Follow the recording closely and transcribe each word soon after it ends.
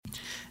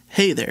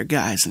Hey there,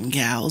 guys and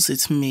gals,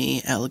 it's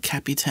me, El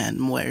Capitan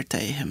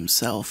Muerte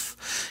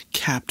himself,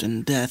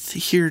 Captain Death,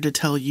 here to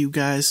tell you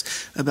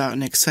guys about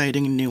an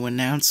exciting new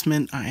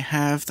announcement I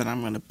have that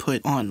I'm going to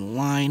put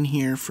online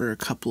here for a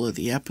couple of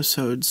the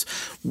episodes.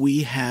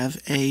 We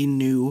have a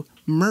new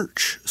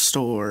merch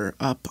store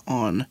up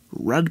on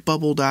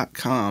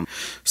redbubble.com.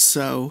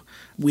 So,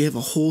 we have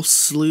a whole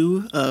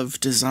slew of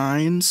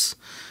designs.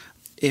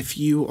 If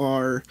you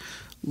are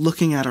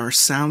looking at our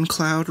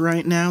SoundCloud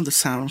right now, the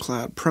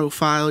SoundCloud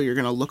profile, you're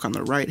going to look on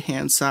the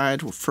right-hand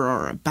side for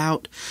our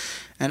About,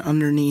 and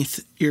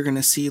underneath, you're going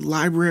to see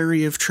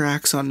library of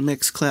tracks on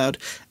Mixcloud,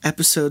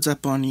 episodes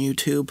up on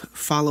YouTube,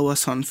 follow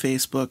us on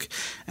Facebook,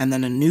 and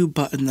then a new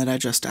button that I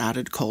just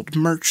added called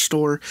Merch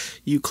Store.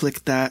 You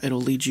click that,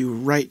 it'll lead you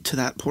right to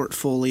that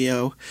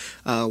portfolio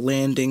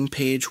landing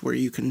page where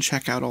you can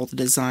check out all the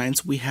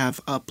designs we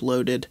have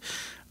uploaded.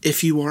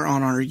 If you are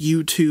on our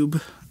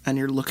YouTube and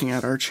you're looking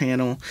at our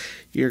channel,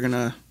 you're going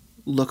to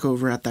look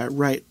over at that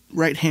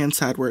right-hand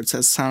side where it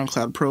says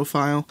SoundCloud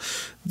profile.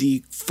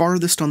 The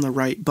farthest on the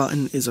right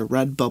button is a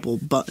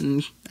Redbubble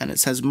button, and it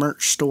says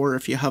Merch Store.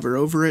 If you hover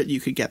over it,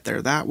 you could get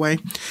there that way.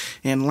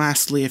 And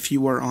lastly, if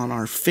you are on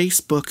our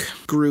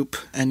Facebook group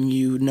and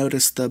you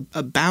notice the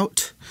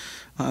About,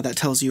 that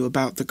tells you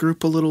about the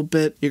group a little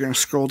bit, you're going to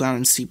scroll down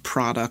and see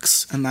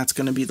products, and that's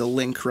going to be the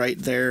link right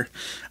there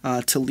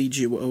to lead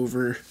you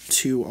over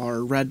to our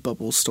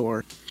Redbubble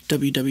store.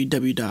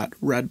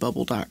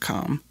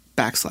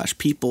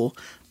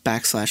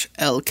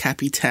 www.redbubble.com/people/El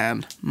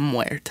Capitan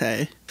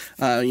Muerte.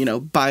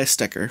 Buy a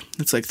sticker.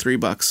 It's like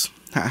 $3.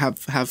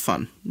 Have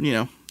fun.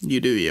 You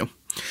do you.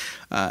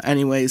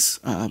 Anyways,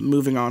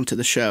 moving on to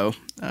the show.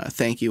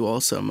 Thank you all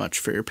so much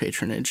for your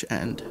patronage,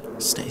 and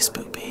stay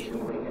spoopy.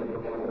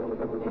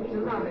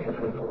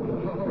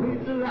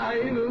 It's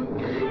alive.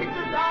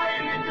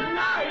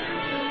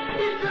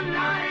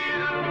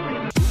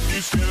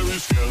 Scary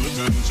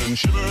skeletons and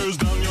shivers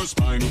down your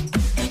spine.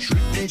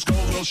 Shrieking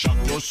skulls will shock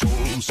your soul,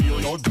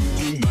 seal your doom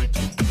tonight.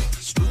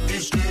 Spooky,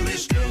 scary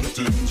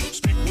skeletons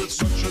speak with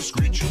such a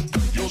screech.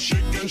 You'll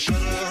shake and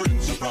shudder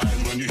in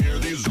surprise when you hear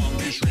these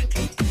zombies shriek.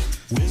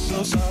 We're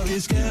so sorry,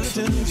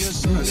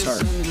 skeletons. I'm gonna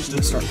start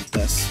with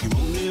this.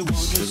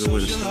 There's a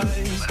way to start.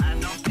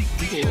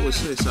 People always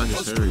say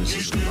Sagittarius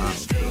is loud.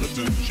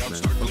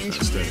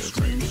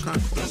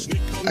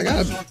 I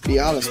gotta be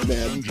honest,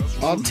 man.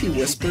 Auntie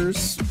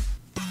Whispers,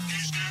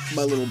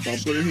 my little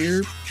bubbler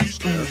here,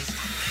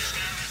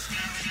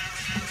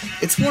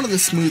 it's one of the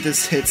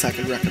smoothest hits I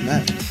could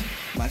recommend,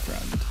 my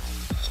friend.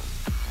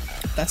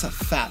 That's a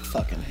fat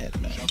fucking hit,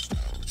 man.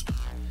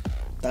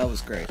 That was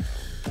great.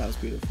 That was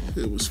beautiful.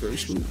 It was very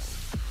smooth.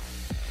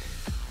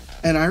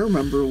 And I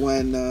remember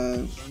when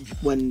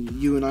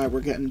you and I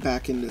were getting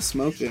back into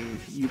smoking,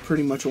 you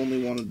pretty much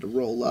only wanted to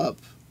roll up,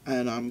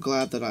 and I'm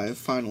glad that I have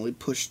finally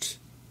pushed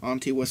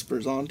Auntie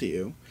Whispers onto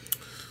you.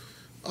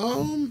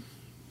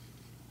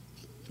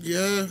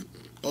 Yeah.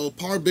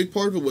 Big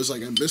part of it was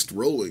like I missed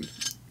rolling.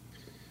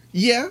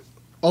 Yeah.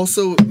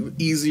 Also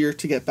easier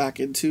to get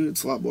back into.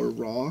 It's a lot more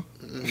raw.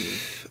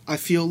 I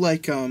feel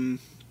like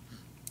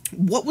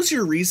what was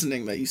your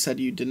reasoning that you said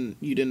you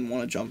didn't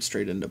want to jump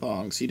straight into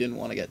bongs? You didn't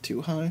want to get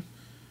too high?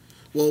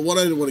 Well,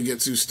 I didn't want to get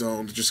too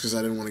stoned just because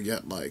I didn't want to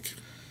get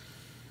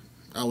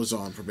I was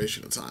on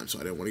probation at the time, so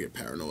I didn't want to get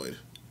paranoid.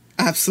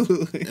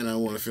 Absolutely. And I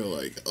want to feel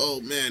like, oh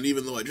man,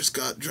 even though I just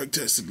got drug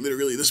tested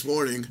literally this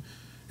morning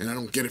and I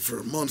don't get it for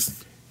a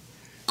month,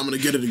 I'm going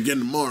to get it again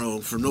tomorrow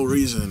for no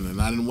reason,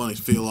 and I didn't want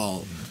to feel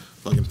all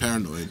fucking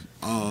paranoid.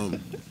 And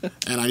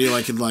I knew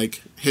I could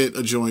hit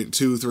a joint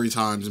 2-3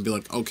 times and be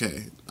like,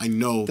 okay, I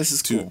know this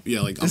is cool.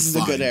 Yeah, I'm this is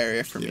fine. A good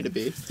area for me to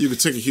be. You could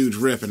take a huge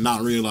rip and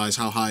not realize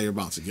how high you're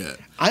about to get.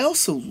 I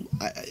also,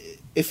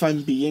 if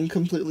I'm being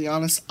completely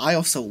honest, I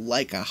also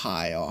like a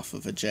high off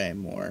of a J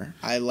more.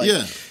 I like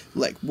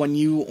when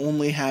you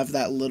only have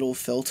that little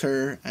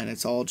filter and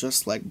it's all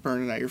just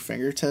burning at your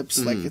fingertips.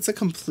 Mm-hmm. It's a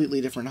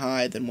completely different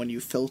high than when you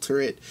filter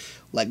it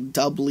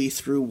doubly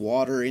through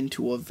water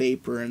into a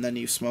vapor and then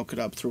you smoke it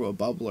up through a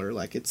bubbler.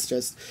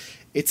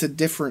 It's a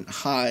different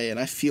high, and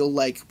I feel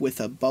like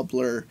with a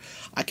bubbler,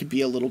 I could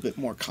be a little bit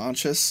more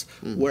conscious.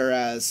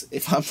 Whereas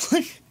if I'm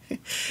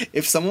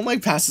if someone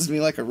passes me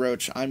like a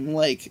roach, I'm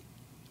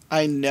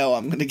I know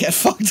I'm gonna get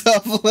fucked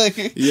up.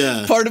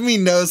 Yeah. Part of me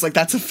knows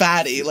that's a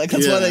fatty.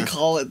 That's yeah. why they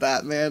call it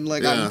that, man.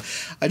 Yeah.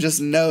 I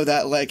just know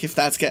that if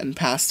that's getting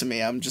passed to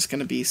me, I'm just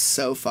gonna be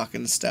so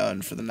fucking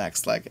stoned for the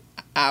next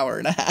hour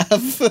and a half.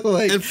 And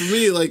for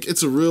me,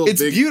 it's a real.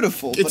 It's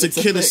beautiful. It's a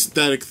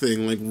kinesthetic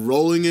thing.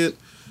 Rolling it.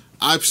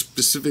 I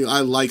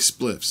like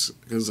spliffs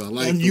because I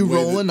like. And you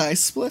roll a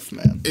nice spliff,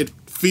 man. It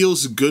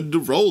feels good to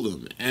roll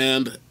them,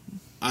 and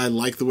I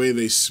like the way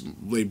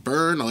they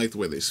burn. I like the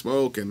way they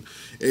smoke, and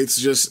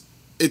it's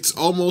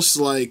almost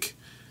like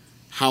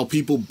how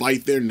people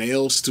bite their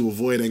nails to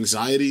avoid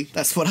anxiety.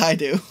 That's what I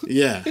do.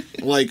 Yeah,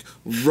 like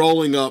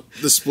rolling up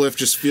the spliff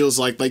just feels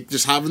like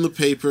just having the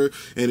paper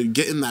and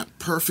getting that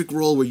perfect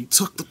roll where you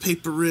tuck the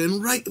paper in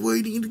right where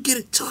you need to get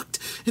it tucked,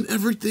 and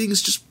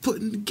everything's just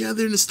putting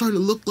together and it's starting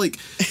to look like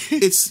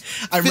it's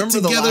I remember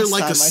fit together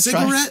like a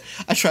cigarette.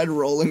 I tried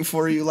rolling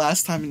for you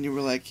last time, and you were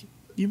like,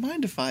 "You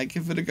mind if I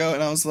give it a go?"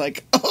 And I was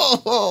like,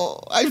 "Oh,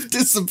 I've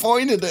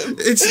disappointed him."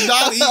 It's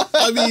not.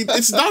 I mean,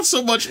 it's not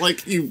so much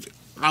like you.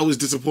 I was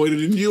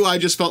disappointed in you. I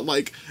just felt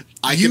like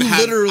I could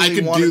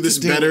do this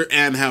better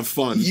and have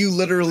fun. You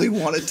literally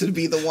wanted to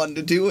be the one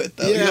to do it,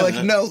 though. Yeah. You're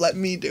like, no, let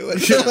me do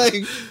it. Yeah. Like,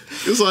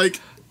 it's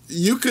like,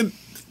 you could,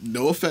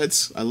 no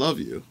offense, I love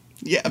you.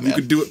 Yeah, you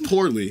could do it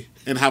poorly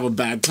and have a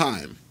bad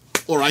time.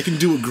 Or I can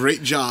do a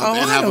great job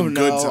and have a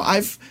good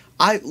time.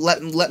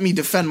 Let me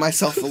defend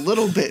myself a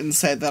little bit and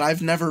say that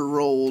I've never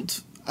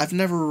rolled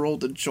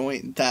a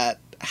joint that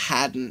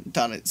hadn't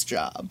done its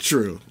job.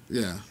 True,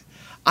 yeah.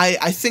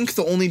 I think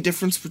the only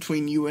difference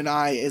between you and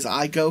I is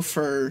I go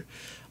for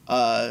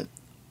long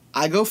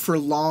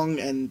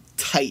and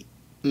tight.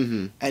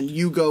 Mm-hmm. And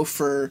you go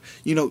for,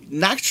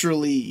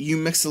 naturally you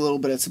mix a little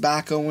bit of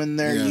tobacco in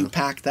there, you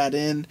pack that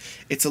in,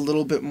 it's a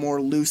little bit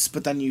more loose,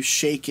 but then you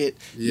shake it,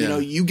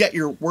 you get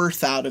your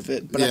worth out of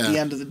it, but at the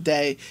end of the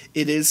day,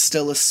 it is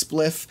still a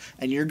spliff,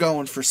 and you're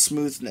going for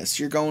smoothness,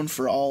 you're going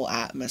for all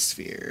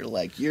atmosphere,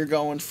 like, you're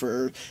going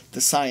for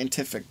the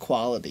scientific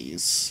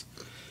qualities.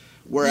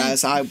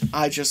 Whereas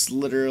I just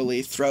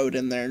literally throw it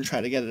in there and try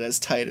to get it as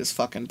tight as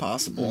fucking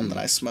possible, and then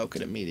I smoke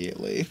it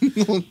immediately.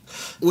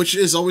 Which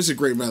is always a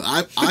great method.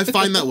 I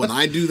find that when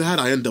I do that,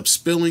 I end up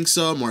spilling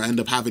some, or I end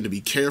up having to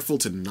be careful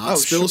to not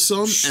spill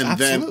some,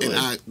 and absolutely.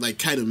 then it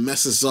kind of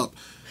messes up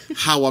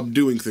how I'm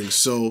doing things.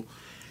 So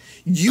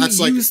you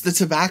use the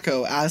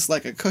tobacco as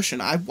like a cushion.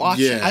 I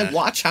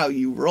watch how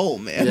you roll,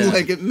 man. Yeah.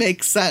 Like, it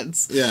makes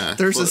sense. Yeah,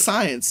 there's a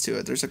science to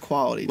it. There's a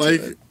quality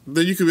to it.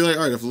 Then you could be like,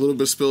 all right, if a little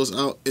bit spills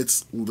out,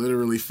 it's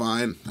literally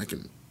fine. I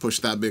can push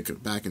that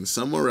bit back in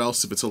somewhere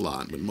else if it's a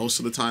lot, but most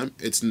of the time,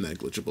 it's a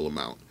negligible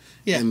amount.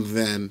 Yeah. And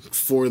then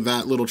for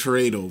that little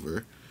trade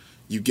over,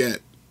 you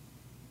get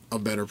a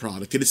better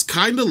product. And it's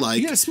kind of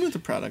like... You get a smoother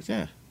product,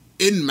 yeah.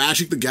 In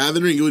Magic the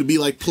Gathering, it would be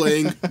like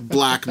playing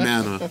Black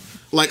Mana.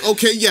 Like,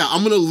 okay, yeah,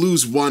 I'm going to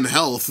lose 1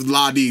 health,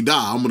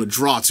 la-dee-da. I'm going to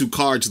draw 2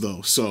 cards,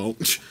 though, so,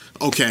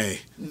 okay.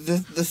 The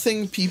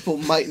thing people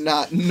might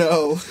not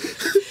know,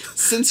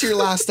 since your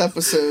last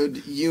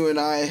episode, you and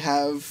I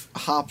have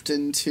hopped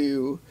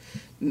into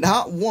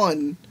not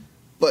 1,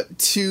 but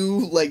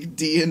 2, like,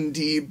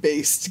 D&D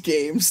based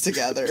games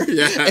together.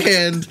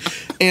 Yeah.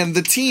 And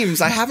the teams,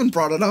 I haven't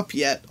brought it up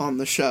yet on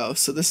the show,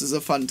 so this is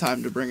a fun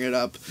time to bring it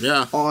up.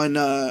 Yeah. On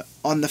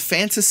the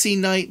Fantasy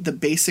Night, the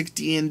basic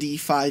D&D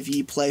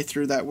 5e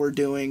playthrough that we're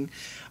doing,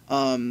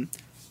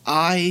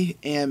 I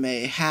am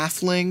a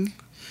halfling.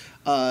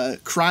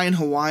 Cryin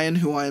Hawaiian,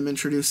 who I am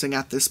introducing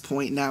at this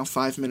point now,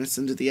 5 minutes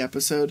into the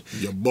episode.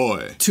 Your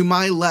boy. To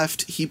my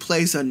left, he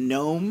plays a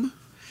gnome.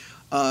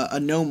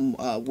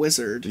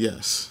 Wizard.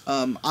 Yes.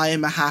 I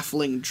am a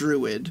halfling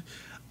druid.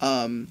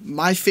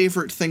 My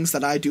favorite things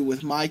that I do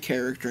with my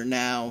character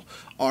now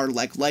are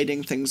like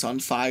lighting things on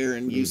fire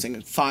and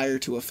using fire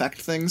to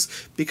affect things,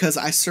 because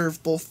I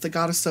serve both the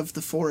goddess of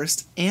the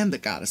forest and the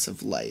goddess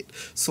of light.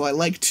 So I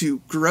like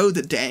to grow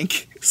the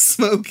dank,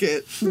 smoke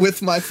it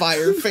with my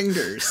fire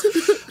fingers.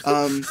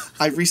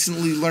 I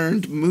recently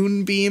learned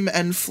Moonbeam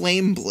and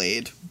Flame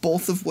Blade,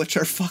 both of which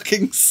are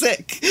fucking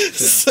sick. Yeah.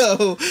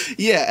 So,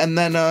 yeah, and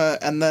then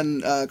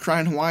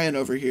Cryin Hawaiian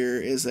over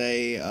here is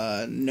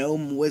a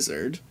gnome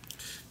wizard.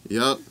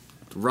 Yep,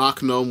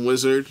 rock gnome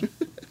wizard.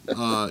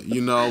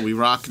 We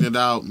rocking it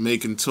out,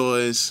 making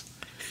toys,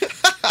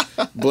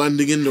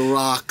 blending into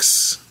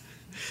rocks,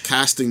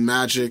 casting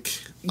magic.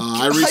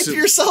 Hype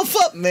yourself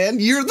up, man.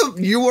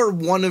 You are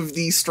one of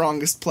the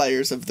strongest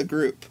players of the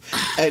group,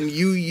 and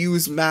you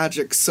use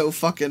magic so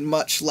fucking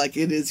much like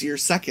it is your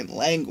second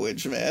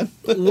language, man.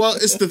 Well,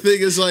 it's the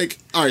thing is, like,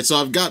 all right, so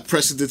I've got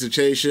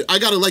prestidigitation. I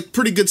got a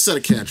pretty good set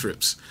of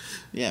cantrips.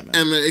 Yeah, man.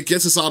 And it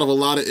gets us out of a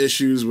lot of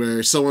issues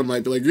where someone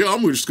might be like, yeah,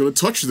 I'm just going to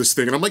touch this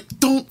thing. And I'm like,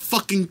 don't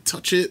fucking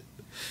touch it.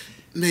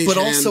 But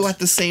also at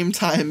the same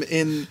time,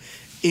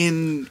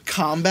 in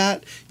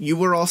combat, you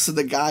were also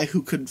the guy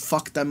who could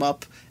fuck them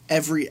up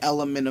every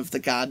element of the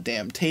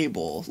goddamn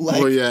table.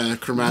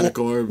 Like, chromatic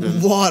orb.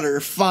 And water,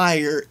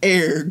 fire,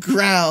 air,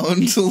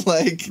 ground,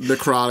 like...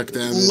 necrotic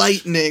damage.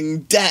 Lightning,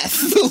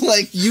 death.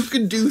 Like, you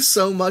could do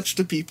so much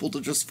to people to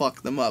just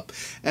fuck them up.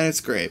 And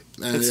it's great.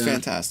 It's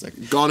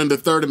fantastic. Gone into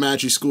third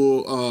Magic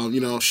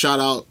School. Shout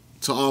out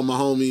to all my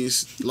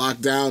homies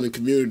locked down in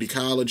community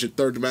college at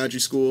third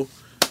Magic School.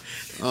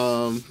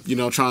 Trying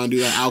to do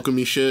that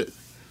alchemy shit.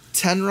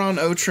 Tenron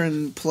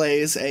Otrin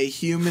plays a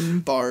human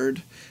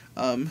bard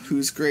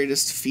whose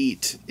greatest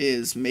feat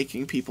is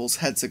making people's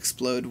heads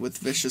explode with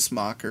vicious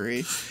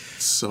mockery.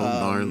 So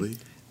gnarly.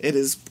 It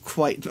is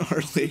quite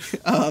gnarly.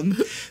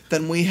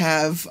 Then we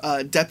have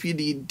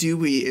Deputy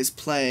Dewey is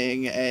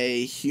playing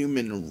a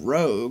human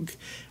rogue,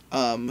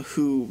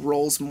 who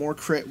rolls more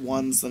crit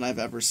 1s than I've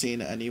ever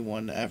seen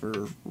anyone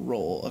ever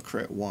roll a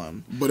crit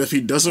 1. But if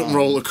he doesn't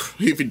roll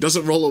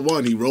a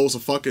 1, he rolls a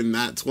fucking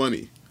nat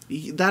 20.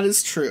 That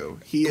is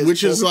true. He is,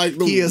 which is like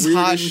the he is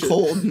hot and shit.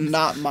 cold,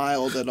 not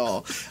mild at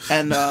all.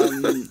 And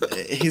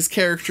his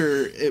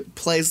character, it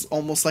plays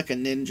almost like a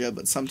ninja,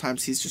 but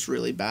sometimes he's just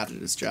really bad at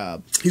his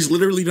job. He's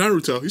literally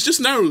Naruto. He's just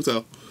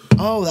Naruto.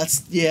 Oh,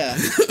 that's yeah,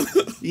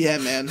 yeah,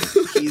 man.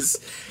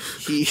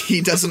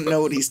 He doesn't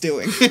know what he's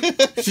doing. He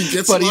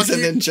gets but lucky, he's a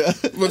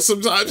ninja. But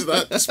sometimes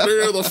that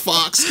spirit of the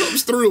fox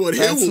comes through and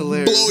he will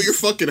hilarious. blow your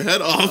fucking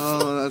head off.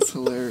 Oh, that's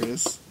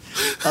hilarious.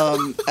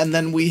 And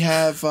then we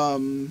have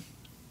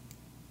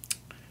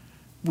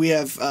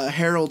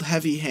Harold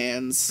Heavy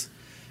Hands,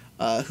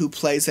 who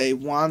plays a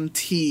Wan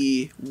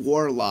Ti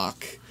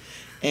warlock.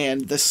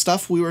 And the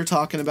stuff we were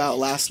talking about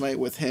last night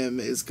with him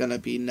is gonna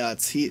be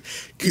nuts. He's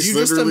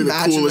literally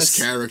the coolest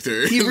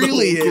character. He in the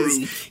really whole is.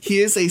 group.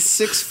 He is a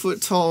 6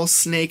 foot tall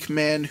snake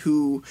man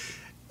who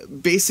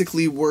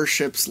basically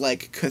worships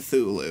like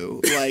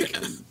Cthulhu, like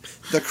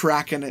the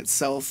Kraken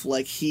itself.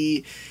 Like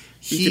he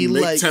can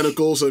make like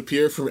tentacles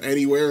appear from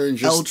anywhere and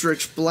just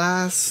Eldritch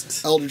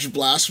Blast. Eldritch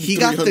Blast from He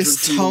 300 got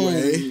this feet tome.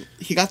 away.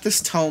 He got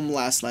this tome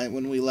last night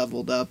when we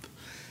leveled up.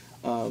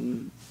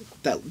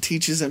 That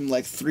teaches him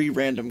like 3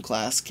 random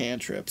class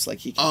cantrips. Like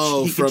he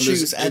can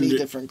choose any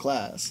different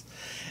class,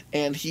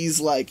 and he's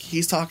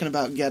talking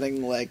about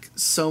getting like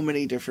so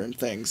many different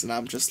things, and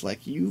I'm just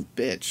like, you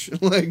bitch!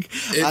 Like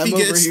If I'm he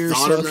over gets here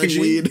thaumaturgy,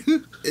 smoking weed.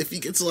 If he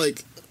gets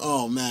like,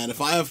 oh man,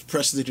 if I have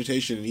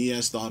prestidigitation and he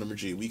has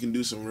thaumaturgy, we can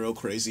do some real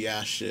crazy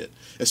ass shit.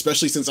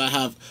 Especially since I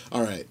have.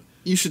 All right.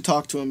 You should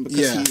talk to him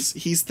because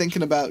he's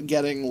thinking about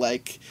getting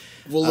like.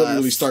 We'll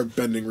literally start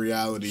bending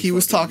reality. He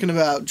was talking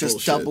about just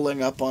bullshit.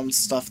 doubling up on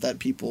stuff that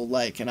people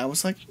like, and I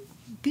was like,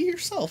 be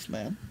yourself,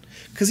 man.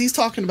 Because he's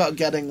talking about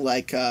getting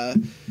like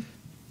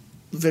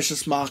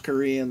vicious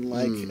mockery and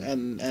like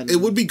and it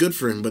would be good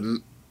for him, but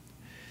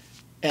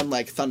and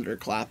like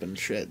thunderclap and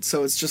shit.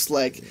 So it's just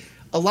like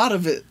a lot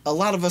of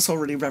us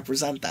already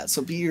represent that.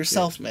 So be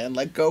yourself, man.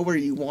 Like go where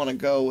you want to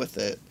go with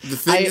it. The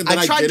thing that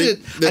I tried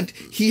didn't,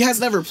 he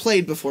has never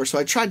played before, so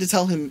I tried to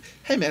tell him,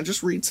 hey man,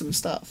 just read some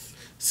stuff.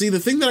 See,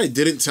 the thing that I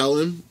didn't tell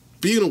him,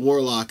 being a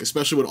warlock,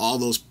 especially with all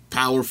those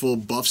powerful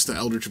buffs to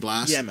Eldritch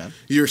Blast, yeah, man,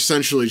 you're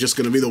essentially just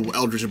going to be the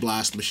Eldritch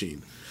Blast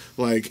machine.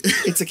 Like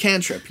it's a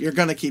cantrip. You're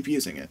going to keep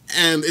using it.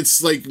 And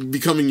it's like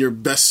becoming your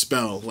best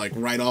spell, like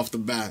right off the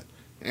bat.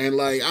 And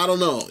like, I don't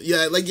know.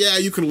 Yeah, like, yeah,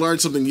 you can learn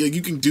something.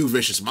 You can do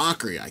Vicious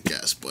Mockery, I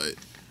guess, but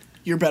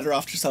you're better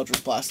off just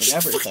Eldritch Blasting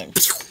everything.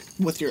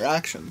 With your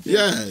action.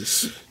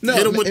 Yes. No,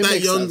 hit him with it that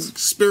makes young sense.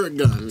 spirit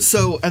gun.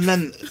 So, and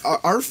then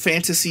our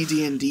fantasy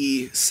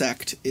D&D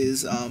sect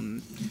is,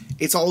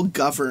 it's all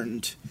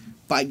governed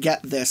by,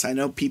 get this, I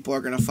know people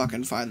are going to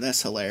fucking find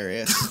this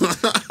hilarious,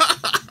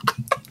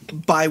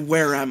 by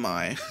Where Am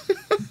I?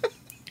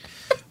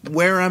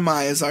 Where Am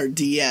I is our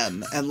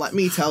DM, and let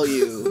me tell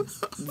you,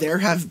 there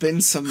have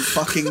been some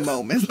fucking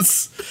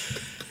moments.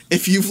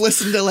 If you've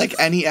listened to, like,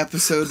 any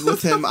episode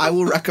with him, I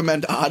will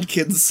recommend Odd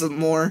Kids some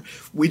more.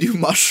 We do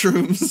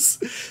mushrooms.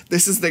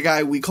 This is the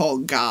guy we call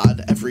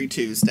God every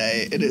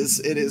Tuesday. It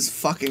is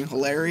fucking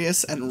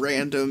hilarious and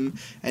random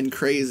and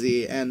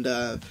crazy, and,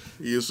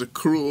 he is a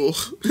cruel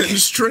and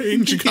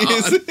strange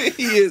God.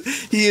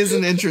 He is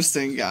an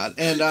interesting God,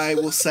 and I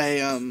will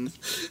say, I'm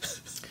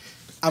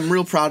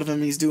real proud of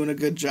him. He's doing a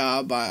good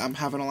job. I'm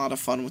having a lot of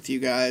fun with you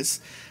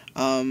guys.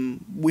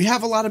 We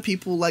have a lot of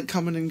people like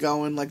coming and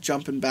going, like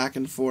jumping back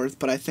and forth,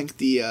 but I think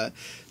the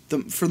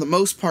for the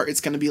most part it's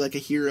going to be like a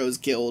heroes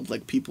guild.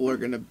 Like people are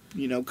going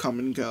to, come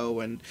and go,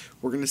 and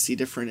we're going to see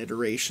different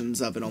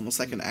iterations of it, almost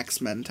like an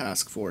X-Men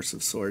task force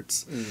of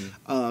sorts.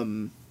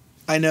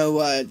 I know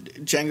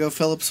Django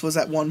Phillips was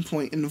at one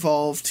point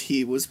involved.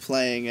 He was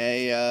playing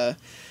a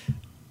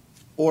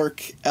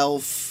orc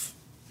elf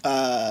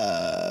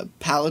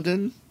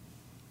paladin,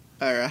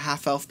 or a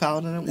half elf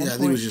paladin at one point. Yeah, I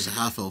think it was just a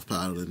half elf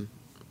paladin.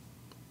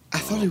 I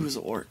thought he was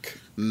orc.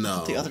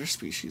 No. The other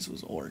species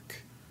was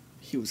orc.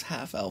 He was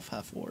half elf,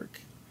 half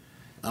orc.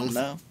 I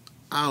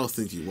don't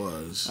think he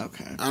was.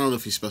 Okay. I don't know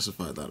if he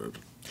specified that or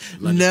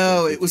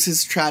No, it was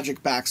his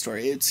tragic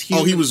backstory. It's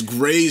human. Oh, he was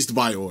grazed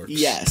by orcs.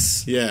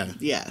 Yes. Yeah.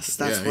 Yes,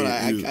 that's Yeah, what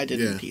he- I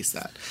didn't yeah. piece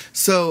that.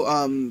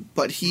 So,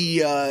 but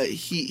he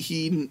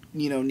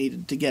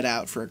needed to get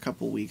out for a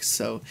couple weeks,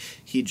 so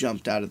he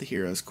jumped out of the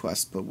hero's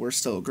quest. But we're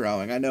still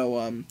growing.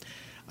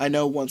 I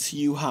know once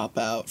you hop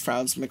out,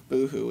 Franz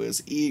McBoohoo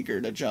is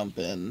eager to jump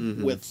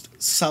in with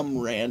some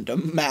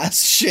random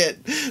mass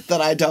shit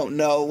that I don't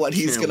know what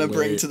he's Can't going to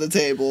bring wait. to the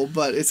table,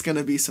 but it's going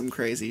to be some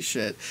crazy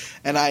shit.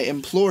 And I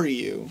implore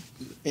you,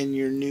 in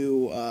your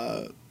new,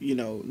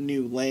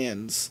 new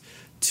lands,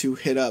 to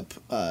hit up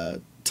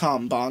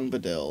Tom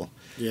Bongbadil.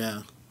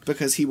 Yeah.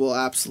 Because he will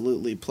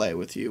absolutely play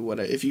with you.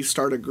 If you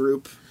start a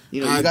group,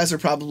 you guys are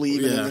probably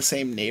even in the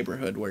same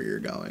neighborhood where you're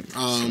going.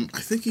 I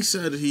think he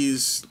said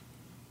he's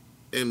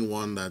in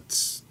one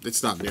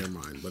it's not near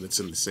mine, but it's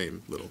in the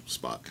same little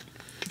spot.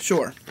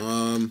 Sure.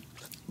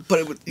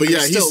 But yeah,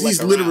 still, he's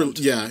like,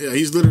 literally around.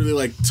 he's literally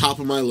like top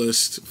of my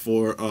list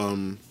for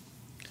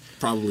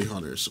probably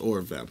hunters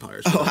or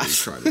vampires. Oh, What he's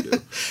trying to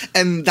do.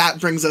 And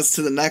that brings us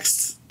to the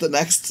next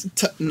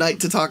night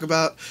to talk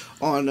about.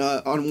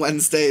 On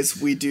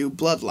Wednesdays we do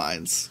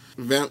Bloodlines.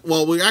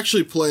 Well, we're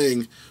actually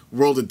playing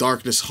World of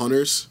Darkness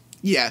Hunters.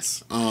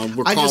 Yes.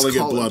 We're calling it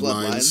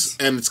Bloodlines,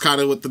 and it's kind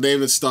of with the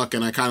name that's stuck,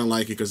 and I kind of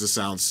like it because it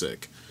sounds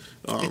sick.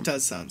 It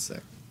does sound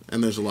sick.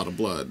 And there's a lot of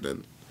blood,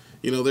 and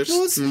there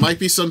might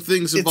be some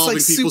things involving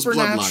like people's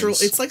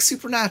bloodlines. It's like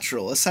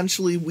supernatural.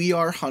 Essentially, we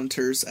are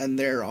hunters, and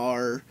there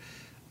are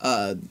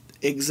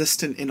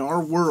existent in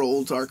our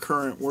world, our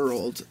current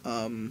world.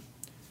 The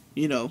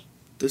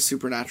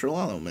supernatural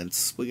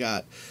elements. We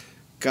got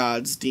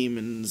gods,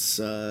 demons,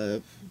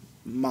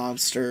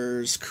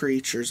 monsters,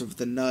 creatures of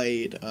the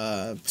night,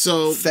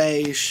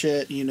 fae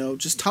shit,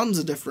 just tons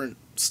of different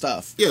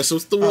stuff. Yeah, so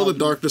it's the World of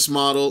Darkness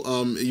model.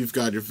 You've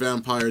got your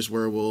vampires,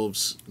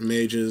 werewolves,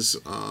 mages.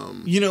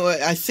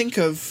 I think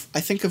of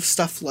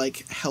stuff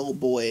like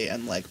Hellboy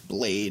and like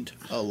Blade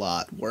a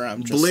lot, where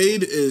I'm just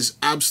Blade is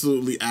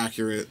absolutely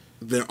accurate.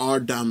 There are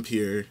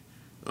Dhampir.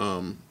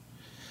 I'm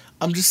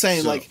just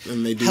saying,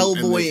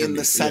 Hellboy in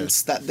the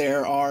sense that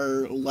there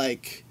are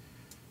like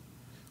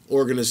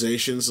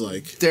organizations,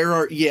 like there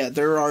are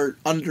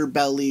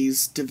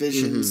underbellies,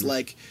 divisions,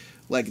 like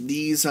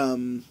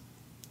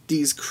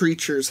these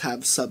creatures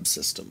have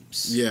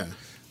subsystems. Yeah.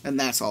 And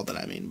that's all that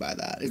I mean by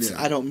that.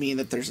 I don't mean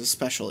that there's a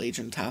special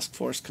agent task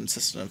force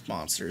consistent of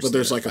monsters. But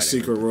there's like a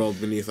secret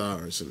world beneath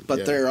ours.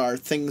 But there are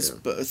things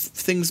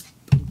things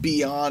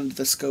beyond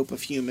the scope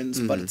of humans,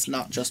 but it's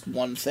not just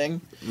one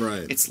thing.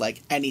 Right. It's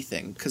like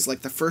anything. Because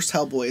like the first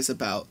Hellboy is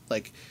about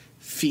like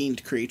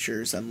fiend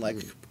creatures and like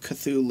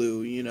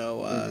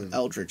Cthulhu,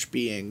 eldritch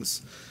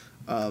beings.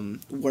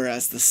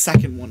 Whereas the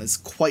second one is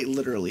quite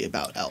literally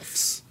about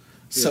elves.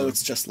 So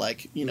it's just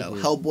like,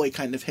 Hellboy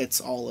kind of hits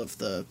all of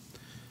the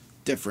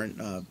different,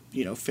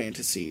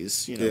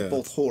 fantasies,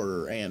 both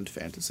horror and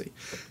fantasy.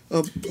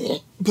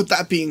 But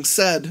that being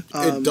said...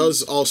 it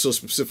does also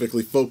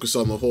specifically focus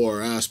on the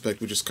horror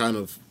aspect, which is kind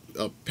of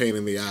a pain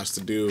in the ass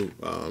to do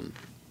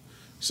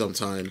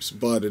sometimes,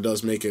 but it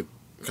does make it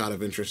kind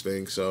of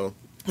interesting, so...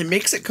 It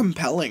makes it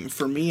compelling.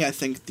 For me, I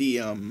think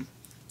the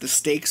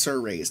stakes are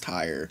raised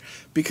higher,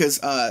 because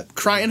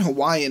Cryon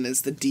Hawaiian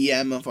is the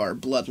DM of our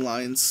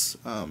Bloodlines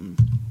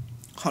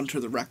Hunter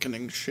the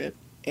Reckoning shit,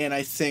 and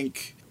I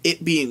think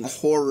it being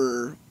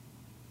horror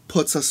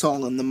puts us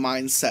all in the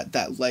mindset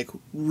that, like,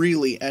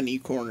 really any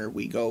corner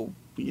we go,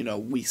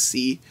 we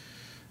see,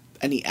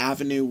 any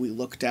avenue we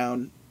look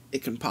down,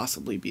 it can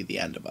possibly be the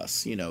end of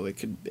us. It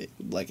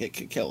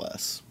could kill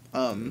us.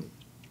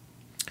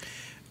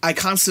 I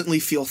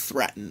constantly feel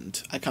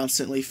threatened. I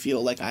constantly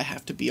feel like I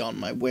have to be on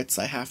my wits.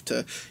 I have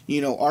to,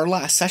 our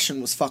last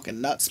session was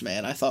fucking nuts,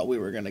 man. I thought we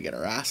were going to get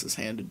our asses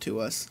handed to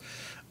us.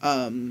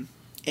 And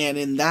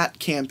in that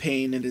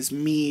campaign, it is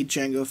me,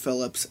 Django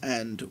Phillips,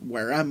 and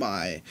Where Am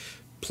I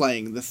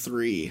playing the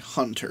three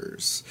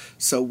hunters.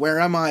 So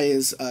Where Am I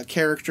is a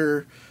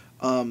character,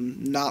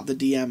 not the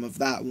DM of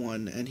that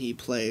one, and he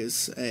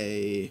plays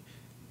a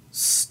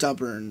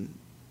stubborn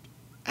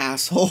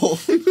asshole.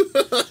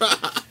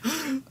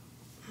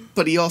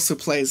 But he also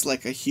plays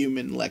like a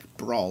human, like,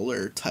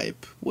 brawler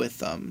type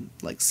with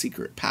like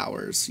secret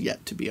powers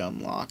yet to be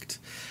unlocked.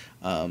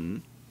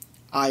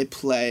 I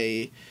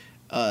play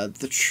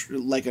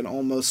like an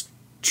almost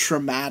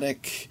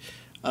traumatic,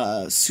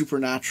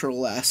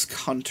 supernatural-esque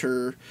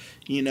hunter.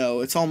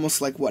 It's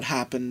almost like what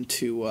happened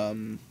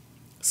to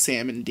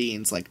Sam and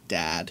Dean's like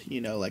dad.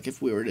 Like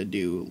if we were to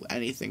do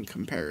anything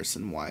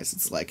comparison-wise,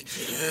 it's like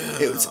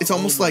it's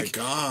almost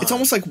it's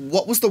almost like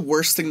what was the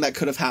worst thing that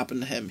could have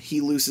happened to him? He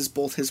loses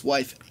both his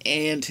wife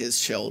and his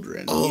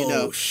children.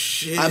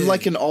 Shit! I'm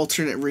like an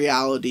alternate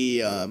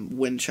reality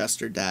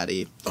Winchester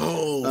daddy.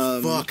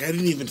 Fuck! I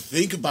didn't even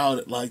think about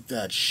it like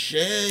that.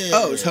 Shit!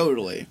 Oh,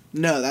 totally.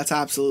 No, that's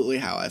absolutely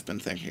how I've been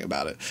thinking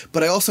about it.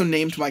 But I also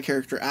named my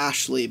character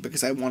Ashley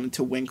because I wanted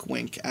to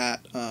wink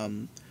at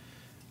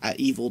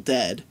Evil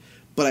Dead,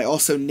 but I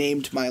also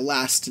named my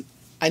last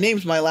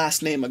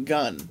name a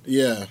gun.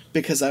 Yeah.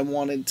 Because I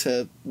wanted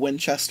to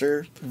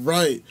Winchester.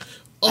 Right.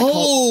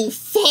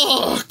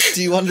 Fuck!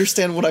 Do you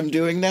understand what I'm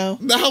doing now?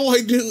 Now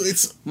I do.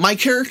 My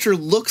character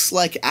looks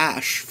like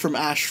Ash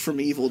from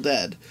Evil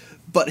Dead,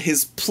 but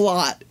his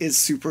plot is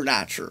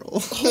supernatural.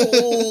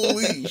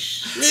 Holy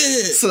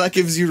shit! So that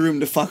gives you room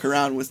to fuck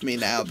around with me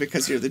now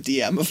because you're the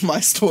DM of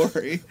my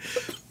story.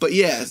 But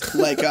yeah,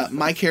 like,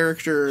 my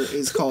character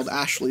is called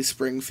Ashley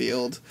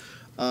Springfield,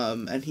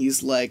 and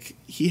he's like,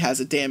 he has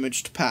a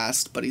damaged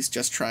past, but he's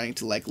just trying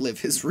to, like,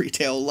 live his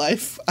retail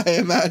life, I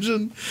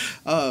imagine.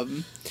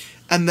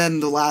 And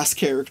then the last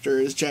character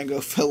is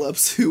Django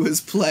Phillips, who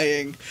is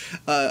playing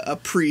a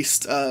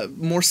priest,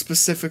 more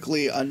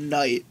specifically a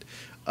knight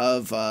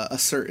of a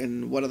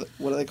certain, what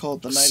are they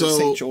called? The Knight of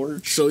St.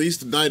 George? So he's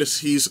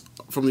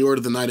from the Order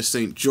of the Knight of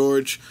St.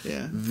 George.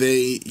 Yeah.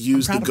 They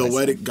use the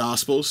Goetic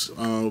Gospels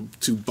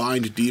to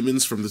bind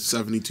demons from the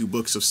 72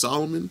 books of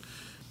Solomon,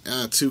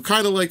 to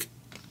kind of like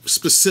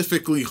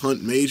specifically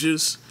hunt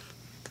mages,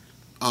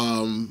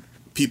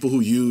 people who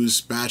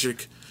use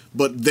magic,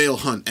 but they'll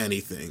hunt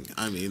anything.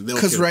 I mean,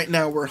 because right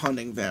now we're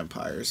hunting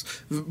vampires.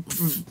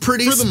 For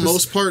the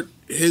most part,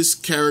 his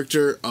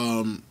character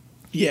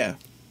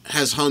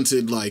has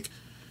hunted like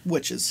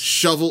witches,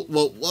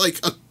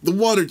 the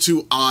one or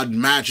two odd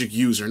magic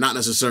user, not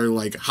necessarily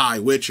like high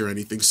witch or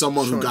anything.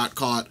 Someone who got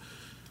caught,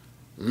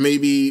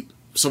 maybe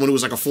someone who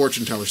was like a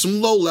fortune teller, some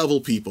low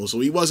level people. So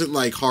he wasn't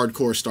like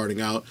hardcore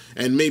starting out,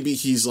 and maybe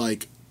he's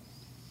like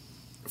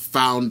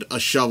found a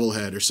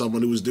shovelhead or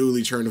someone who was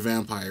newly turned a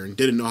vampire and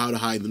didn't know how to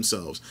hide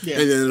themselves, and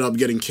ended up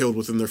getting killed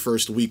within their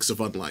first weeks of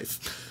unlife.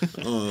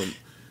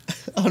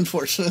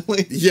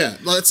 Unfortunately. Yeah,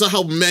 that's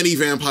how many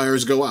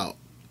vampires go out.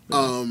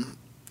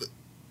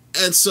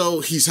 And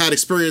so he's had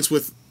experience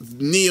with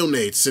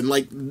neonates and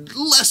like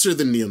lesser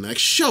than neonates,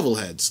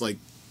 shovelheads, like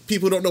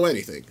people who don't know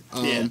anything.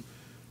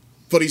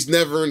 But he's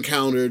never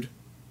encountered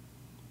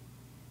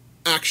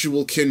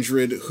actual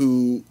kindred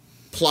who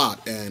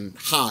plot and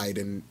hide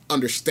and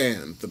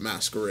understand the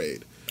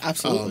masquerade.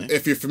 Absolutely.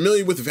 If you're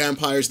familiar with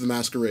Vampires the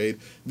Masquerade,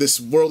 this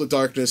World of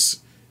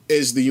Darkness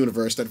is the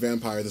universe that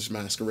Vampire the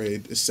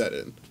Masquerade is set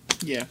in.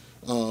 Yeah.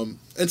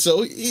 And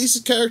so he's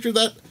a character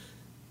that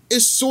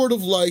is sort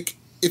of like,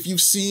 if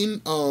you've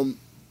seen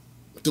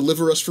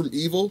Deliver Us from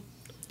Evil.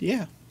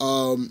 Yeah.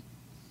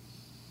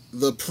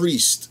 The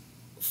priest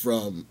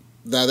from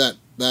that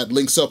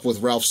links up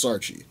with Ralph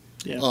Sarchi.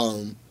 Yeah.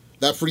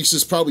 That priest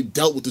has probably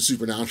dealt with the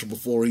supernatural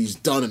before. He's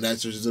done an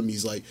exorcism.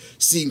 He's like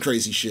seen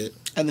crazy shit.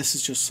 And this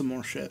is just some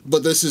more shit.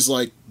 But this is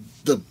like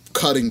the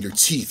cutting your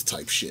teeth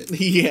type shit.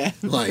 Yeah.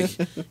 Like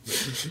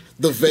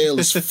the veil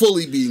is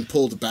fully being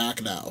pulled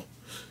back now.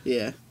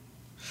 Yeah.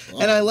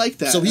 And I like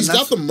that. So he's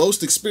got the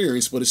most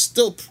experience, but is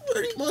still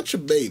pretty much a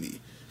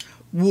baby.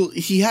 Well,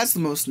 he has the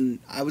most,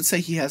 I would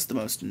say he has the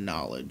most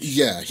knowledge.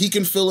 Yeah, he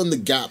can fill in the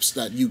gaps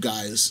that you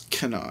guys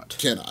cannot,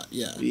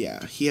 yeah.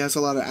 Yeah, he has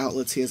a lot of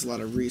outlets, he has a lot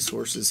of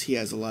resources, he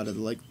has a lot of,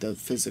 like, the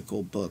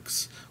physical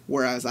books.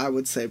 Whereas I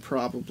would say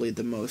probably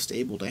the most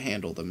able to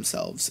handle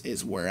themselves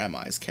is Where Am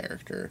I's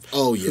character.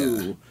 Oh,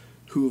 yeah.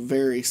 Who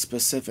very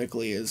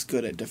specifically is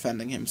good at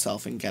defending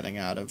himself and getting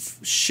out of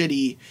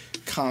shitty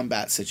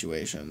combat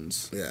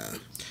situations. Yeah.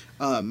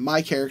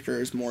 My character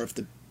is more of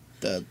the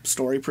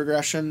story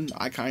progression.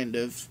 I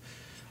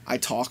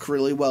talk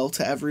really well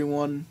to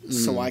everyone,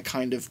 so I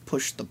kind of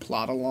push the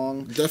plot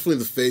along. Definitely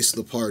the face of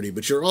the party,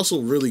 but you're also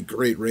a really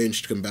great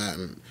ranged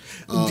combatant.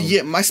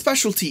 Yeah, my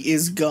specialty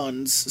is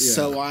guns,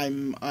 so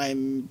I'm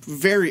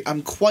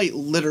quite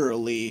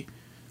literally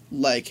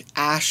like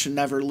Ash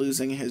never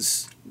losing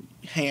his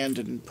hand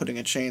and putting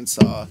a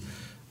chainsaw,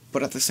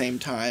 but at the same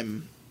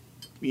time,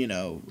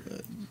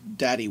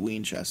 Daddy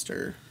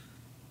Winchester.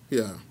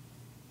 Yeah.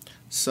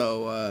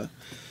 So, a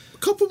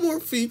couple more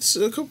feats,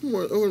 a couple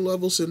more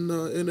levels in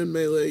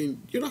melee,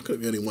 you're not going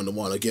to be anyone to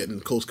want to get in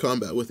close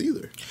combat with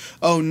either.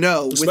 Oh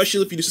no!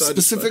 Especially if you decide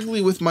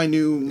specifically with my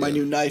new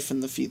knife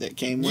and the feat that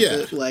came with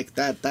it, like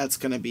that's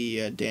going to be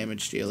a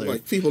damage dealer.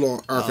 Like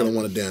people aren't going to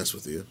want to dance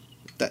with you.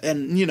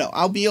 And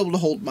I'll be able to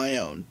hold my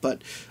own,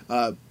 but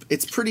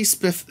it's pretty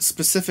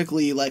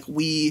specifically like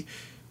we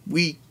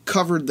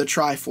covered the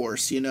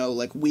Triforce,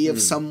 like we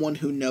have someone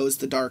who knows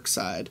the dark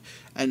side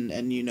and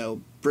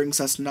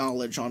brings us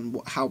knowledge on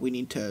how we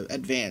need to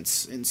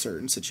advance in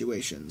certain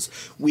situations.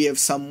 We have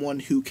someone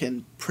who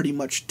can pretty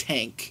much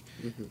tank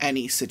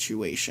any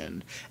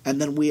situation, and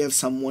then we have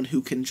someone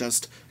who can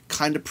just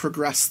kind of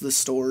progress the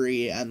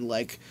story and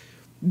like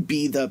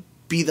be the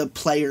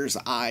player's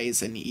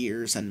eyes and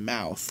ears and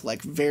mouth,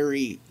 like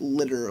very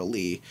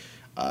literally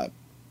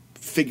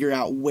figure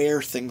out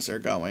where things are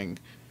going.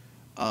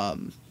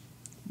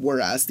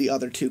 Whereas the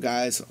other two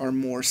guys are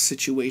more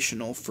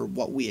situational for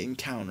what we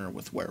encounter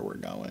with where we're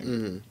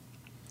going.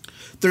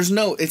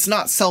 It's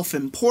not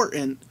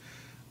self-important.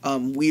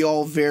 We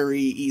all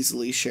very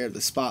easily share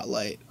the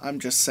spotlight. I'm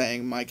just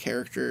saying my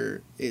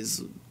character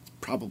is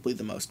probably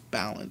the most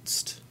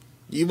balanced.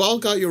 You've all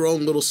got your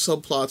own little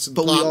subplots and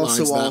but plot we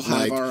also lines all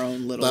that have our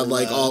own little that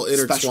like all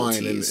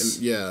intertwine and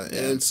yeah, and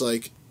it's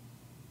like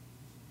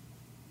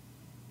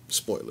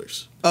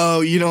spoilers.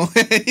 Oh,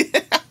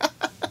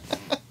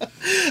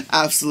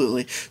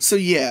 absolutely. So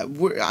yeah,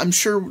 I'm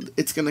sure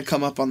it's going to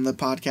come up on the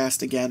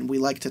podcast again. We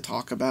like to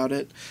talk about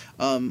it.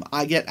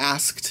 I get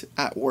asked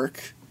at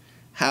work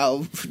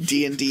how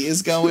D&D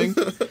is going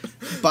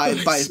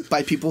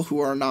by people who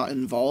are not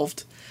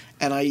involved,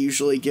 and I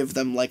usually give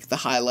them like the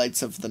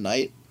highlights of the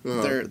night.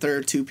 There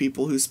are two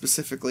people who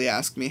specifically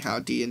ask me how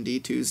D&D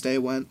Tuesday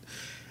went.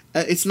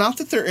 It's not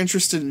that they're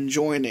interested in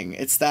joining,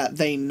 it's that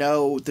they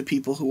know the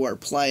people who are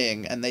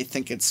playing and they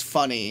think it's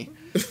funny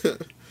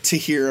to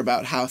hear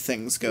about how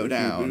things go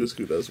down.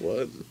 Who does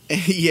what?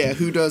 Yeah,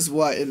 who does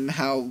what and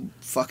how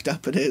fucked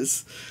up it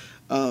is.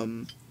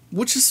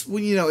 Which is,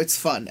 it's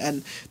fun.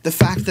 And the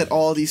fact that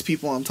all these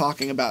people I'm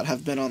talking about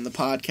have been on the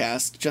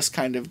podcast just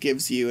kind of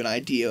gives you an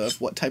idea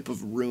of what type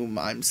of room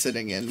I'm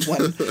sitting in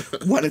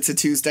when it's a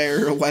Tuesday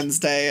or a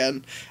Wednesday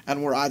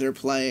and we're either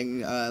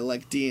playing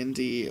like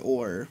D&D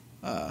or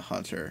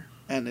Hunter.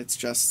 And it's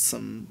just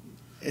some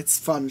It's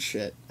fun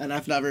shit, and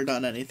I've never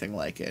done anything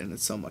like it, and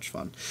it's so much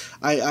fun.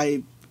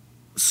 I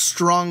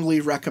strongly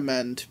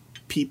recommend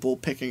people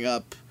picking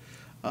up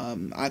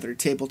either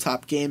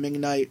tabletop gaming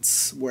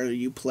nights where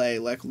you play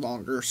like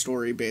longer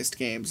story-based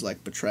games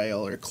like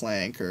Betrayal or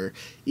Clank or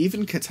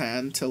even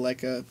Catan to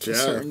like a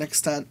certain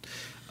extent.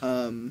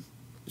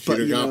 But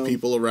you got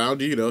people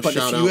around you, but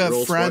shout if out you have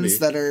Roll20. friends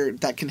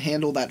that can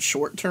handle that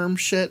short-term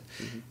shit,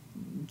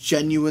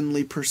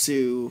 genuinely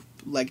pursue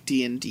like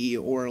D&D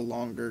or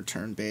longer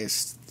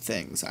turn-based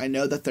things. I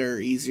know that there are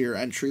easier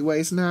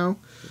entryways now,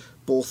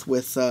 both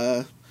with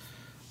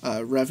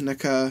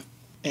Ravnica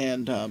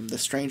and the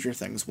Stranger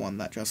Things one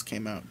that just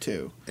came out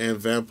too. And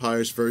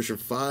Vampires version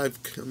 5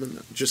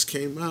 just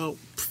came out.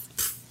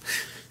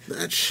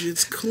 That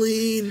shit's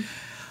clean.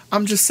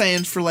 I'm just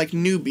saying, for like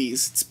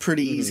newbies, it's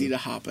pretty easy to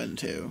hop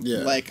into. Yeah.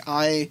 Like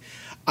I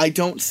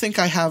don't think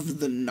I have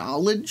the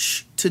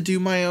knowledge to do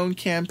my own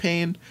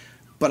campaign,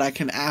 but I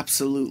can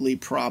absolutely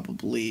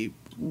probably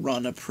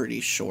run a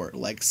pretty short,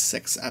 like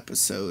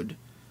 6-episode,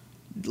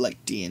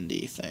 like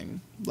D&D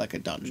thing, like a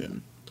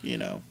dungeon, you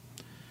know.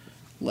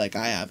 Like,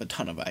 I have a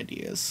ton of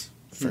ideas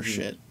for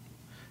shit.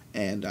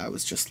 And I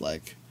was just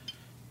like,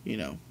 you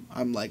know,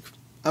 I'm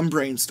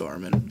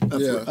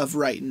brainstorming of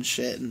writing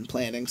shit and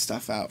planning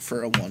stuff out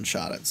for a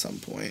one-shot at some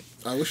point.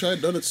 I wish I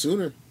had done it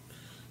sooner.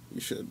 You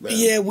should, man.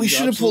 Yeah, we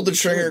should have pulled the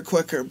trigger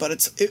quicker, but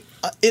it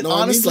no,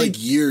 honestly... I mean,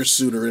 like, years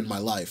sooner in my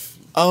life.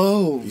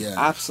 Oh, yeah.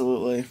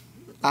 Absolutely.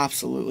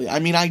 Absolutely. I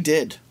mean, I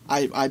did.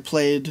 I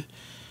played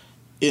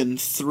in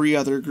 3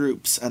 other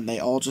groups, and they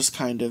all just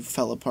kind of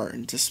fell apart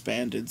and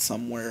disbanded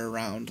somewhere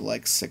around,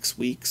 like, 6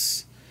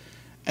 weeks.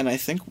 And I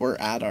think we're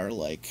at our,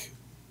 like,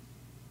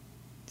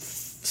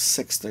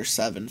 6th or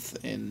 7th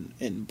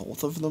in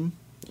both of them.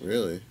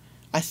 Really?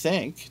 I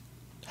think.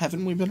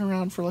 Haven't we been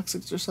around for, like,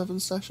 6 or 7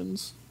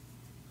 sessions?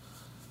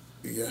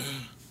 Yeah.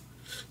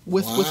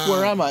 With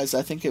Where Am I's,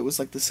 I think it was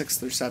like the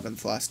 6th or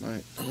 7th last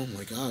night. Oh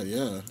my god,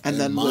 yeah. And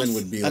then mine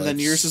would be and like then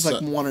yours is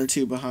like 1 or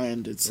 2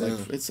 behind. It's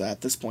like it's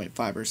at this point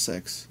 5 or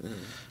 6.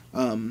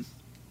 Yeah.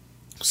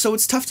 So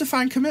it's tough to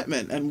find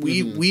commitment, and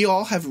we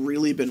all have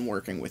really been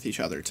working with each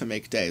other to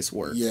make days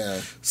work.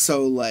 Yeah.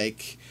 So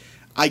like,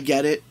 I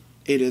get it.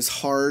 It is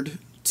hard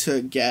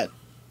to get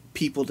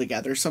people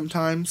together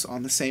sometimes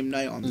on the same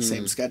night on the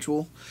same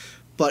schedule,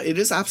 but it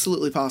is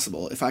absolutely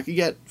possible. If I could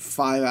get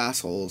 5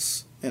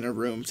 assholes in a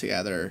room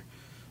together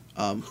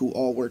who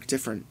all work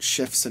different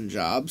shifts and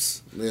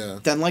jobs,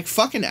 then like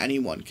fucking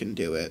anyone can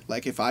do it.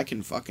 Like if I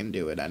can fucking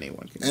do it,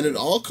 anyone can and do it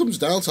all comes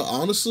down to,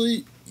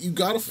 honestly, you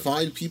gotta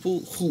find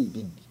people who,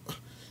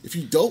 if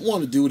you don't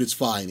want to do it, it's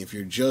fine. If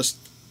you're just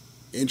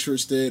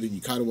interested and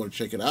you kind of want to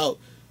check it out,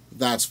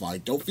 that's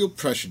fine. Don't feel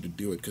pressured to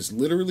do it, because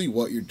literally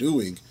what you're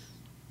doing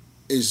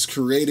is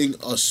writing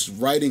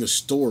a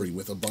story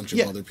with a bunch of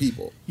other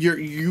people.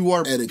 You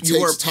are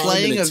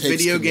playing a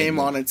video game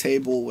on a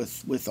table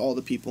with all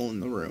the people in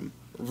the room.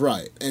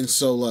 Right. And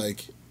so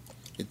like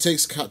it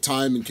takes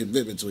time and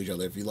commitment to each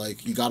other. If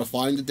you got to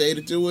find a day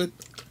to do it.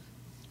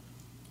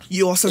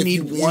 You also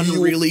need one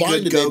really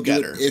good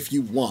go-getter. If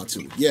you want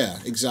to. Yeah,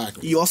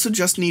 exactly. You also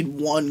just need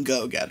one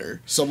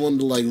go-getter. Someone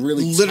to like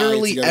really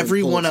literally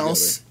everyone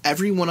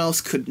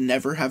else could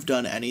never have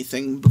done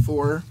anything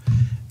before.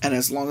 And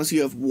as long as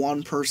you have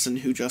one person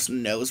who just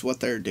knows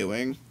what they're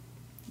doing,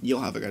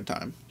 you'll have a good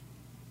time.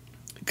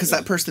 Because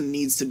that person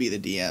needs to be the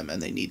DM,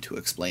 and they need to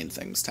explain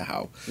things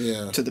to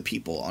the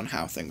people on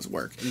how things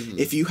work. Mm-hmm.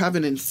 If you have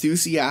an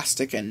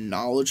enthusiastic and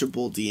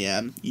knowledgeable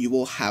DM, you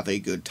will have a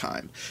good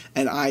time.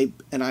 And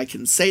I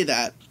can say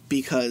that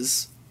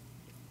because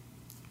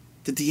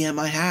the DM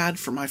I had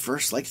for my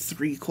first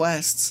 3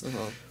 quests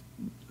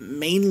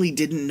mainly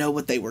didn't know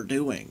what they were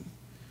doing.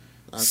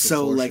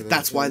 So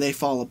that's why they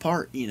fall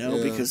apart,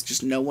 because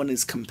just no one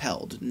is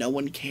compelled. No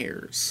one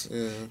cares.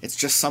 Yeah. It's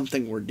just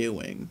something we're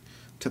doing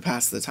to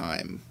pass the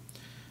time.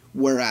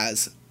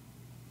 Whereas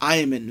I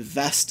am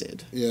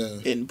invested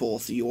in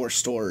both your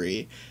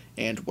story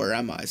and Where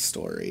Am I's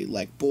story.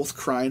 Like, both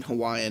Crying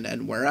Hawaiian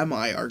and Where Am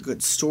I are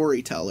good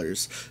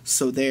storytellers,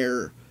 so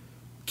their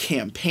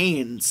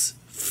campaigns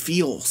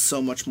feel so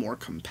much more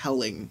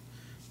compelling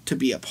to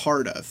be a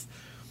part of.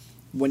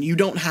 When you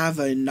don't have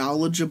a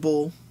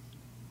knowledgeable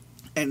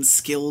and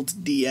skilled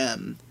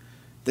DM,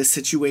 the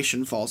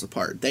situation falls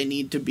apart. They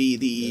need to be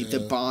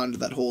the bond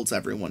that holds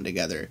everyone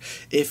together.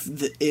 If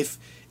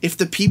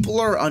the people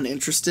are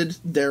uninterested,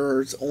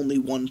 there is only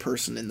one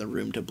person in the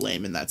room to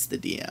blame, and that's the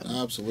DM.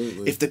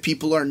 Absolutely. If the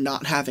people are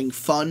not having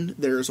fun,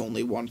 there is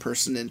only one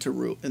person in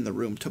the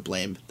room to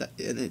blame,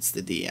 and it's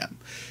the DM.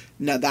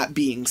 Now, that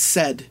being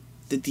said,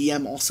 the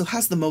DM also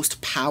has the most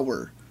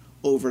power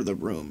over the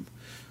room.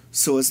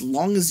 So as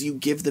long as you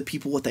give the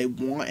people what they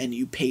want and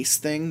you pace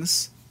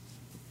things,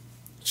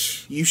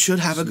 you should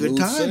have a good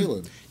time.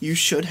 Sailing. You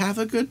should have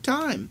a good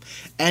time.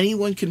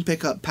 Anyone can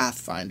pick up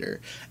Pathfinder.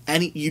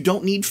 You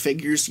don't need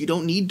figures. You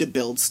don't need to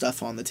build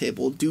stuff on the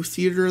table. Do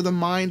theater of the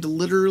mind.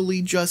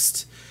 Literally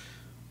just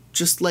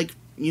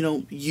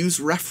use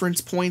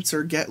reference points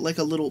or get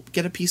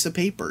a piece of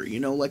paper.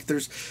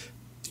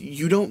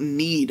 you don't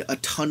need a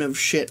ton of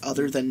shit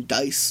other than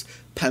dice,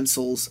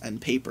 pencils, and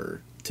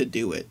paper to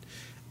do it.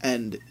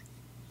 And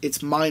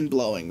it's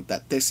mind-blowing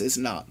that this is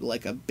not,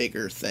 like, a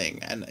bigger thing.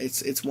 And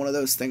it's one of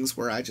those things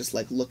where I just,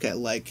 like, look at,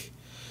 like,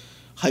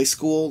 high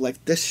school,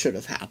 like, this should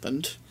have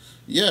happened.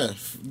 Yeah,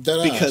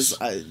 because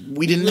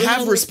we didn't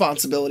have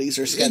responsibilities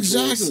or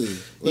schedules.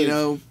 Exactly. You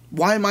know,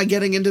 why am I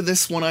getting into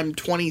this when I'm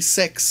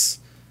 26?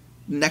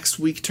 Next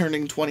week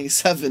turning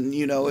 27,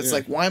 you know, it's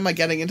like, why am I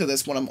getting into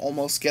this when I'm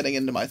almost getting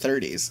into my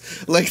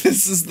 30s? Like,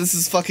 this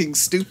is fucking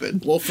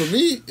stupid. Well, for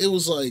me, it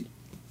was like,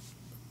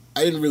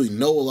 I didn't really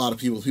know a lot of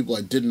people. People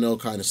I didn't know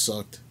kind of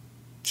sucked.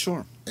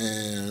 Sure.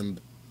 And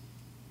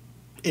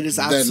it is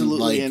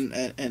absolutely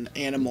an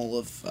animal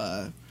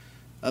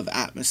of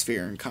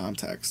atmosphere and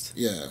context.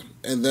 Yeah.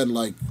 And then,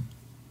 like,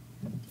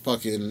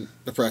 fucking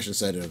depression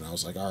set in, and I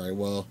was like, all right,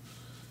 well,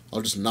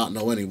 I'll just not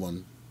know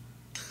anyone.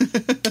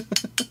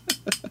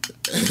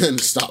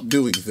 And stop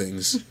doing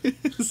things.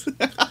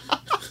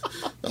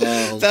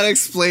 That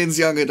explains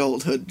young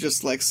adulthood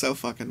just, like, so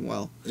fucking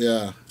well.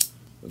 Yeah.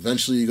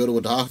 Eventually you go to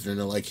a doctor and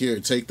they're like, here,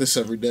 take this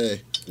every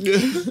day.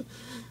 Dude,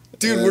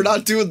 we're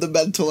not doing the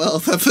mental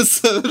health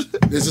episode.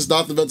 Is this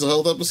not the mental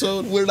health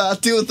episode? We're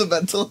not doing the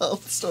mental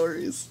health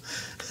stories.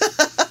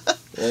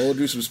 Well, we'll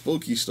do some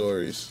spooky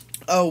stories.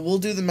 Oh, we'll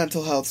do the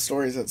mental health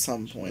stories at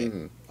some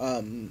point.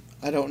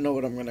 I don't know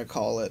what I'm going to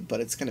call it, but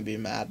it's going to be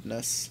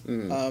madness.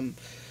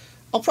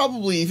 I'll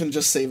probably even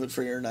just save it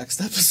for your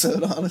next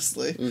episode,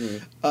 honestly.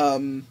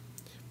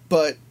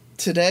 But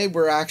today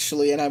we're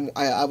actually, and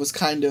I was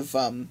kind of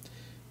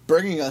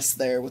bringing us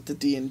there with the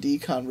D&D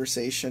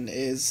conversation,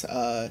 is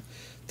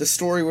the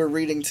story we're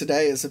reading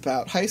today is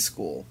about high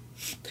school.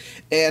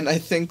 And I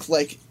think,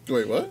 like...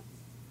 Wait, what?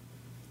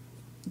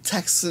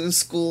 Texas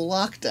school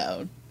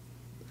lockdown.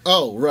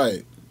 Oh,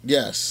 right.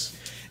 Yes.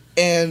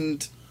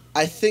 And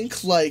I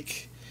think,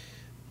 like,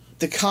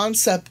 the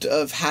concept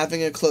of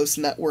having a close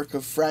network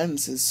of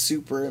friends is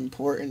super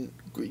important,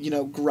 you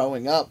know,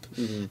 growing up.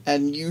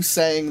 And you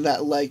saying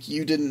that, like,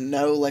 you didn't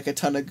know, like, a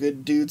ton of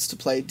good dudes to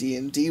play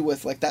D&D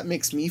with, like, that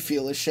makes me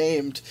feel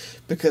ashamed,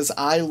 because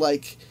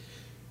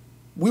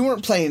we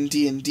weren't playing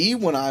D&D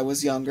when I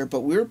was younger,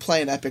 but we were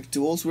playing Epic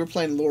Duels, we were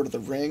playing Lord of the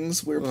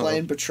Rings, we were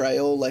playing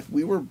Betrayal, like,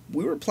 we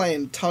were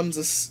playing tons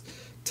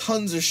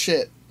of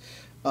shit.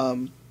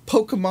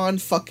 Pokemon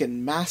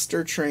fucking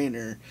Master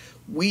Trainer.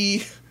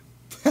 We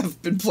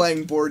have been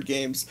playing board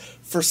games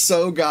for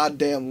so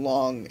goddamn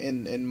long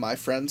in my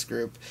friends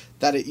group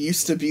that it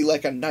used to be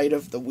like a night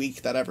of the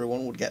week that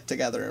everyone would get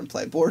together and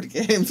play board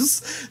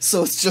games.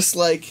 So it's just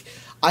like,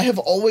 I have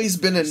always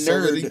been a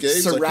nerd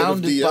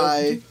surrounded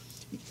by...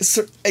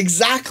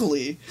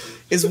 exactly,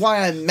 is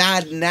why I'm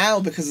mad now,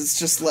 because it's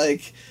just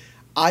like,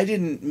 I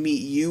didn't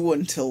meet you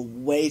until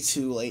way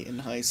too late in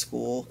high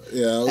school.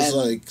 Yeah, I was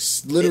like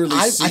literally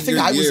I think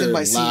I was in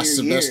my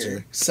senior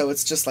year, so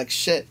it's just like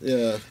shit.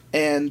 Yeah,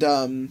 and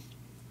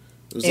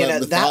it was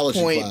at that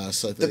point,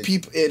 class, I think. The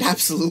people, it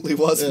absolutely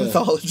was a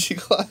mythology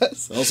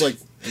class. I was like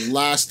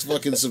last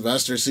fucking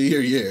semester, senior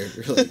year.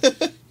 Like,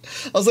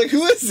 I was like,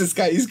 who is this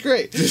guy? He's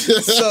great.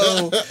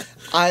 So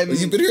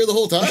you've been here the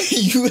whole time?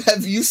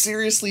 You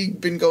seriously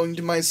been going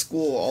to my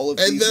school all of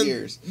these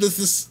years?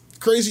 This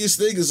craziest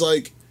thing is,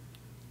 like,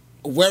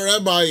 where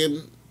am I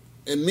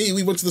and me?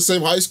 We went to the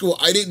same high school.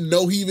 I didn't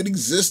know he even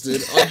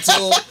existed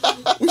until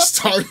we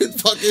started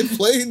fucking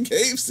playing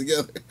games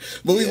together.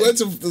 But we went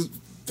to the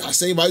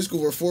same high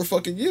school for 4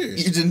 fucking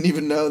years. You didn't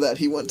even know that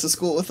he went to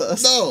school with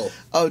us? No.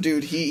 Oh,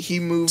 dude, he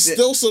moved...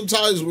 Still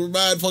sometimes we're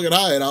mad fucking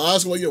high, and I'll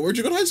ask him, like, yo, where'd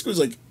you go to high school? He's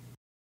like,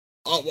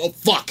 oh, well,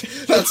 fuck.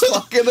 That's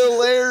fucking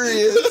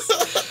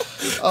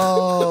hilarious.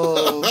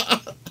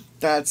 Oh,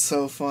 that's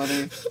so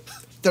funny.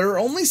 There are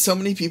only so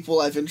many people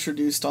I've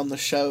introduced on the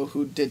show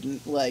who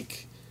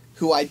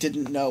I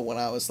didn't know when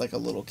I was, like, a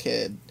little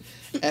kid.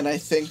 And I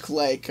think,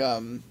 like,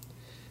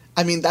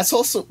 I mean, that's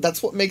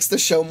what makes the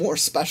show more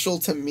special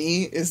to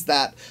me, is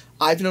that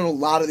I've known a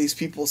lot of these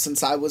people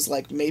since I was,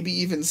 like, maybe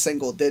even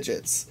single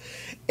digits.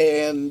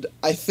 And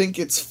I think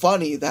it's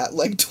funny that,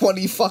 like,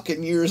 20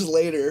 fucking years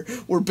later,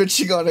 we're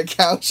bitching on a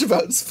couch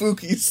about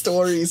spooky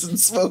stories and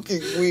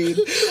smoking weed.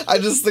 I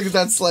just think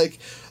that's, like,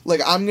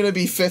 I'm gonna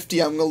be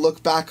 50, I'm gonna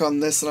look back on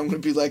this, and I'm gonna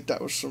be like,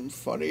 that was some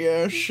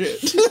funny-ass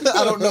shit.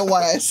 I don't know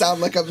why I sound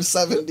like I'm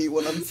 70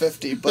 when I'm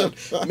 50, but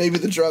maybe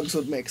the drugs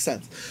would make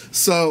sense.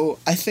 So,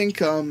 I think,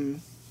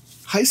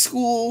 high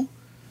school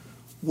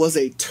was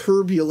a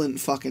turbulent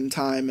fucking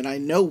time, and I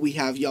know we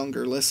have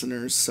younger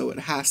listeners, so it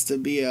has to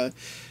be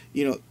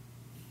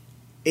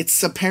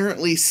it's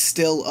apparently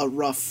still a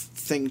rough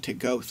thing to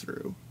go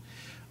through.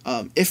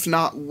 If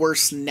not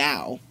worse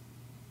now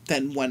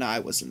than when I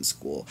was in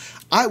school.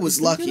 I was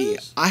lucky.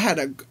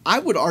 I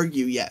would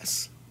argue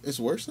yes. It's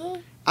worse now?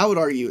 I would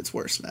argue it's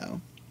worse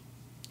now.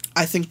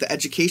 I think the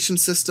education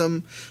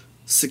system,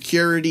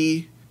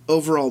 security,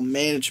 overall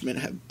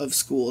management of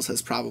schools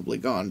has probably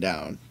gone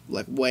down,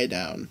 like way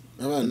down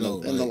in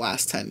the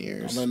last 10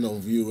 years. I'm not no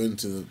view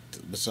into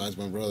besides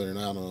my brother, and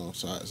I don't know,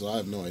 so I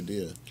have no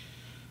idea.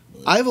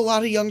 I have a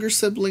lot of younger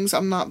siblings.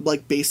 I'm not,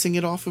 like, basing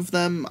it off of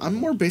them. I'm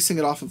more basing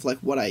it off of, like,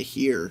 what I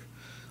hear.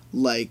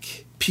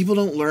 Like, people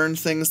don't learn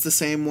things the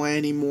same way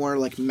anymore.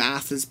 Like,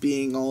 math is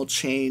being all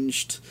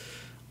changed.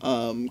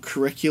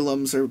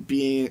 Curriculums are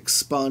being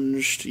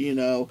expunged, you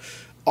know.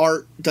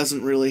 Art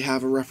doesn't really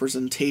have a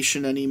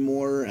representation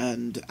anymore,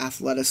 and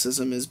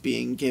athleticism is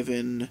being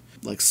given,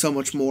 like, so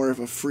much more of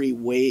a free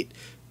weight.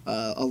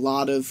 A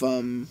lot of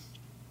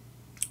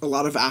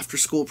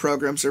after-school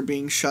programs are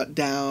being shut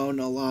down.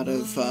 A lot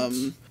of,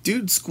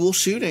 school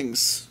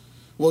shootings.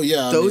 Well,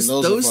 yeah, those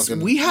are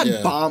fucking... We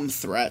had bomb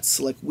threats.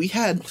 Like, we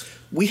had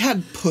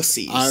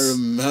pussies. I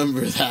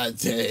remember that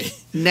day.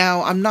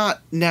 Now,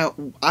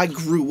 I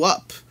grew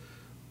up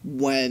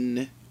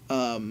when,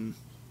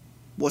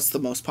 what's the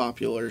most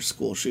popular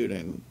school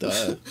shooting?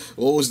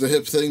 What was the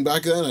hip thing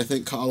back then? I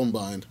think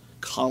Columbine.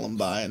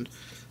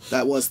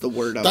 That was the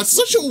word I was That's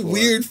such a for.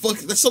 weird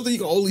fucking... That's something you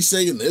can only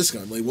say in this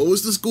kind. Like, what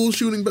was the school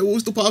shooting? What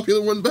was the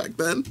popular one back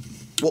then?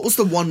 What was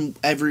the one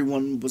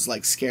everyone was,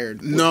 like,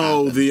 scared would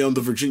No, happen?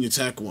 the Virginia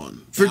Tech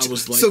one.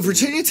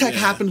 Virginia Tech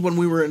happened when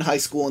we were in high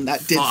school, and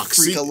that did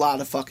freak a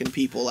lot of fucking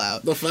people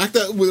out. The fact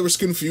that there was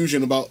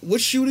confusion about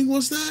which shooting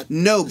was that?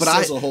 No, but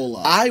says a whole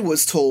lot. I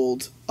was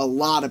told a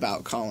lot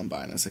about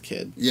Columbine as a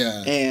kid.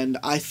 Yeah. And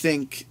I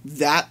think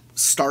that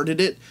started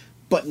it,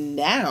 but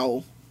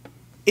now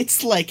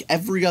it's like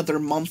every other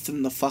month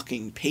in the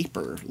fucking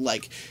paper.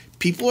 Like,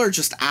 people are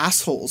just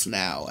assholes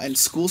now, and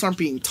schools aren't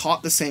being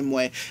taught the same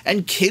way,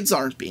 and kids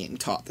aren't being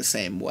taught the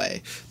same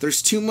way.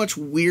 There's too much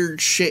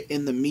weird shit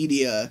in the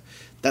media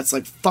that's,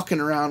 like, fucking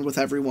around with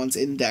everyone's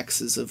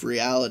indexes of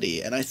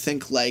reality, and I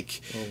think,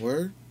 like... A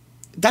word?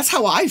 That's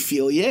how I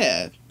feel,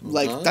 yeah.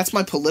 Like, Uh-huh. that's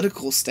my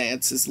political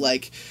stance, is,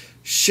 like,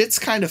 shit's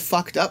kind of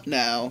fucked up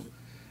now,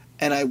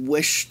 and I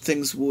wish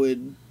things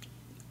would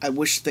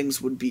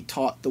be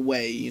taught the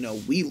way, you know,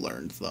 we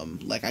learned them.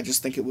 Like, I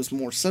just think it was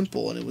more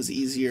simple and it was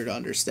easier to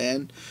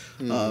understand.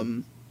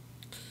 And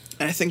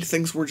I think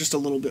things were just a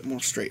little bit more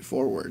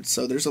straightforward.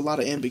 So there's a lot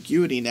of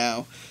ambiguity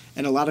now,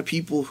 and a lot of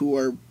people who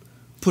are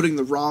putting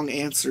the wrong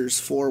answers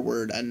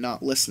forward and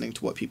not listening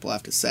to what people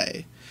have to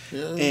say.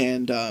 Yeah.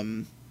 And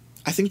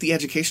I think the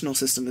educational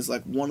system is,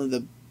 like, one of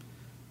the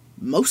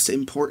most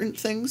important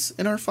things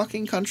in our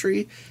fucking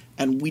country,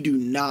 and we do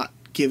not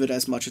give it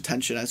as much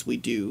attention as we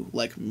do,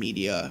 like,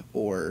 media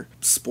or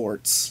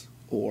sports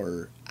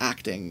or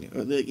acting,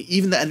 or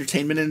even the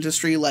entertainment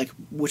industry, like,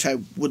 which I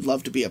would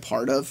love to be a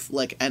part of,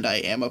 like, and I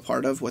am a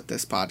part of with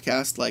this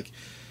podcast. Like,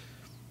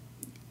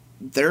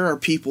 there are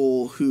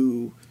people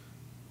who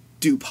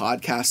do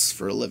podcasts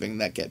for a living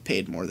that get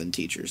paid more than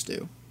teachers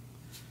do.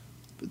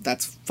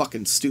 That's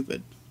fucking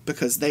stupid,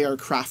 because they are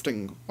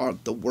crafting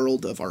the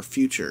world of our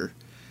future,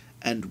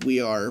 and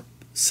we are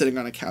sitting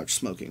on a couch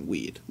smoking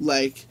weed.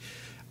 Like,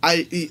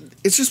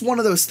 it's just one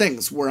of those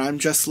things where I'm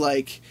just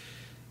like,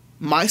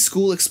 my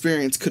school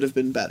experience could have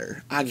been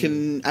better. I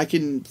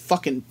can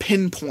fucking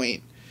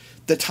pinpoint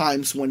the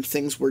times when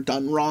things were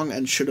done wrong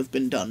and should have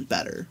been done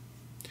better.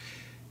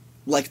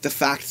 Like the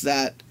fact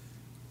that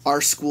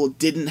our school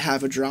didn't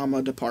have a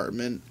drama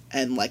department,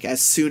 and, like,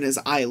 as soon as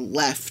I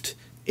left,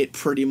 it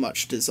pretty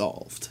much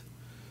dissolved.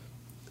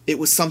 It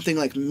was something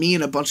like me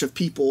and a bunch of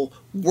people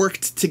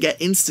worked to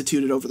get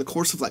instituted over the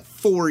course of, like,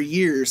 4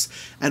 years,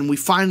 and we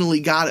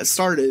finally got it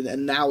started,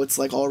 and now it's,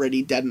 like,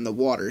 already dead in the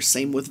water.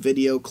 Same with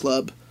Video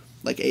Club,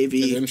 like AV. And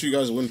didn't you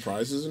guys win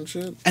prizes and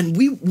shit? And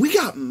we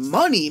got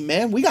money,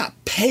 man. We got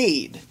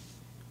paid.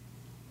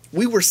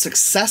 We were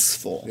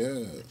successful.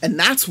 Yeah. And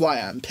that's why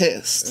I'm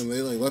pissed. And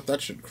they, like, let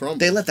that shit crumble.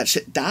 They let that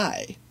shit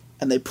die.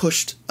 And they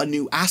pushed a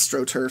new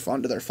AstroTurf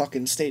onto their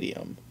fucking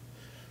stadium.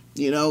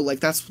 You know, like,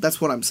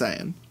 that's what I'm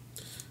saying.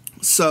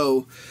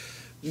 So,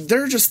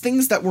 there are just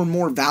things that were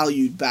more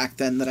valued back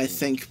then that I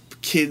think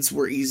kids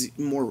were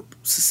more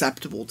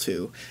susceptible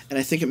to, and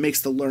I think it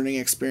makes the learning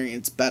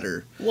experience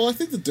better. Well, I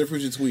think the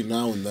difference between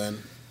now and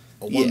then,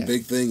 one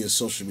big thing is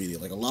social media.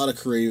 Like, a lot of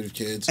creative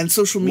kids, and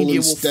social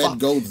media will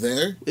go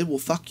there. It will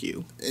fuck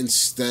you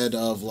instead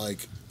of,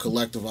 like,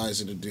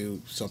 collectivizing to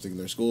do something in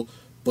their school.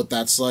 But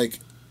that's, like,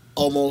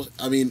 almost.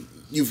 I mean,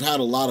 you've had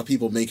a lot of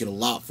people make it a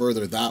lot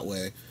further that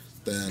way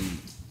than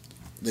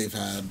they've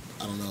had.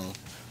 I don't know.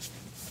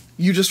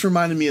 You just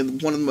reminded me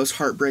of one of the most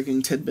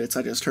heartbreaking tidbits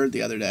I just heard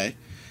the other day.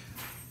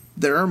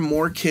 There are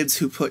more kids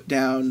who put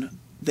down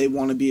they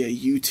want to be a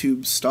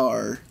YouTube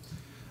star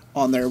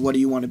on their what do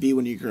you want to be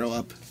when you grow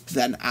up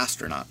than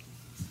astronaut.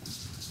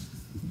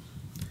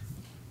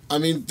 I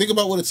mean, think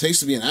about what it takes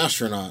to be an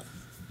astronaut.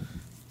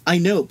 I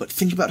know, but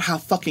think about how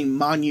fucking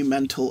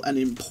monumental and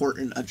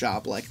important a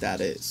job like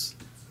that is.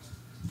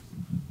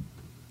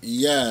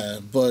 Yeah,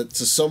 but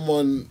to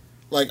someone,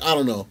 like, I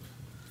don't know.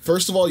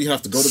 First of all, you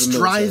have to go to the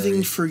military.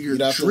 Striving for your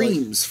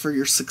dreams, for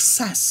your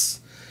success.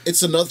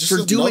 It's another just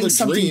for doing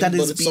something dream, that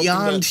is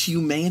beyond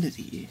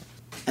humanity.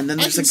 And then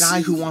there's a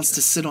guy who wants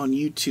to sit on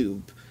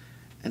YouTube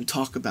and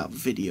talk about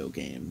video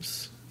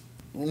games.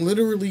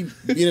 literally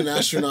being an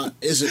astronaut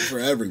isn't for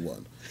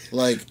everyone.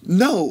 Like,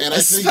 no, and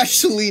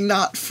especially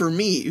not for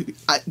me.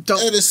 And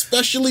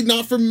especially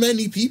not for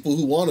many people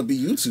who want to be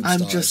YouTube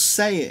stars. I'm just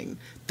saying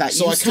that.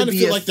 So I kind of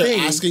feel like thing.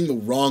 they're asking the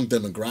wrong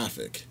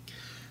demographic.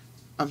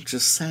 I'm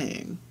just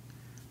saying,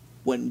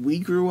 when we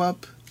grew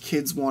up,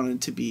 kids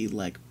wanted to be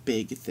like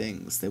big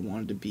things. They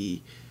wanted to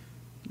be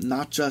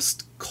not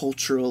just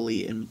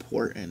culturally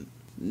important.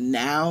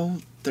 Now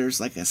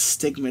there's like a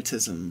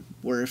stigmatism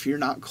where if you're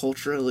not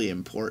culturally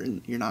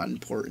important, you're not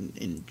important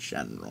in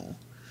general.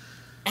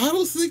 I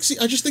don't think...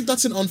 I just think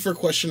that's an unfair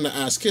question to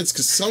ask kids,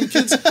 because some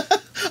kids...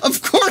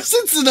 Of course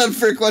it's an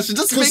unfair question. It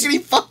doesn't make any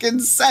fucking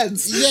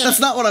sense. Yeah. That's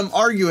not what I'm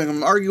arguing.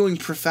 I'm arguing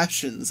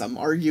professions. I'm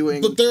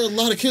arguing... But there are a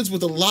lot of kids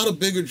with a lot of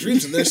bigger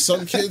dreams, and there's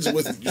some kids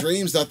with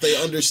dreams that they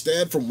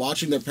understand from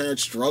watching their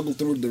parents struggle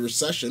through the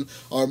recession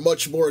are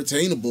much more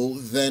attainable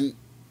than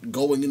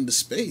going into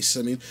space.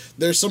 I mean,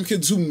 there's some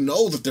kids who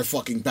know that they're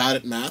fucking bad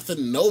at math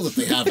and know that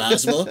they have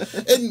asthma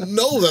and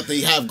know that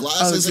they have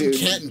glasses and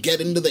can't get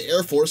into the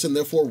Air Force and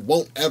therefore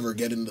won't ever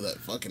get into that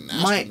fucking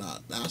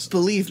astronaut.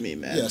 Believe me,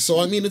 man. Yeah, so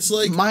I mean, it's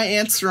like... My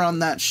answer on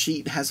that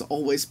sheet has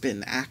always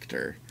been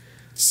actor.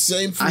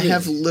 Same for me. I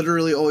have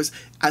literally always...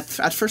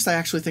 At first, I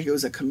actually think it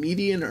was a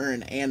comedian or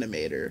an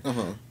animator.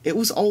 Uh-huh. It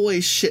was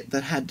always shit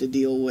that had to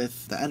deal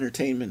with the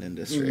entertainment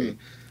industry. Mm-hmm.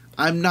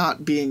 I'm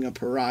not being a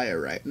pariah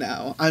right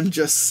now. I'm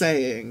just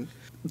saying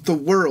the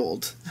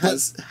world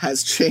has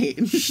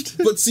changed.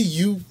 But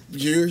see,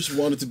 yours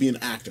wanted to be an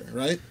actor,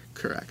 right?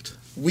 Correct.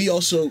 We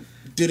also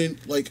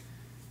didn't, like...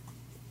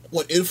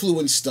 What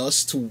influenced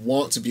us to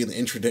want to be in the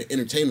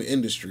entertainment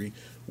industry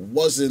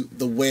wasn't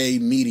the way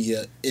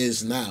media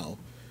is now.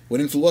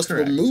 What influenced us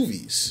were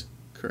movies.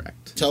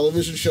 Correct.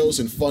 Television shows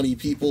and funny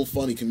people,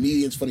 funny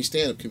comedians, funny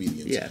stand-up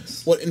comedians.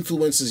 Yes. What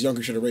influences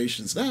younger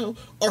generations now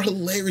are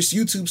hilarious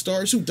YouTube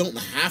stars who don't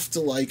have to,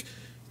 like...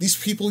 These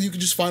people you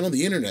can just find on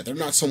the internet. They're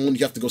not someone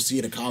you have to go see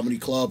at a comedy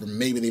club, or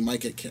maybe they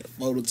might get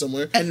photoed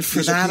somewhere. And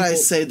for that, I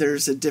say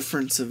there's a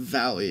difference of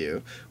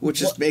value,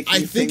 which is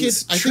making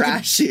things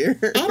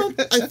trashier.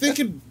 I think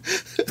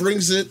it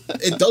brings it...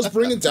 It does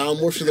bring it down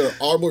more, so there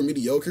are more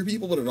mediocre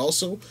people, but it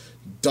also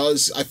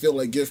does, I feel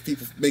like,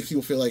 make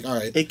people feel like, all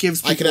right, it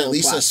gives people I can at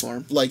least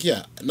platform.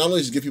 Not only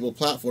does it give people a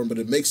platform, but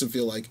it makes them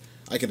feel like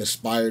I can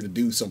aspire to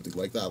do something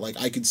like that. Like,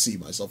 I could see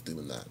myself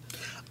doing that.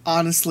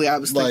 Honestly, I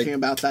was thinking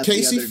about that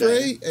Casey the other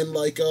day. Frey and,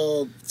 like,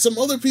 some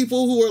other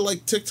people who are,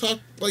 like, TikTok,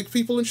 like,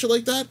 people and shit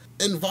like that,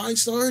 and Vine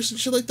stars and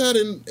shit like that,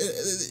 and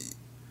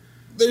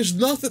there's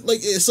nothing, like,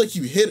 it's like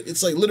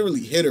it's, like,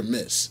 literally hit or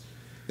miss.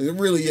 It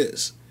really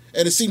is.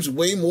 And it seems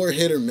way more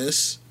hit or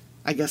miss.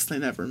 I guess they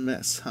never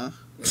miss, huh?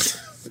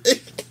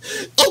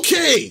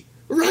 Okay!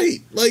 Right!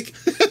 Like,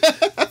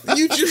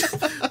 you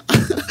just...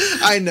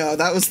 I know,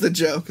 that was the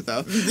joke,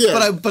 though.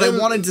 Yeah. But I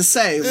wanted to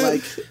say,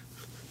 like...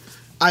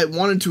 I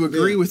wanted to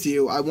agree with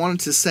you. I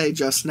wanted to say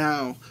just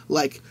now,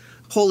 like,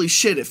 holy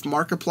shit, if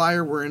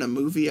Markiplier were in a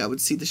movie, I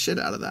would see the shit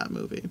out of that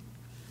movie.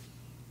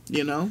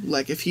 You know?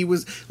 Like, if he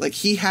was... Like,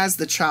 he has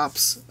the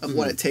chops of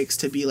what it takes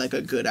to be, like,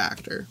 a good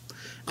actor.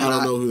 And I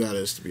don't know who that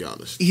is, to be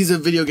honest. He's a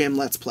video game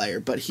Let's Player,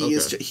 but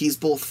he's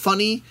both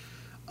funny,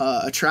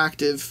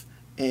 attractive,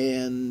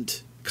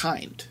 and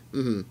kind.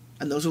 Mm-hmm.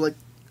 And those are, like...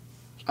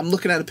 I'm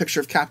looking at a picture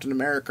of Captain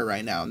America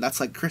right now, and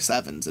that's like Chris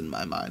Evans in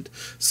my mind.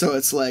 So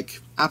it's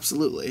like,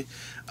 absolutely.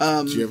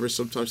 Do you ever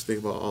sometimes think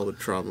about all the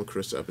trauma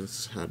Chris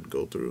Evans had to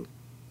go through?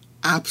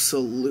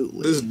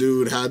 Absolutely. This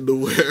dude had to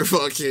wear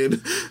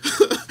fucking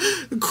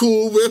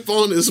Cool Whip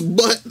on his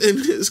butt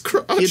and his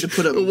crotch. He had to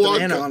put a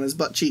banana on his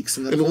butt cheeks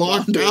and then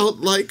walk out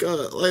like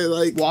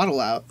waddle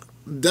out.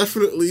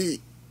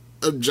 Definitely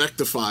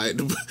objectified,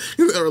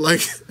 or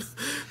like,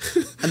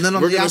 and then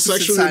on the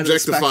opposite side of the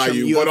spectrum,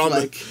 you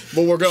have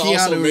but we're gonna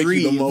also make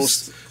Reeves, you the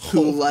most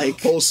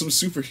wholesome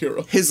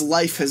superhero. His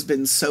life has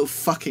been so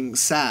fucking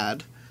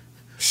sad,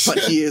 but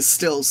he is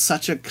still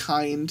such a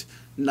kind,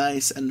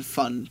 nice, and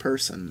fun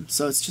person.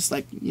 So it's just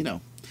like, you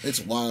know, it's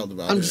wild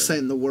about. I'm just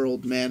saying the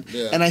world, man.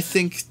 Yeah. And I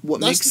think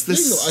what makes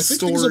this story, I think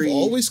things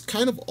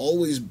have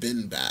always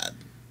been bad.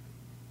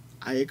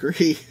 I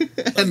agree.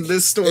 And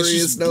this story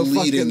is no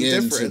fucking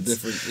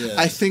difference.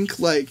 I think,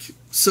 like,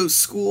 so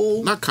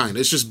school... Not kind,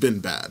 it's just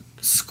been bad.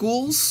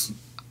 Schools,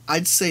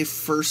 I'd say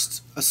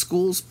first, a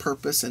school's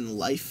purpose in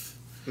life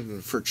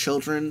for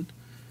children,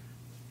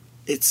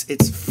 its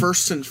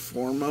first and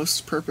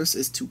foremost purpose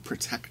is to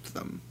protect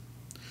them.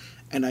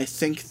 And I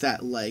think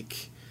that,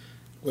 like...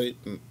 Wait,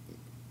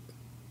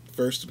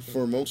 first and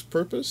foremost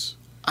purpose?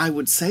 I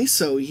would say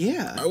so,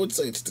 yeah. I would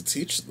say it's to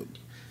teach them.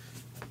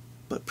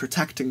 But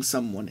protecting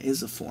someone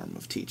is a form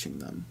of teaching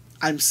them.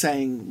 I'm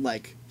saying,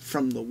 like,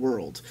 from the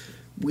world.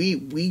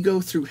 We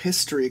go through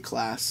history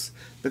class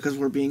because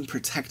we're being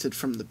protected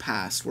from the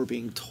past. We're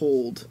being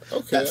told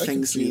that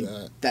things need...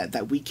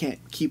 That we can't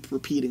keep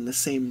repeating the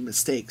same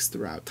mistakes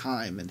throughout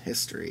time and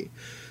history.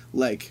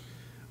 Like,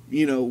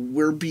 you know,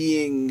 we're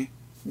being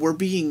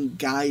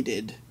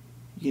guided,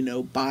 you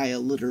know, by a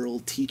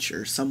literal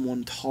teacher.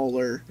 Someone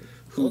taller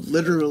who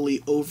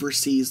literally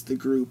oversees the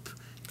group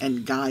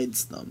and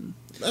guides them.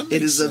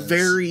 It is sense. A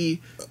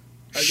very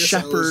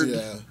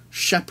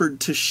shepherd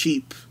to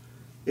sheep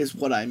is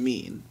what I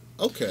mean.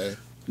 Okay.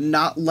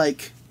 Not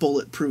like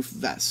bulletproof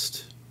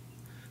vest.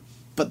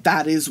 But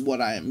that is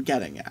what I am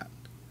getting at.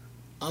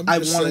 I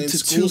wanted to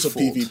school's a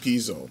PvP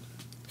zone.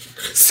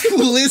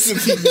 School is a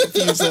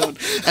PvP zone.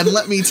 And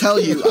let me tell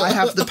you, I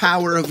have the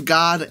power of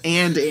God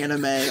and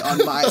anime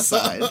on my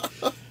side.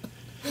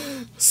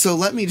 So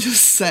let me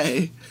just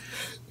say,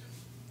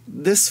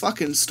 this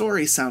fucking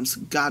story sounds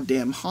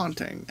goddamn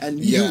haunting. And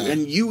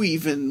you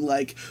even,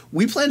 like,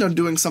 we planned on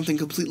doing something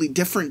completely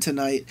different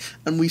tonight,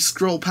 and we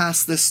scroll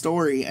past this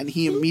story, and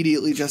he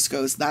immediately just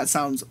goes, that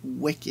sounds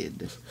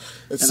wicked.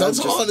 It sounds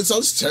haunted. It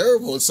sounds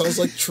terrible. It sounds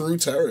like true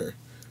terror.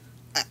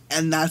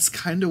 And that's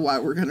kind of why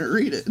we're gonna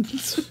read it.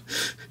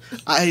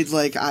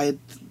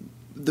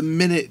 The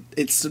minute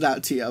it stood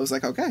out to you, I was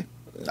like, okay,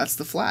 that's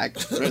the flag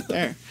right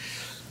there.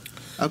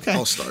 Okay.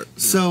 I'll start.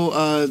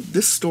 So,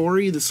 this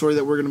story, the story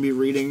that we're going to be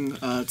reading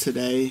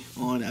today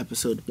on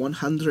episode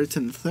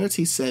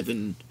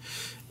 137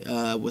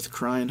 with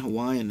Crying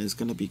Hawaiian is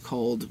going to be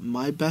called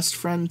My Best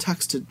Friend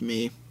Texted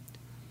Me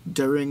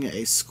During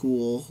a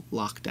School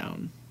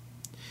Lockdown.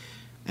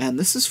 And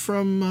this is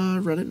from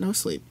Reddit No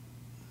Sleep.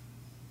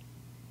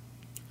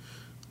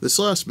 This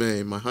last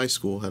May, my high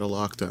school had a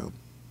lockdown.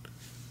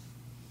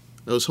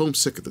 I was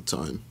homesick at the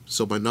time,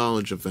 so my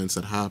knowledge of events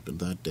that happened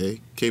that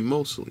day came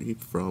mostly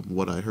from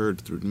what I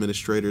heard through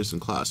administrators and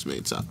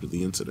classmates after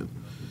the incident,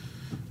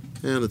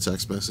 and the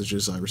text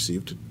messages I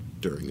received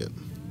during it.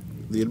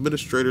 The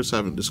administrators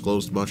haven't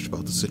disclosed much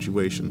about the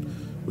situation,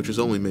 which is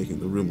only making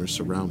the rumors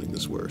surrounding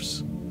this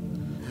worse.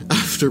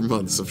 After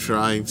months of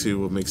trying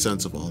to make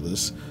sense of all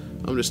this,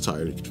 I'm just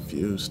tired and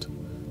confused.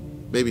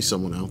 Maybe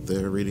someone out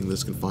there reading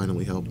this can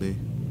finally help me.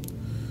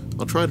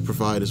 I'll try to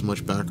provide as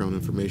much background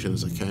information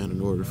as I can in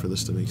order for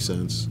this to make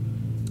sense.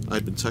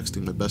 I'd been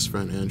texting my best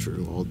friend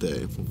Andrew all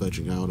day while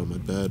vegging out on my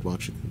bed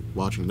watching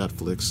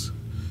Netflix.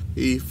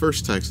 He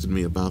first texted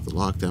me about the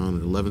lockdown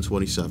at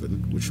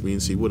 11:27, which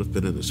means he would have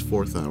been in his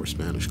 4th hour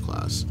Spanish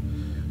class.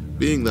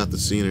 Being that the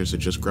seniors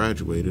had just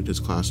graduated, his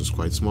class was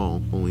quite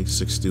small, only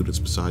 6 students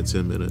besides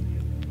him in it.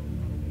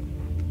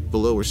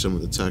 Below were some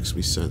of the texts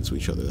we sent to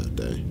each other that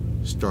day,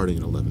 starting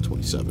at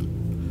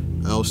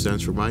 11:27. L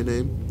stands for my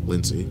name,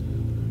 Lindsay,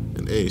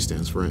 and A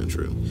stands for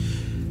Andrew.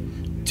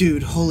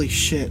 Dude, holy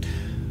shit.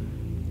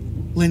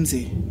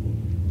 Lindsay.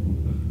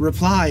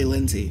 Reply,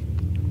 Lindsay.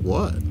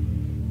 What?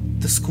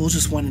 The school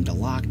just went into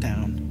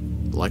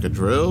lockdown. Like a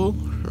drill?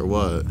 Or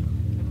what?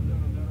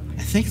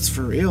 I think it's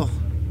for real.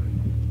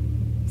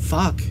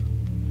 Fuck.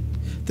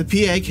 The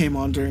PA came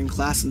on during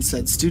class and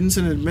said, students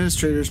and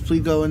administrators,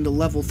 please go into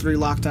level 3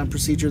 lockdown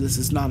procedure. This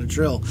is not a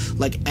drill.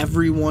 Like,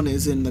 everyone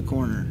is in the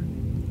corner.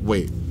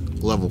 Wait,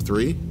 level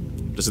 3?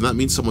 Doesn't that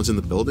mean someone's in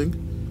the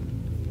building?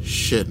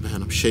 Shit,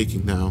 man, I'm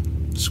shaking now.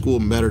 School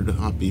better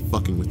not be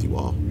fucking with you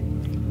all.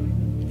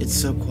 It's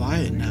so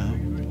quiet now.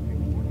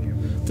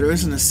 There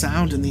isn't a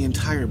sound in the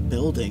entire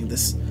building.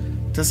 This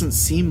doesn't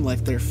seem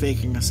like they're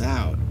faking us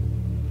out.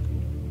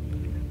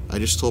 I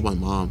just told my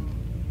mom.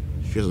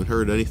 She hasn't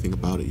heard anything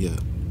about it yet.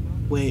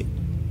 Wait.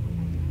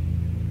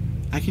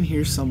 I can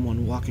hear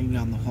someone walking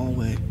down the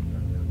hallway.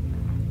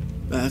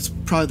 That's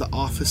probably the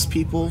office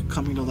people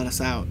coming to let us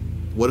out.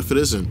 What if it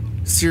isn't?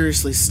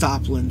 Seriously,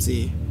 stop,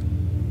 Lindsay.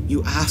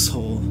 You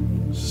asshole.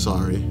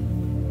 Sorry.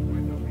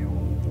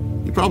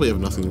 You probably have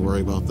nothing to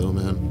worry about, though,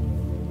 man.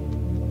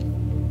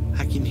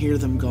 I can hear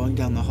them going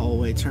down the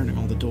hallway, turning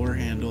all the door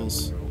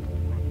handles.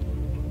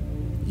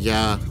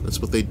 Yeah, that's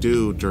what they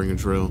do during a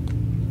drill.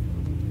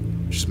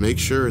 Just make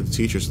sure the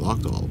teachers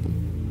locked all of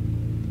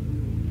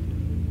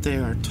them. They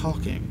are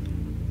talking.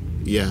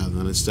 Yeah,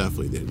 then it's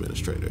definitely the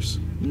administrators.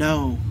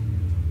 No.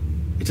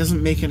 It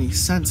doesn't make any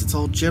sense. It's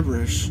all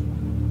gibberish.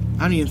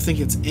 I don't even think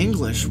it's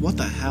English. What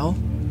the hell?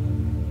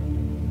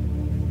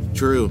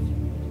 Drew,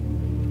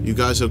 you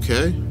guys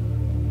okay?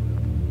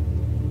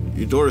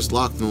 Your door is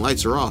locked and the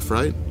lights are off,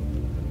 right?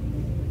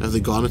 Have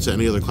they gone into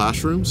any other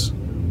classrooms?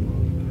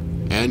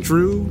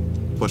 Andrew?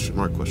 Question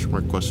mark,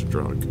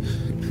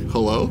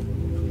 Hello?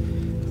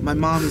 My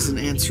mom isn't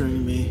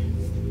answering me.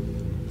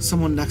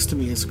 Someone next to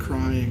me is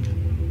crying.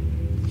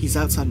 He's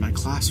outside my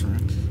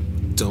classroom.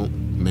 Don't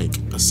make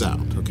a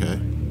sound, okay?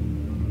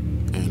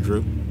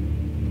 Andrew?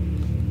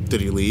 Did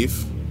he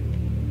leave?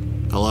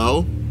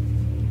 Hello?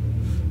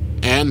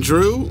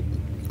 Andrew?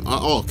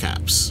 All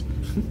caps.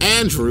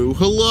 Andrew,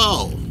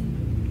 hello!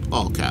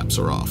 All caps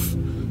are off.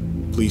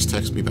 Please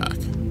text me back.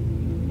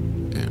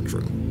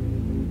 Andrew.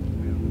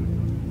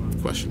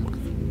 Question mark.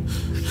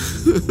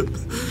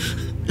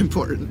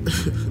 Important.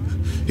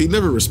 He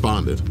never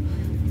responded.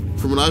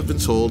 From what I've been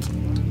told,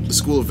 the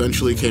school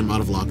eventually came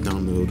out of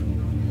lockdown mode.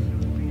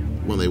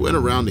 When they went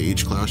around to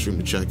each classroom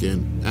to check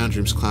in,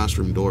 Andrew's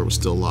classroom door was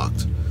still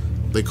locked.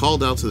 They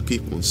called out to the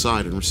people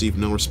inside and received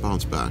no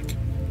response back.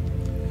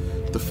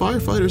 The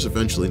firefighters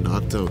eventually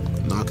knocked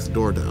the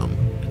door down.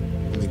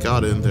 When they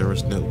got in, there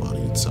was nobody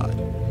inside.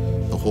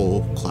 The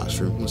whole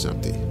classroom was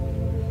empty.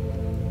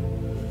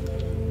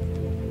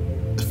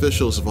 A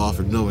officials have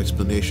offered no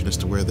explanation as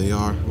to where they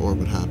are or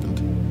what happened.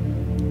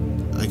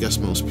 I guess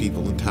most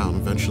people in town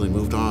eventually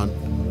moved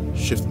on,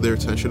 shifted their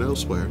attention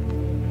elsewhere.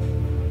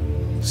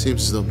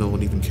 Seems as though no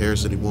one even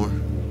cares anymore,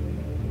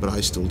 but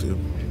I still do.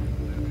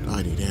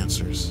 I need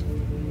answers.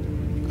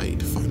 I need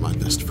to find my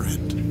best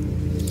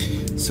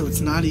friend. So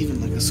it's not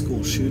even like a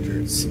school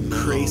shooter, it's some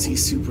crazy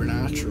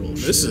supernatural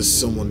shit. This is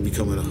someone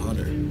becoming a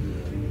hunter.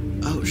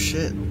 Oh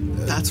shit,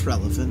 that's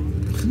relevant.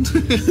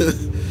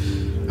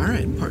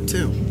 Alright, part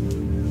 2.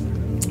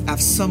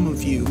 As some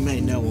of you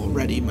may know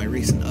already, my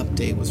recent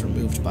update was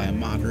removed by a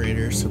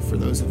moderator, so for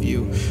those of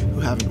you who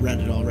haven't read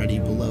it already,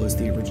 below is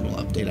the original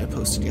update I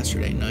posted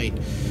yesterday night.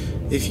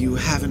 If you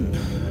haven't,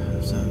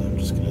 so I'm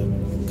just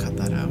going to cut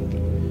that out.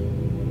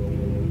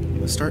 I'm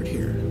going to start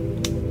here.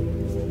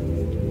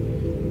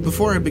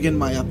 Before I begin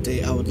my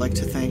update, I would like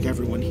to thank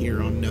everyone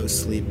here on No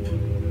Sleep.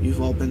 You've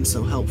all been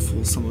so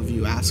helpful. Some of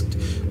you asked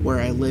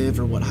where I live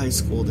or what high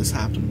school this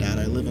happened at.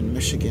 I live in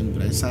Michigan,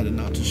 but I decided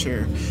not to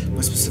share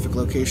my specific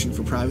location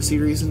for privacy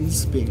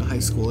reasons, being a high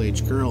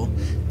school-age girl.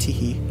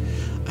 Teehee.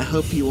 I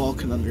hope you all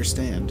can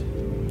understand.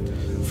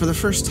 For the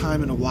first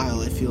time in a while,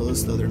 I feel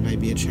as though there may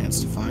be a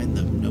chance to find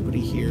them.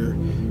 Nobody here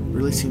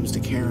really seems to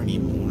care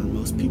anymore.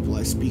 Most people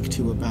I speak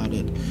to about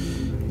it,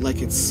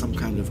 like it's some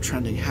kind of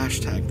trending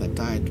hashtag that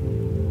died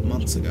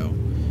months ago.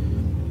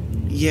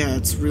 Yeah,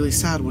 it's really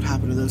sad what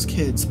happened to those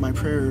kids. My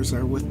prayers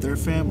are with their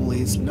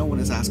families. No one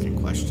is asking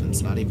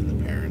questions, not even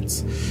the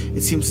parents. It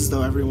seems as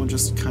though everyone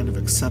just kind of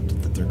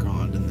accepted that they're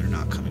gone and they're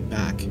not coming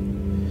back.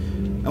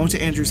 I went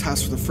to Andrew's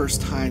house for the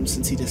first time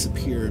since he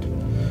disappeared.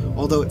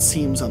 Although it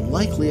seems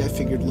unlikely, I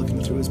figured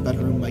looking through his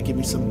bedroom might give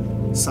me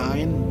some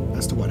sign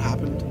as to what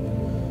happened.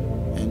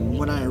 And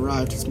when I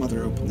arrived, his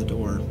mother opened the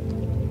door.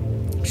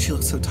 She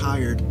looked so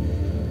tired.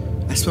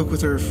 I spoke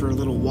with her for a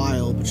little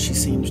while, but she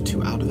seemed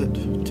too out of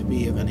it to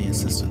be of any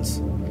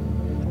assistance.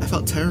 I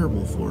felt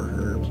terrible for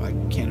her. I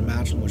can't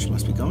imagine what she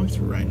must be going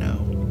through right now.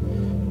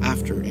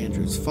 After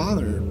Andrew's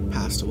father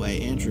passed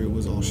away, Andrew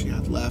was all she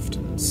had left,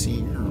 and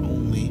seeing her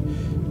only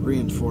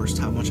reinforced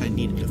how much I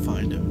needed to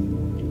find him.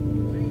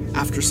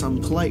 After some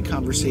polite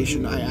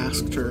conversation, I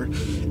asked her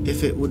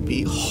if it would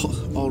be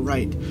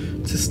alright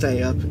to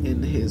stay up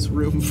in his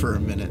room for a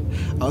minute.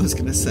 I was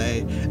gonna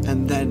say,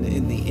 and then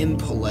in the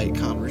impolite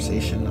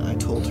conversation, I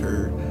told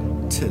her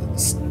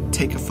to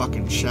take a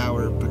fucking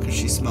shower because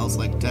she smells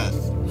like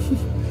death.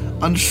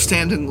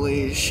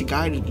 Understandingly, she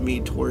guided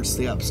me towards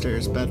the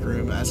upstairs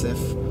bedroom as if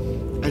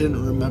I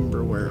didn't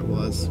remember where it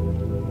was.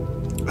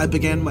 I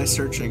began my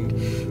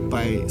searching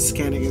by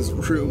scanning his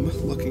room,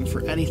 looking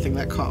for anything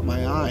that caught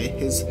my eye.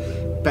 His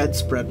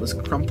bedspread was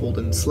crumpled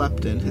and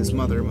slept in. His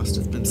mother must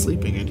have been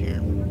sleeping in here.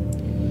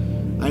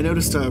 I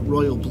noticed a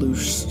royal blue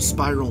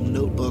spiral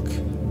notebook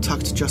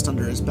tucked just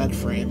under his bed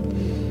frame,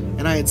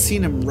 and I had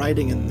seen him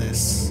writing in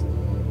this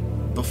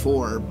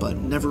before, but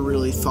never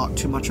really thought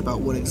too much about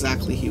what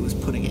exactly he was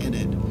putting in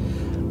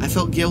it. I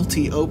felt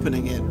guilty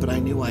opening it, but I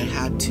knew I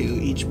had to.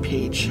 Each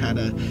page had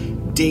a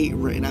date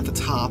written at the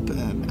top,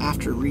 and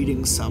after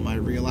reading some, I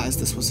realized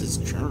this was his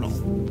journal.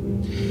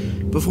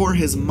 Before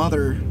his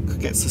mother could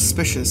get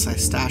suspicious, I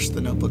stashed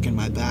the notebook in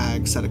my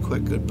bag, said a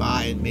quick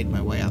goodbye, and made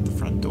my way out the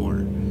front door.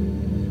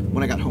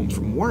 When I got home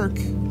from work,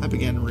 I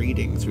began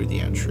reading through the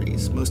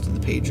entries. Most of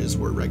the pages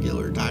were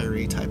regular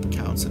diary-type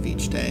accounts of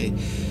each day,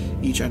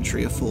 each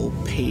entry a full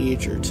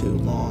page or two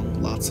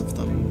long. Lots of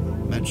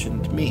them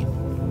mentioned me.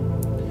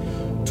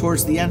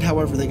 Towards the end,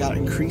 however, they got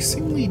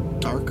increasingly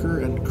darker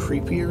and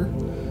creepier,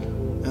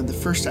 and the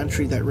first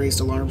entry that raised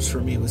alarms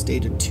for me was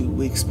dated 2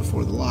 weeks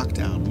before the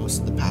lockdown.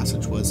 Most of the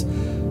passage was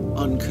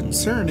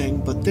unconcerning,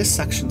 but this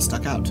section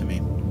stuck out to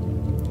me.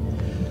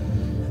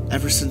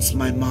 Ever since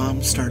my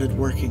mom started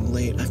working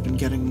late, I've been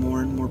getting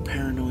more and more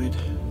paranoid.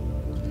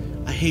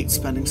 I hate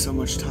spending so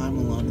much time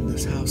alone in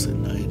this house at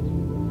night.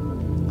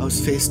 I was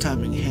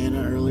FaceTiming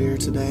Hannah earlier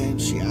today, and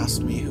she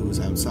asked me who was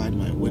outside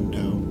my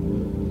window.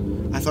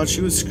 I thought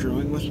she was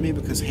screwing with me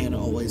because Hannah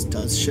always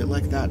does shit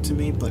like that to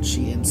me, but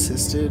she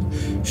insisted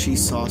she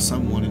saw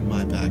someone in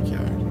my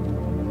backyard.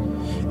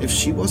 If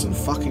she wasn't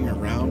fucking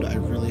around, I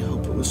really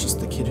hope it was just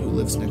the kid who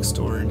lives next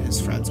door and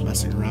his friends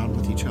messing around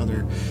with each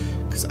other,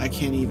 because I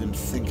can't even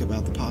think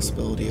about the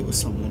possibility it was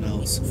someone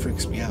else. It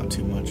freaks me out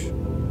too much.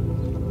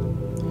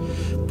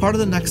 Part of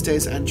the next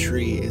day's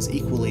entry is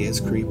equally as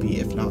creepy,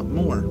 if not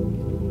more.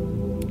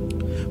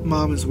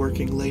 Mom is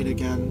working late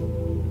again.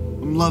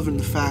 I'm loving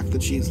the fact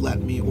that she's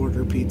let me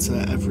order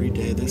pizza every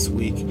day this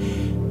week.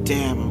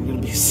 Damn, I'm gonna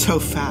be so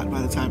fat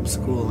by the time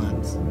school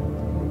ends.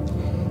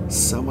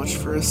 So much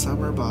for a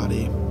summer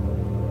body.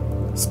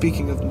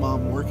 Speaking of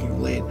Mom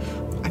working late,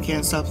 I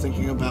can't stop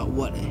thinking about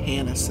what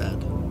Hannah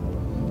said.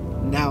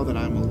 Now that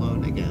I'm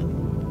alone again.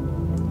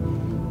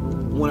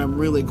 When I'm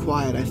really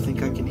quiet, I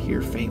think I can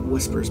hear faint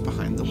whispers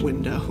behind the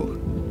window.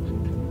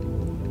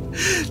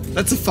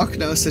 That's a fuck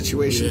no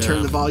situation. Yeah.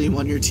 Turn the volume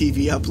on your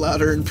TV up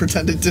louder and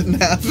pretend it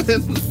didn't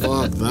happen.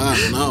 Fuck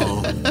that,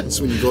 no.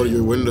 That's when you go to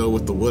your window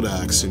with the wood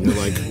axe and you're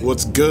like,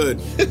 what's good?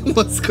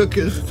 What's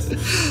cooking?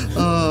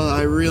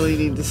 I really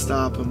need to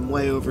stop. I'm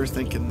way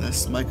overthinking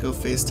this. Might go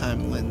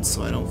FaceTime Lynn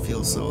so I don't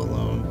feel so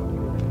alone.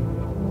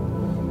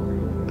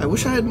 I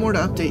wish I had more to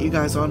update you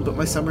guys on, but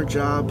my summer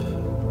job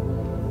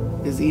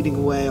is eating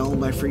away all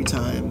my free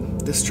time.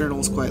 This journal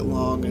is quite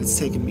long, and it's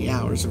taken me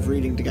hours of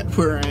reading to get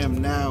where I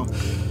am now.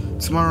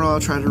 Tomorrow I'll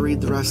try to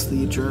read the rest of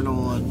the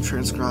journal and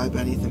transcribe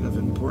anything of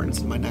importance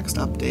in my next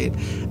update.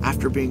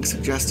 After being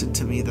suggested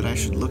to me that I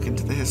should look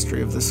into the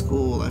history of the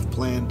school, I've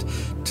planned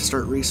to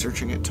start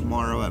researching it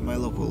tomorrow at my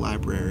local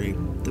library.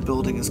 The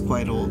building is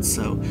quite old,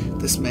 so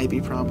this may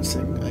be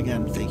promising.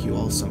 Again, thank you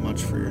all so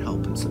much for your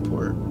help and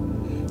support.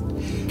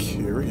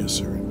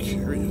 Curiouser and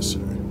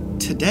curiouser.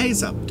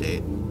 Today's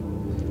update.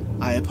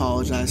 I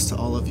apologize to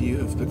all of you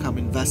who have become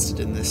invested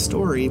in this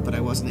story, but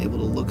I wasn't able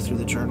to look through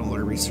the journal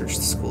or research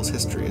the school's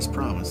history as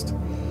promised.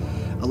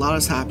 A lot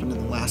has happened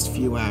in the last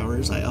few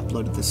hours. I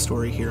uploaded this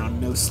story here on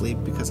no sleep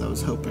because I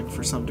was hoping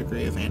for some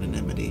degree of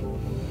anonymity.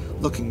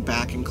 Looking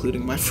back,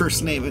 including my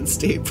first name and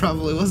state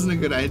probably wasn't a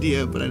good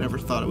idea, but I never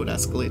thought it would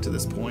escalate to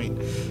this point.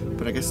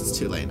 But I guess it's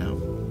too late now.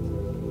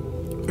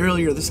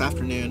 Earlier this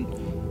afternoon,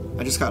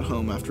 I just got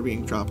home after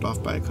being dropped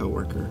off by a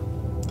coworker.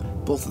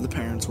 Both of the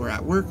parents were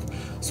at work,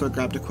 so I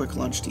grabbed a quick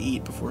lunch to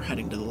eat before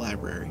heading to the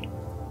library.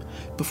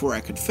 Before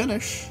I could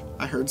finish,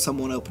 I heard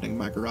someone opening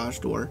my garage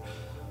door.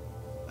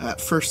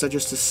 At first, I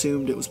just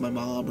assumed it was my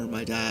mom or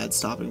my dad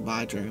stopping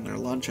by during their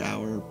lunch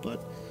hour,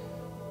 but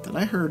then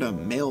I heard a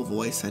male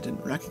voice I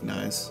didn't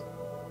recognize.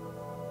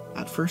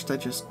 At first, I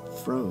just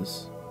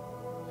froze.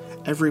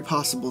 Every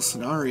possible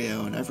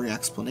scenario and every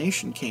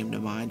explanation came to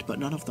mind, but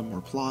none of them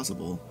were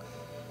plausible.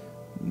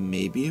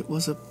 Maybe it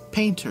was a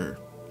painter,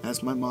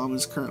 as my mom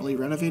is currently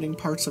renovating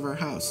parts of our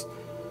house.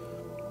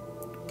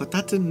 But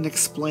that didn't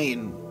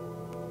explain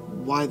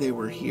why they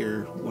were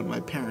here when my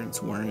parents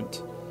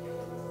weren't,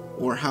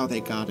 or how they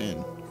got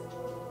in.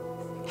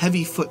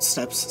 Heavy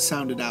footsteps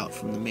sounded out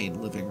from the main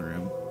living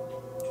room.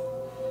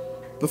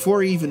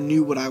 Before I even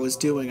knew what I was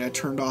doing, I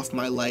turned off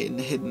my light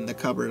and hid in the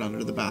cupboard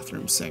under the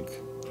bathroom sink.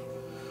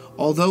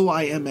 Although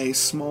I am a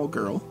small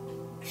girl,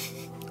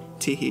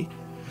 teehee,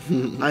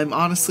 I'm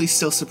honestly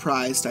still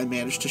surprised I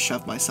managed to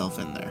shove myself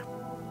in there.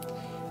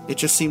 It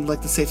just seemed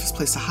like the safest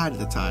place to hide at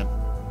the time.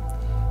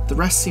 The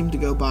rest seemed to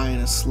go by in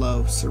a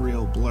slow,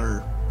 surreal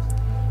blur.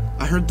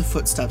 I heard the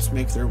footsteps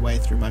make their way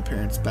through my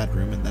parents'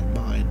 bedroom and then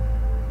mine.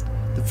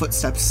 The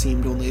footsteps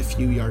seemed only a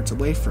few yards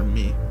away from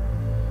me.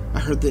 I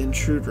heard the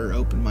intruder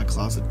open my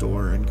closet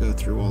door and go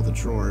through all the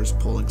drawers,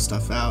 pulling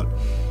stuff out.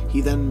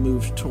 He then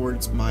moved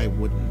towards my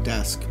wooden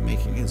desk,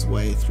 making his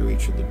way through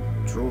each of the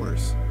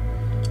drawers.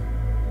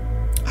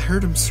 I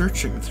heard him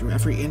searching through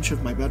every inch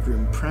of my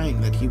bedroom,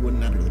 praying that he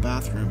wouldn't enter the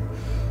bathroom.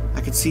 I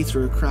could see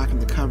through a crack in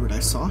the cupboard. I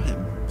saw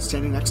him,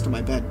 standing next to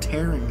my bed,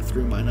 tearing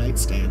through my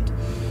nightstand.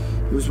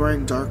 He was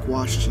wearing dark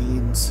wash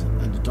jeans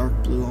and a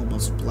dark blue,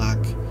 almost black,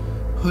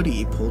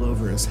 hoodie pulled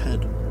over his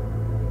head.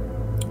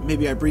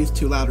 Maybe I breathed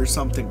too loud or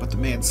something, but the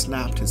man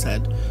snapped his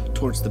head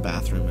towards the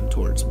bathroom and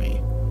towards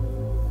me.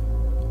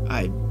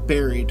 I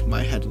buried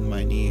my head in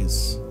my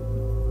knees,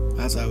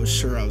 as I was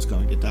sure I was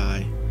going to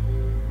die,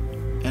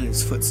 and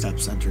his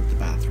footsteps entered the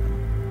bathroom.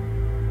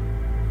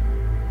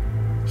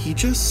 He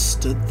just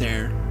stood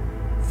there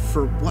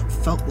for what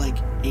felt like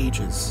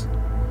ages.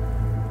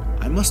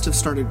 I must have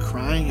started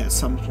crying at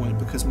some point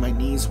because my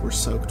knees were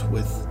soaked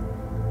with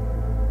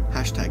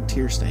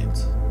 #tear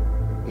stains.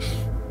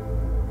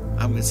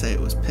 I'm going to say it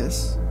was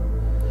piss.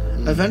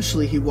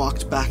 Eventually, he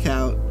walked back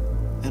out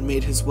and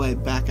made his way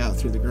back out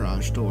through the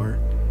garage door.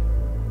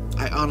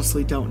 I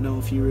honestly don't know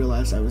if he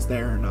realized I was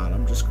there or not.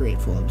 I'm just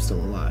grateful I'm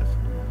still alive.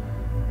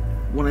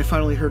 When I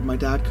finally heard my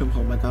dad come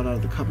home, I got out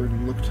of the cupboard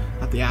and looked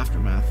at the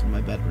aftermath, and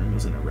my bedroom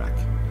was in a wreck.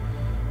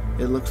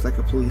 It looked like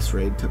a police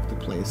raid took the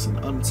place, and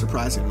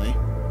unsurprisingly,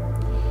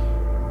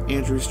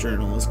 Andrew's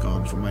journal is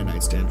gone from my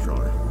nightstand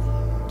drawer.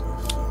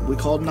 We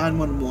called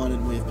 911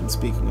 and we've been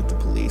speaking with the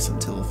police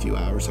until a few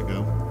hours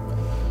ago.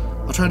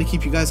 I'll try to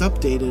keep you guys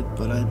updated,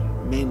 but I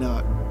may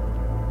not.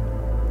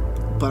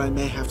 But I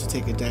may have to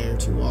take a day or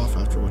two off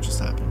after what just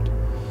happened.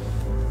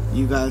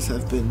 You guys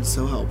have been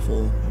so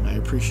helpful, and I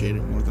appreciate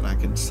it more than I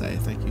can say.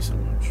 Thank you so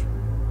much.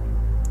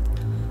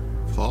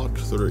 Part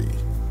 3,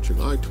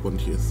 July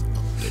 20th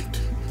update.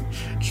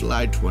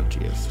 July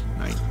 20th,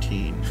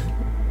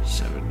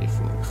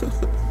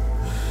 1974.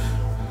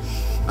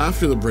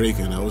 After the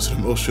break-in, I was an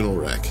emotional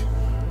wreck.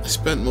 I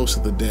spent most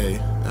of the day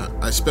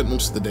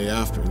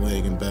after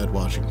laying in bed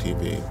watching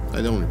TV.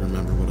 I don't even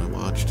remember what I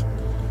watched.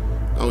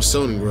 I was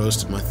so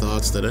engrossed in my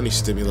thoughts that any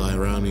stimuli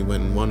around me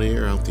went in one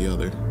ear, out the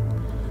other.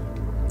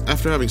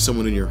 After having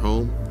someone in your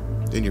home,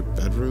 in your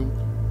bedroom,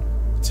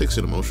 it takes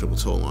an emotional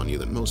toll on you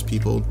that most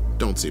people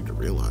don't seem to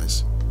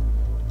realize.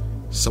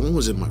 Someone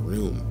was in my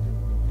room,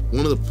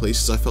 one of the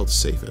places I felt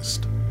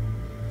safest.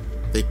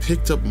 They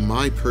picked up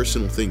my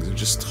personal things and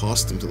just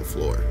tossed them to the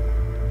floor.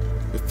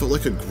 It felt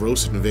like a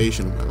gross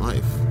invasion of my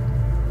life.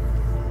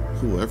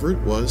 Whoever it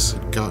was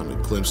had gotten a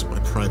glimpse of my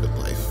private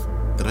life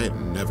that I had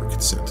never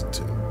consented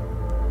to.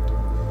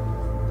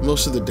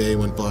 Most of the day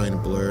went by in a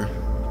blur.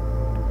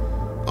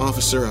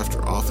 Officer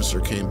after officer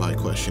came by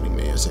questioning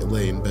me as I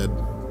lay in bed.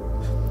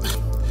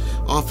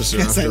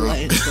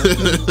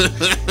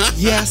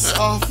 Yes,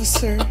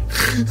 officer.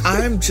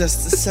 I'm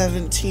just a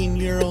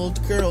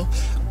 17-year-old girl.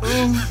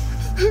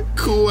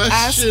 Question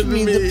ask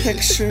me the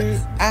picture.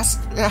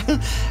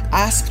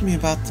 Ask me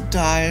about the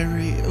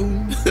diary.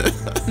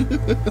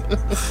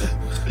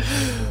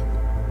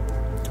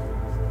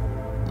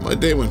 My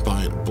day went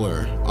by in a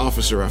blur,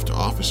 officer after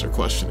officer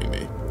questioning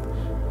me.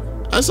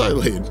 As I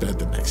lay in bed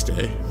the next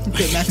day.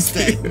 The next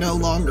day, no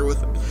longer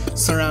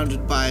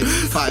surrounded by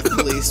 5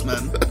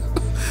 policemen.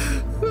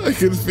 I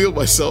could feel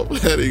myself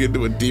heading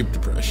into a deep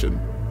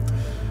depression.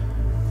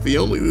 The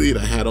only lead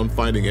I had on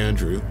finding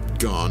Andrew,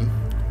 gone.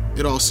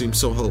 It all seemed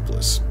so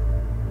hopeless.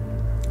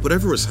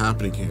 Whatever was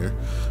happening here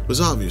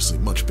was obviously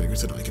much bigger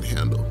than I could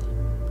handle.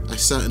 I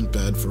sat in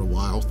bed for a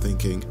while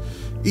thinking,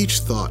 each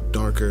thought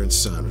darker and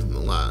sadder than the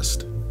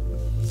last.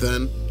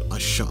 Then I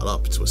shot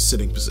up into a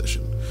sitting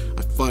position.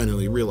 I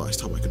finally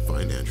realized how I could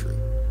find Andrew.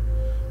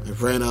 I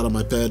ran out of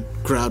my bed,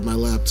 grabbed my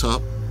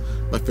laptop.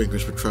 My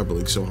fingers were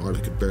trembling so hard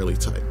I could barely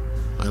type.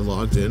 I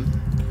logged in,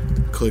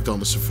 clicked on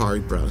the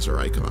Safari browser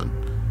icon.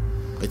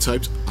 I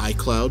typed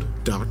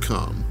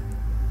iCloud.com.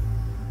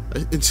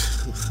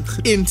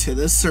 Into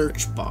the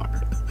search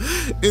bar.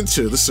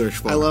 Into the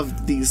search bar. I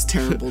love these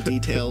terrible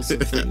details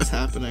of things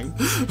happening.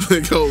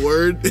 Like, oh,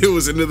 word? It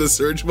was into the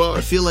search bar?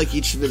 I feel like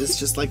each of it is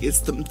just like,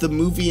 it's the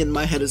movie in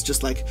my head is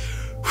just like...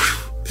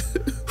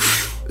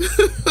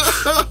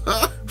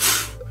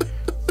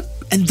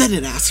 And then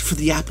it asks for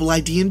the Apple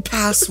ID and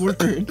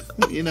password,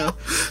 you know?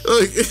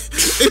 Like,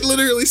 it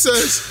literally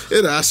says,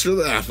 it asks for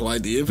the Apple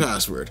ID and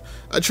password.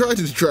 I tried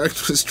to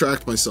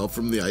distract myself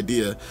from the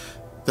idea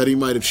that he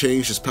might have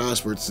changed his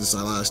password since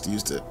I last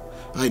used it.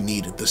 I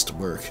needed this to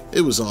work.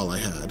 It was all I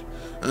had.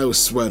 I was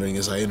sweating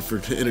as I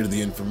entered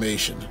the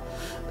information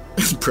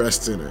and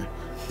pressed enter.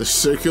 The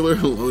circular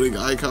loading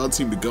icon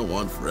seemed to go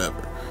on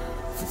forever,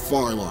 for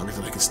far longer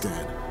than I could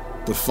stand.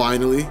 But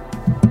finally,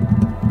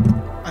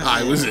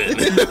 I was in.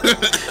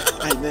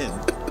 I'm in.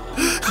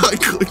 I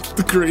clicked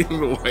the green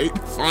and white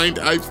find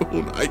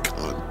iPhone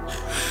icon.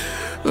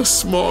 A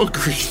small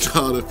green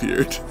dot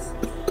appeared.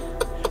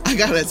 I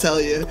gotta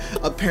tell you,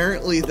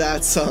 apparently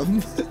that's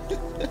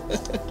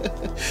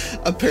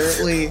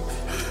apparently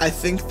I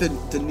think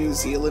the New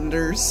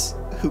Zealanders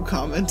who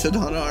commented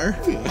on our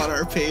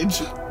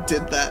page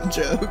did that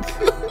joke.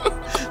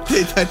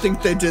 I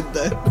think they did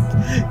the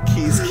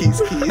keys.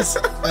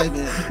 I'm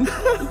in.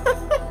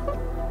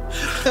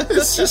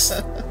 It's just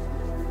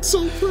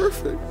so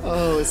perfect.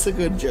 Oh, it's a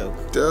good joke.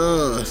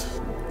 Duh.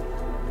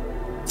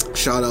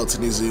 Shout out to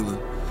New Zealand.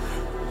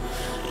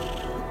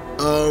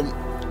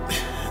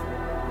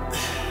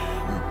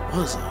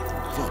 What was that?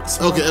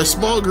 Fuck. Okay, a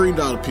small green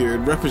dot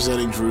appeared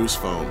representing Drew's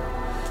phone.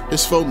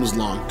 His phone was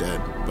long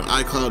dead, but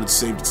iCloud had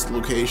saved its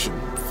location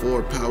before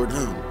it powered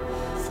down.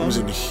 It was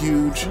in a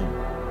huge...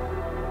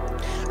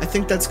 I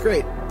think that's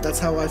great. That's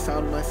how I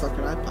found my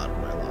fucking iPod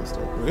when I lost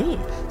it. Really?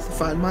 To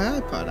find my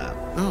iPod app.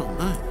 Oh,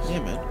 nice.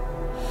 Yeah, man.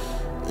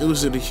 It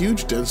was in a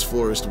huge, dense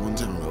forest one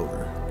town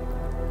over.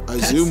 I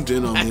zoomed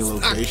in on the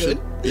location.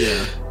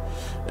 Yeah.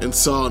 And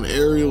saw an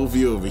aerial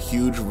view of a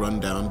huge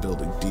rundown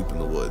building deep in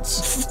the woods.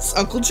 It's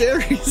Uncle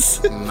Jerry's.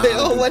 They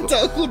all went to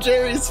Uncle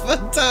Jerry's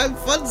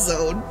fun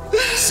zone.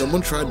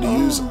 Someone tried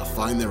to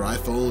find their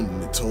iPhone,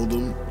 and it told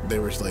them they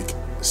were like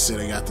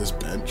sitting at this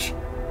bench.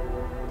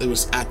 It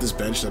was at this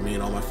bench that me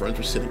and all my friends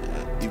were sitting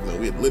at, even though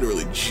we had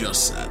literally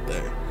just sat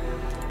there.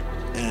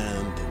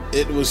 And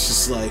it was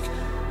just like,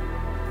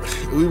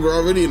 we were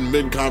already in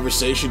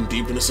mid-conversation,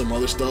 deep into some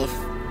other stuff,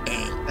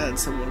 and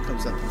someone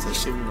comes up and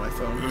says, "Give me my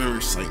phone." And we were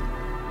just like,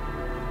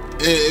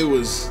 it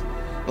was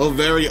a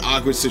very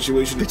awkward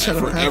situation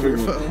for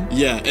everyone.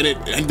 Yeah, and it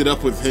ended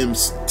up with him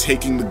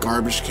taking the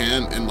garbage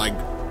can and like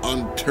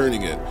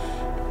unturning it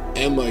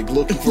and like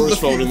looking for his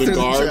phone in the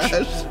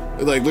garbage,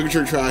 like looking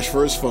through trash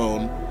for his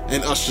phone,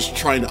 and us just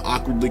trying to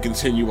awkwardly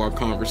continue our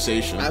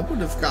conversation. I would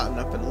have gotten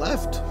up and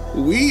left.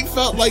 We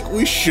felt like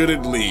we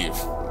shouldn't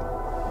leave,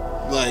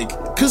 like,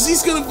 cause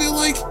he's gonna feel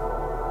like,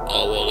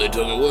 oh well, they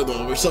took it with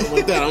them or something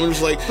like that. I'm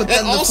just like, but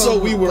then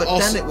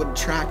then it would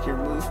track your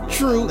movement.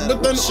 True,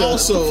 but then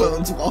also the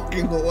phone's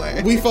walking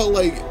away. We felt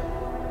like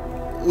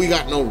we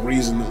got no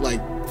reason. Like,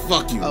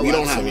 fuck you. We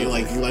don't have any.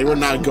 Like we're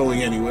not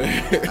going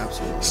anywhere.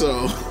 Absolutely.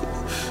 So,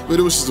 but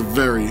it was just a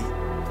very.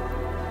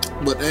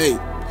 But hey,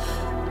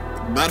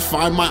 that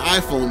Find My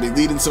iPhone, they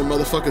leading some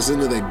motherfuckers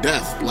into their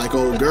death, like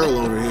old girl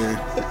over here.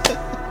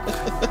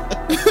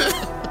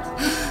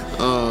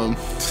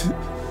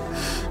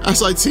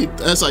 As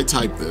I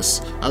type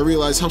this, I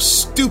realize how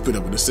stupid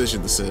of a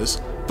decision this is,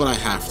 but I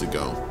have to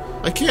go.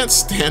 I can't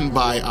stand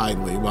by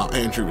idly while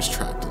Andrew is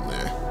trapped in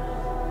there.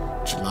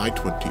 July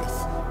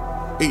 20th,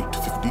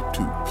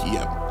 8:52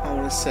 p.m. I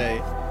want to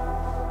say,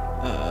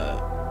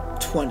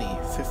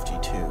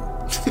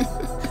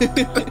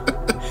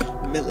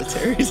 20:52.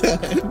 military time.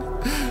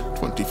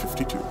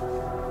 2052.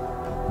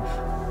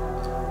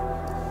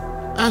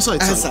 As I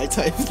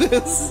type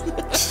this.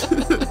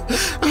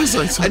 As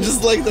I type. I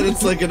just like that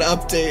it's like an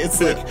update. It's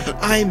like,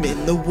 I'm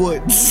in the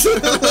woods.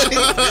 Like,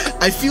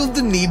 I feel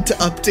the need to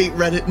update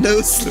Reddit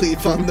No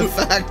Sleep on the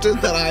fact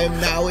that I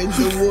am now in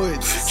the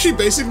woods. She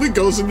basically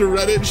goes into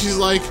Reddit and she's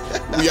like,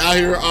 we out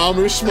here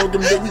Amish smoking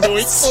big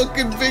doinks.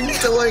 Smoking big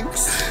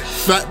doinks.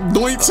 Fat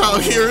doinks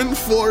out here in the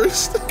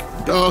forest.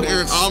 Out here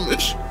in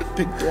Amish.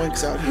 Big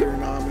doinks out here in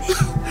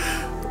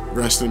Amish.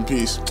 Rest in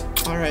peace.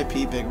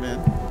 R.I.P. big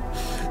man.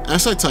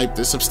 As I type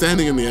this, I'm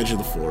standing on the edge of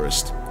the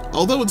forest.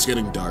 Although it's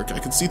getting dark, I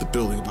can see the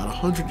building about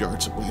 100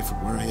 yards away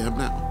from where I am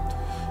now.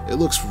 It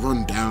looks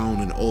run down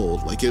and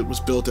old, like it was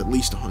built at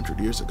least 100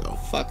 years ago.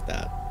 Fuck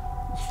that.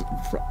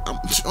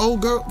 Oh,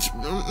 girl.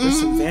 There's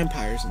some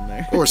vampires in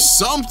there. Or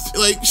something.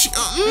 Like,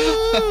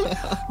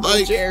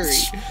 like Jerry.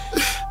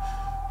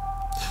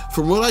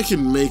 From what I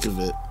can make of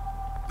it,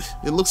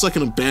 it looks like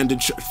an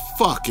abandoned church.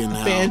 Fucking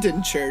hell.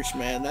 Abandoned church,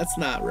 man. That's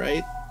not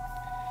right.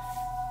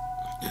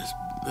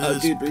 Oh,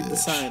 dude, read the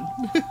sign.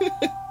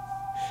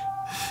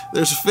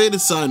 There's a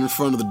faded sign in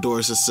front of the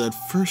doors that said,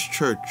 First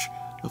Church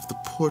of the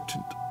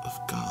Portent of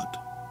God.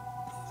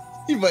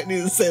 You might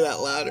need to say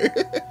that louder.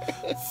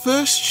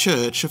 First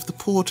Church of the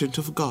Portent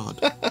of God.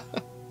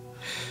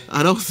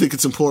 I don't think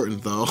it's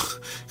important, though,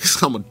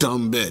 because I'm a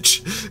dumb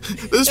bitch.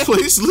 This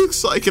place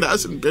looks like it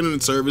hasn't been in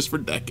service for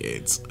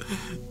decades.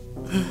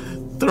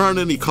 There aren't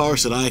any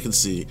cars that I can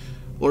see,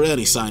 or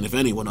any sign of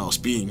anyone else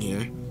being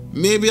here.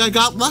 Maybe I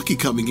got lucky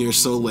coming here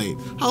so late.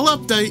 I'll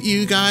update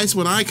you guys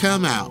when I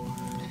come out.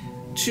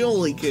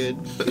 Jolly good.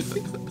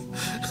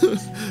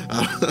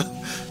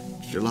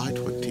 July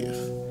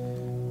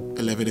 20th,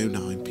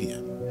 11:09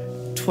 p.m.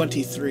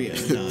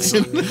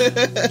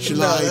 23:09.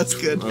 July. No, that's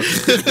good.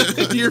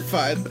 Okay. You're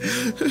fine.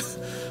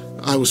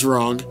 I was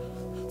wrong.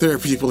 There are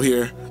people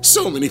here.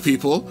 So many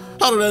people.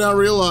 How did I not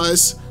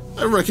realize?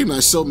 I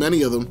recognize so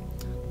many of them.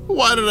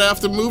 Why did I have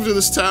to move to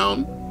this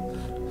town?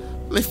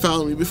 They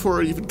found me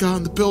before I even got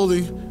in the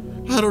building.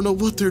 I don't know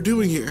what they're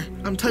doing here.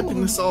 I'm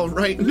typing this all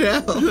right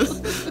now.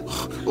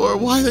 Or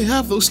why they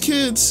have those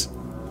kids.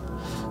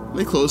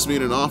 They closed me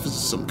in an office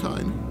of some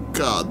kind.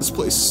 God, this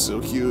place is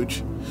so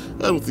huge.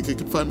 I don't think I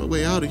can find my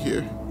way out of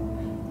here.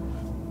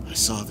 I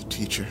saw the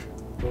teacher.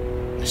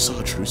 I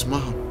saw Drew's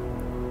mom.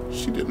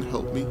 She didn't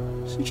help me.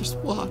 She just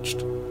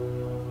watched.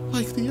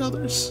 Like the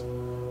others.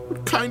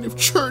 What kind of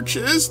church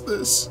is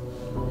this?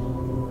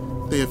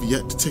 They have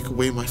yet to take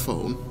away my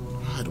phone.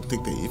 I don't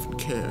think they even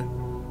care.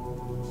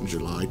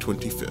 July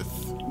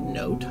 25th.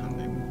 No time.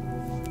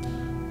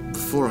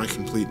 Before I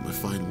complete my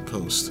final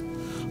post,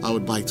 I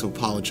would like to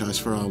apologize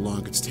for how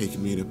long it's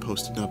taken me to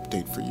post an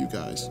update for you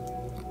guys.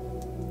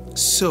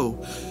 So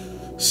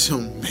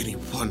many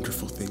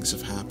wonderful things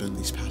have happened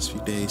these past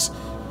few days,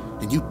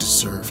 and you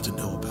deserve to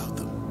know about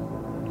them.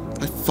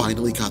 I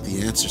finally got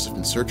the answers I've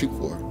been searching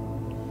for.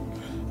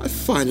 I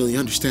finally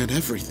understand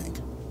everything.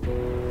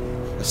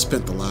 I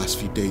spent the last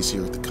few days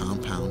here at the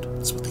compound.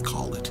 That's what they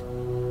call it.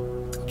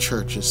 The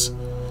churches.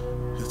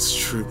 It's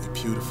truly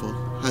beautiful.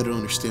 I don't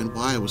understand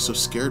why I was so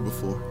scared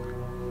before.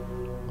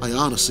 I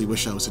honestly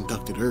wish I was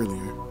inducted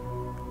earlier.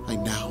 I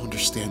now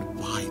understand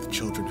why the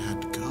children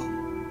had to go.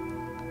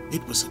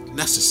 It was a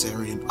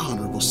necessary and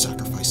honorable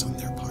sacrifice on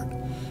their part,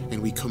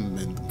 and we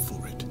commend them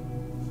for it.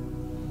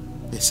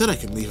 They said I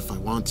can leave if I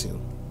want to,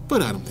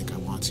 but I don't think I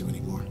want to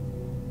anymore.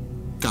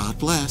 God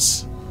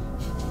bless.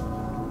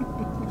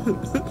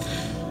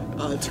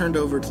 Turned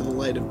over to the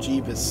light of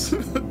Jeebus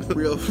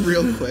real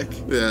quick.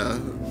 Yeah.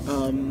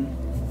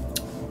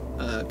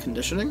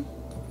 Conditioning?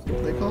 What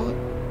do they call it?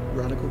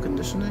 Radical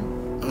conditioning?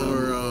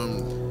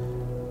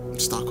 Or,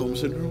 Stockholm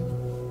Syndrome?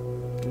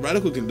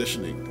 Radical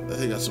conditioning. I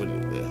think that's what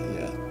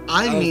yeah.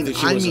 I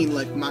mean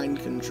like mind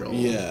control.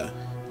 Yeah.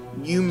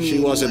 You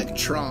mean like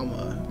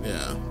trauma.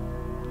 Yeah.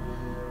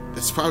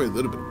 It's probably a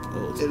little bit of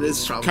both. It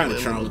is probably kind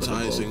of a little bit of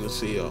traumatizing both. to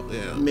see.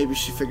 Yeah. Maybe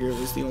she figured it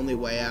was the only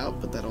way out,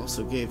 but that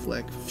also gave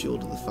like fuel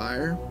to the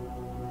fire.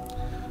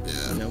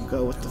 Yeah. You know,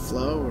 go with the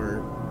flow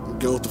or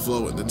go with the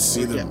flow and then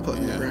see them get put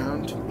in the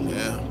ground.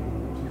 Yeah.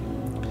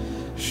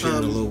 She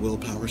had a low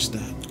willpower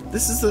stat.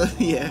 This is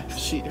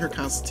her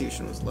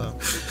constitution was low.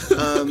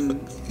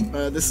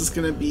 This is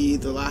gonna be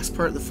the last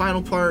part, the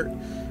final part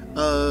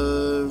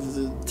of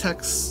the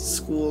tech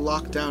school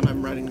lockdown.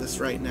 I'm writing this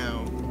right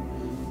now.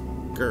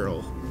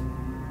 Girl.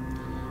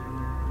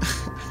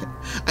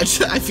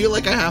 I feel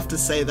like I have to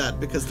say that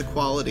because the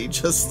quality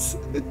just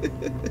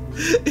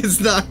is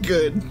not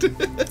good.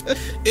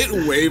 It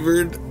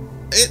wavered.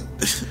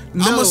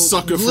 I'm a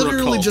sucker for a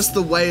literally cult. just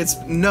the way it's.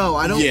 No,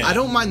 I don't. Yeah. I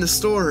don't mind the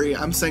story.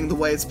 I'm saying the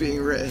way it's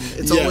being written.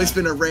 It's always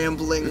been a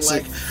rambling. It's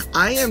like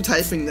I am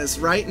typing this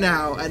right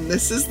now, and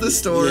this is the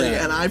story,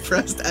 and I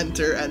pressed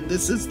enter, and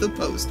this is the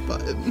post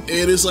button.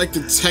 It is like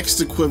the text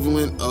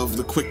equivalent of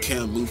the quick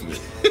cam movement.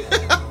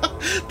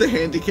 The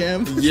handy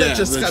cam. Yeah, that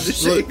just kind of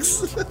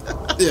shakes.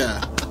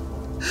 Yeah.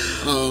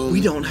 We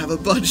don't have a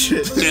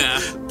budget. Yeah.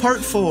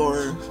 Part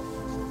 4.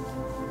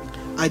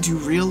 I do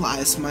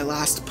realize my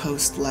last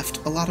post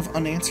left a lot of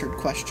unanswered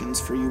questions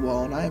for you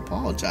all, and I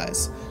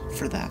apologize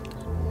for that.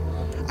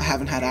 I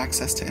haven't had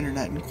access to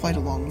internet in quite a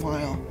long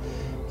while.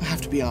 I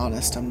have to be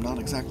honest, I'm not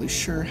exactly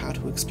sure how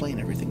to explain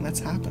everything that's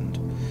happened.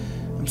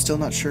 I'm still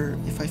not sure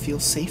if I feel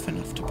safe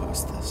enough to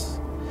post this.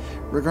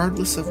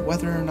 Regardless of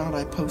whether or not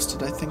I post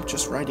it, I think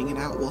just writing it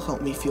out will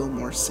help me feel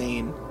more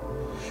sane.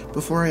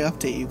 Before I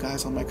update you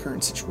guys on my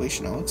current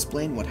situation, I'll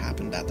explain what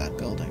happened at that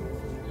building.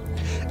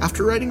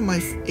 After writing my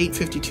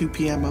 8:52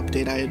 p.m.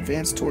 update, I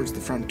advanced towards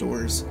the front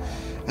doors.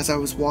 As I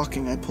was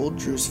walking, I pulled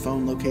Drew's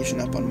phone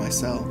location up on my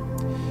cell.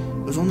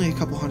 It was only a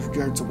couple hundred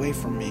yards away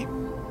from me.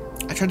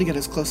 I tried to get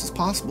as close as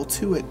possible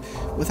to it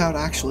without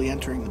actually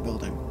entering the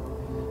building.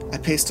 I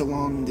paced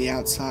along the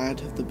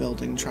outside of the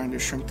building, trying to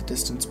shrink the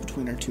distance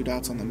between our two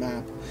dots on the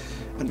map,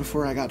 and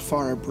before I got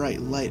far, a bright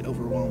light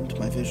overwhelmed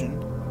my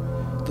vision.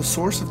 The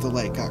source of the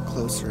light got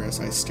closer as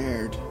I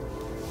stared,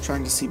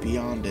 trying to see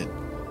beyond it.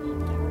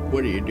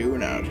 "What are you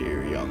doing out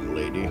here, young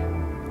lady?"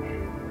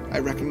 I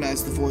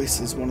recognized the voice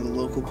as one of the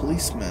local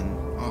policemen,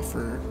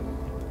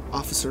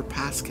 Officer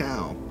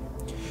Pascal.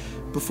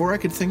 Before I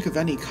could think of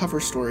any cover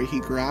story,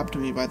 he grabbed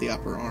me by the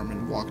upper arm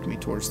and walked me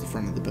towards the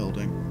front of the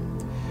building.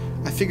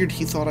 I figured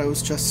he thought I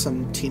was just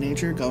some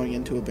teenager going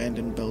into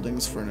abandoned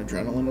buildings for an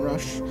adrenaline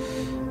rush,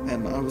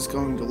 and I was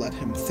going to let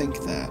him think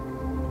that.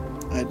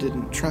 I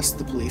didn't trust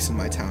the police in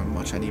my town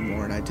much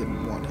anymore, and I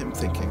didn't want him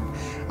thinking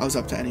I was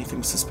up to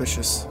anything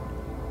suspicious.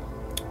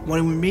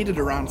 When we made it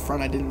around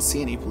front, I didn't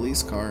see any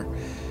police car.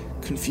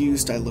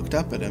 Confused, I looked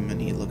up at him,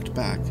 and he looked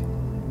back.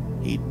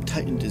 He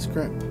tightened his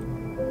grip.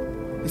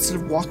 Instead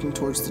of walking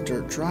towards the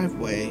dirt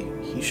driveway,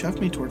 he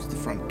shoved me towards the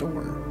front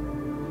door.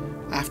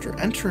 After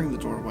entering the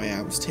doorway,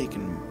 I was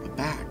taken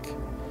aback.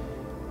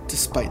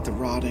 Despite the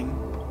rotting,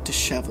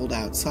 disheveled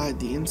outside,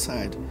 the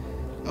inside,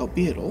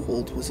 albeit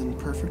old, was in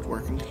perfect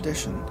working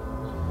condition.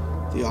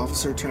 The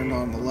officer turned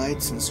on the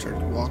lights and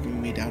started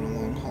walking me down a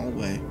long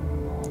hallway.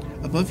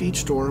 Above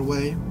each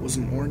doorway was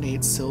an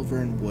ornate silver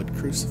and wood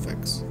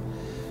crucifix.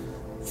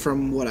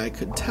 From what I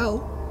could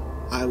tell,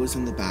 I was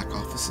in the back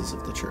offices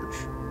of the church.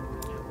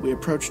 We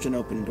approached an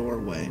open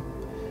doorway.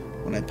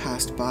 When I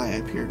passed by, I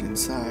peered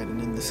inside,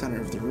 and in the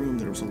center of the room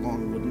there was a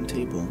long wooden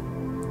table.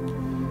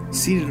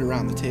 Seated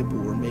around the table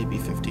were maybe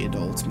 50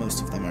 adults,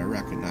 most of them I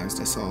recognized.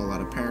 I saw a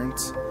lot of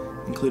parents,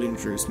 including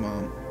Drew's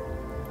mom.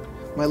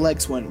 My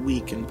legs went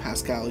weak, and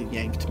Pascal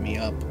yanked me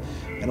up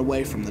and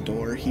away from the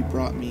door. He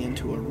brought me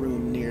into a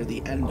room near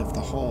the end of the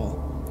hall.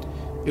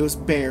 It was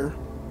bare,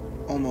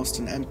 almost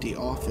an empty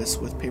office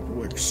with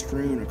paperwork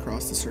strewn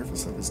across the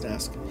surface of his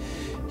desk.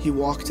 He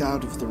walked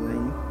out of the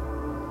room,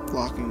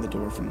 locking the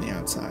door from the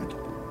outside.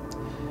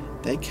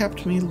 They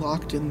kept me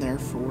locked in there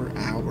for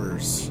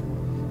hours,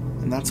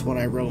 and that's when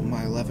I wrote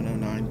my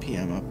 11:09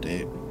 p.m.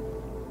 update.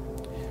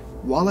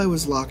 While I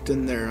was locked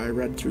in there, I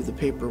read through the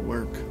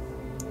paperwork.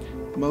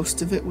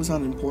 Most of it was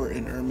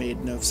unimportant or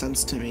made no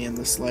sense to me in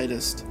the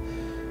slightest.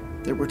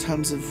 There were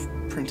tons of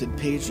printed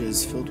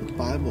pages filled with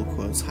Bible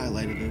quotes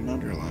highlighted and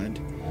underlined.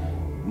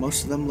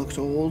 Most of them looked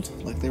old,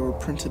 like they were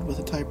printed with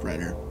a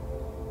typewriter.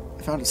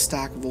 I found a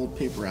stack of old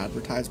paper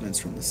advertisements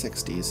from the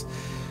 60s.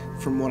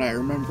 From what I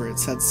remember, it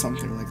said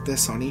something like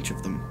this on each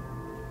of them.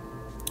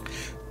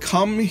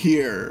 "Come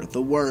hear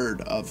the word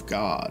of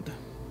God.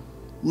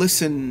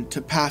 Listen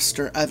to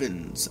Pastor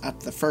Evans at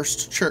the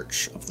First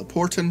Church of the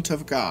Portent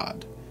of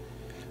God.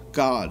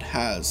 God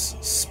has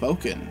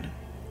spoken.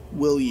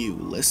 Will you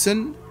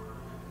listen?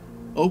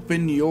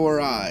 Open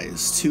your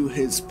eyes to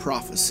his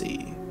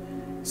prophecy.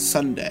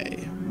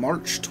 Sunday,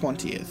 March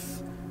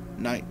 20th,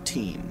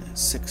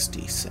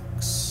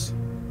 1966.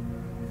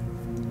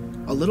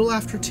 A little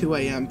after 2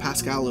 a.m.,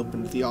 Pascal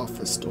opened the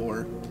office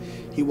door.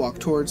 He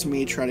walked towards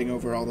me, treading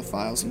over all the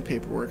files and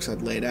paperwork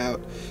I'd laid out.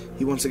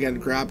 He once again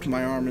grabbed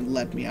my arm and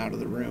led me out of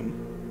the room.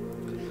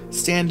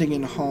 Standing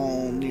in the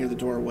hall near the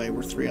doorway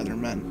were 3 other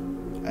men.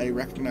 I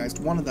recognized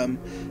one of them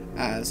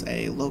as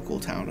a local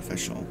town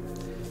official.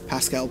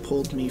 Pascal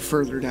pulled me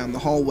further down the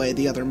hallway,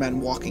 the other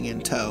men walking in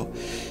tow.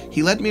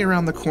 He led me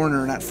around the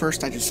corner, and at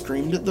first I just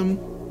screamed at them.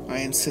 I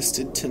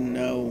insisted to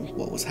know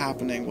what was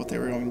happening, what they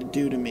were going to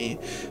do to me,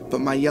 but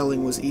my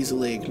yelling was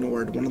easily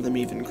ignored. One of them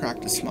even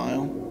cracked a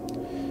smile.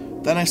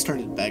 Then I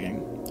started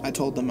begging. I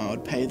told them I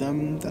would pay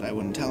them, that I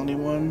wouldn't tell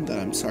anyone, that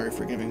I'm sorry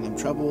for giving them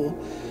trouble.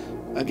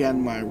 Again,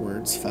 my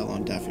words fell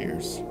on deaf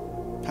ears.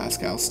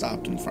 Pascal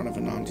stopped in front of a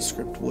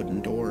nondescript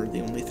wooden door,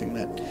 the only thing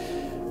that,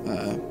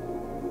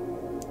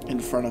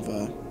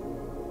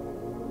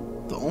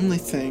 the only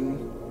thing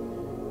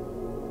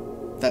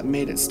that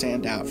made it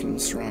stand out from the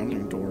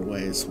surrounding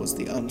doorways was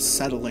the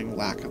unsettling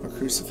lack of a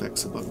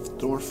crucifix above the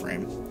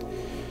doorframe.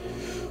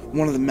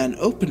 One of the men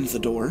opened the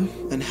door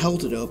and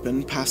held it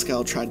open.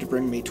 Pascal tried to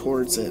bring me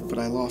towards it, but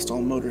I lost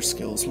all motor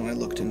skills when I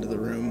looked into the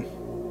room.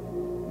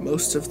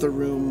 Most of the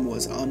room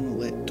was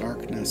unlit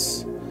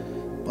darkness,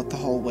 but the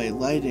hallway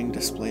lighting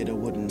displayed a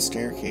wooden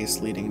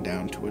staircase leading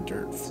down to a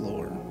dirt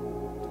floor.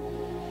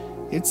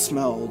 It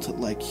smelled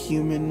like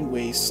human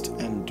waste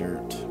and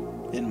dirt.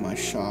 In my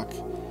shock,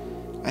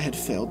 I had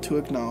failed to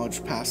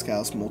acknowledge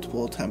Pascal's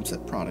multiple attempts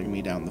at prodding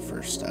me down the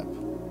first step.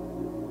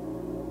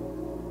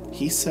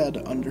 He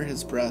said under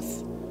his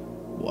breath,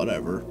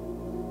 "Whatever,"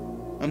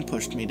 and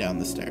pushed me down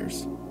the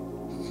stairs.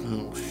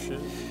 Oh, shit.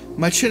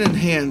 My chin and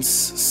hands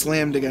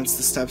slammed against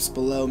the steps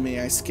below me.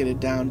 I skidded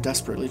down,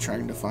 desperately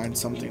trying to find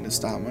something to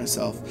stop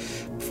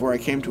myself before I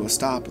came to a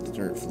stop at the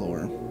dirt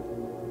floor.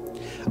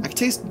 I could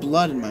taste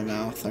blood in my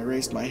mouth. I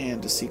raised my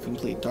hand to see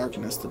complete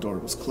darkness. The door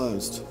was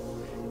closed.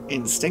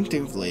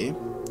 Instinctively,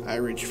 I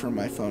reached for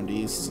my phone to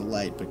use as a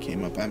light, but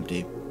came up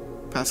empty.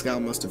 Pascal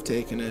must have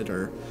taken it,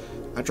 or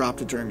I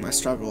dropped it during my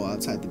struggle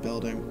outside the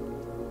building.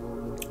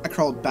 I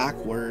crawled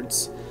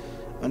backwards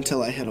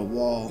until I hit a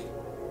wall.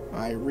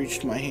 I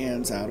reached my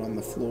hands out on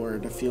the floor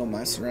to feel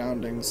my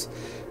surroundings.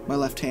 My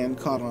left hand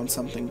caught on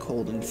something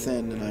cold and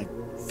thin, and I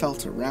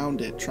felt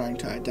around it, trying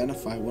to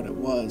identify what it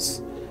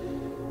was.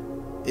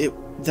 It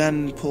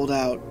then pulled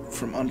out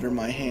from under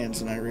my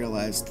hands, and I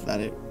realized that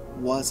it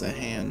was a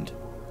hand.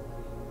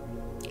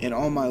 In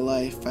all my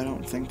life, I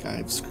don't think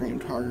I've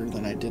screamed harder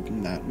than I did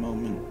in that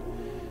moment.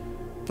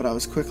 But I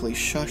was quickly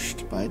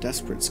shushed by a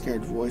desperate,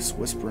 scared voice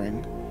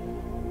whispering,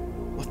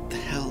 "What the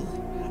hell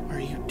are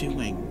you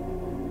doing?"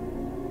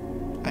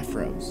 I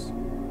froze.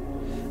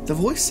 The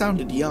voice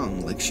sounded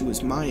young, like she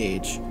was my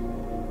age.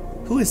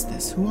 "Who is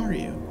this? Who are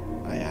you?"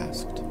 I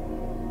asked.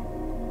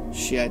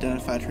 She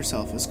identified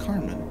herself as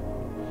Carmen.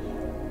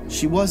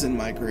 She was in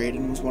my grade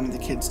and was one of the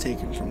kids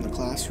taken from the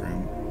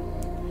classroom.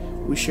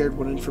 We shared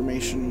what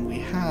information we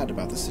had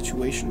about the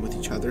situation with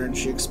each other, and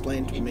she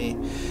explained to me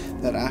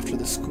that after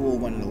the school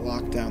went into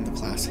lockdown, the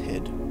class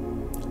hid.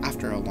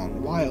 After a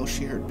long while,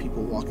 she heard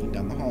people walking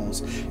down the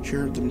halls. She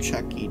heard them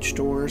check each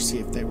door, see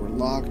if they were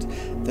locked,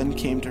 then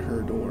came to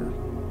her door.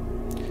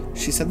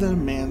 She said that a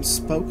man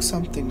spoke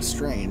something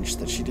strange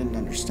that she didn't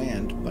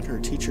understand, but her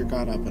teacher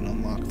got up and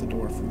unlocked the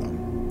door for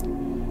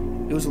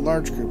them. It was a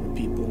large group of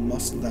people,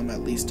 most of them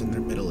at least in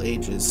their middle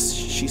ages.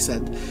 She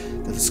said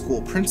that the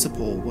school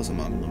principal was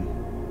among them,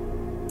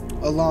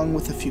 along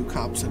with a few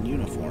cops in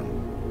uniform.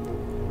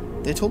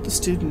 They told the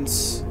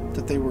students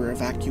that they were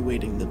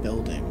evacuating the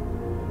building.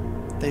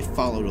 They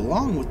followed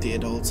along with the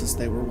adults as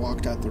they were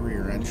walked out the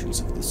rear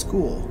entrance of the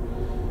school.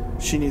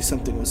 She knew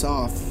something was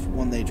off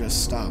when they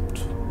just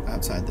stopped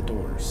outside the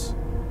doors.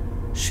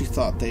 She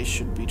thought they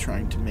should be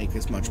trying to make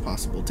as much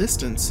possible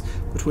distance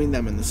between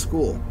them and the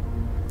school.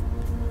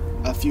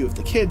 A few of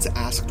the kids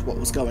asked what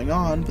was going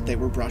on, but they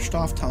were brushed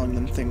off, telling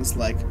them things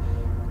like,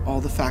 "All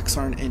the facts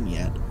aren't in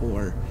yet,"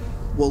 or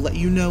 "We'll let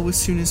you know as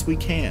soon as we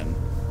can."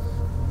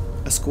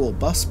 A school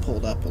bus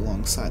pulled up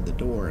alongside the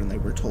door, and they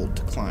were told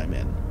to climb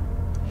in.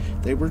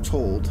 They were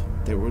told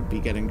they would be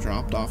getting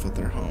dropped off at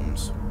their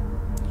homes.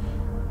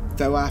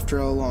 Though after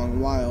a long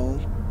while,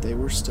 they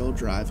were still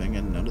driving,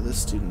 and none of the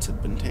students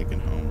had been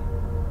taken home.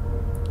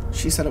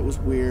 She said it was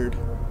weird.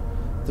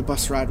 The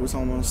bus ride was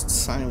almost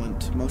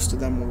silent. Most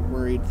of them were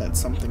worried that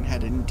something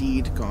had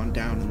indeed gone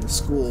down in the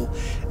school,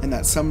 and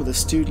that some of the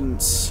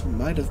students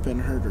might have been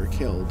hurt or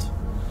killed.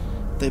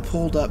 They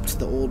pulled up to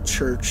the old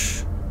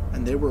church,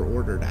 and they were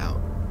ordered out.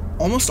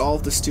 Almost all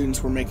of the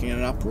students were making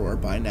an uproar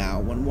by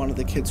now when one of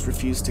the kids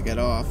refused to get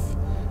off.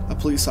 A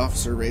police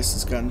officer raised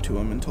his gun to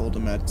him and told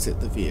him to exit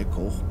the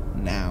vehicle,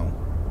 now.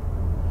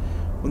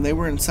 When they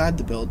were inside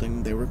the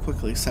building, they were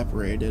quickly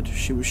separated.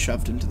 She was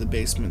shoved into the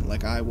basement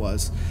like I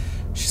was.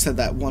 She said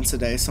that once a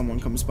day someone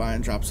comes by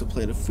and drops a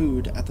plate of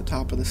food at the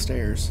top of the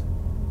stairs.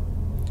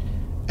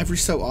 Every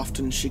so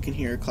often she can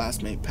hear a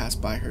classmate pass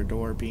by her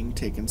door being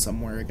taken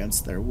somewhere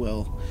against their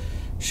will.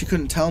 She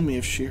couldn't tell me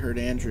if she heard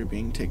Andrew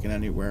being taken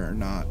anywhere or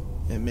not.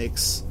 It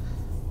makes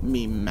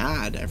me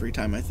mad every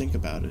time I think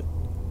about it.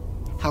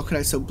 How could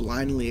I so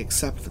blindly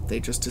accept that they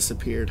just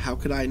disappeared? How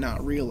could I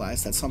not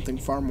realize that something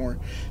far more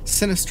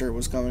sinister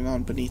was going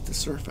on beneath the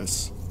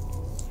surface?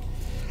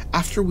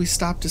 After we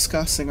stopped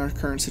discussing our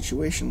current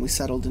situation, we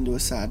settled into a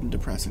sad and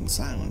depressing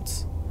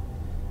silence.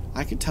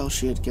 I could tell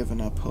she had given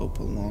up hope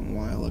a long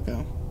while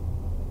ago.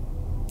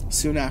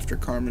 Soon after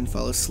Carmen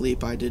fell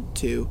asleep, I did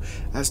too.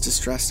 As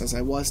distressed as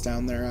I was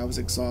down there, I was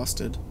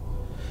exhausted.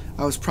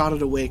 I was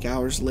prodded awake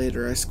hours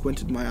later. I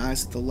squinted my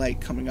eyes at the light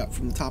coming up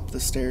from the top of the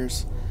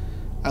stairs.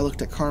 I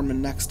looked at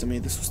Carmen next to me.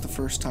 This was the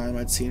first time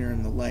I'd seen her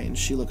in the light, and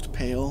she looked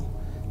pale,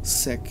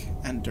 sick,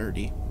 and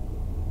dirty.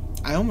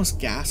 I almost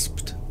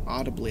gasped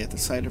audibly at the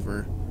sight of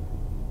her.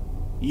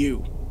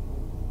 You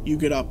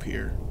get up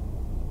here."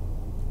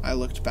 I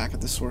looked back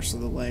at the source of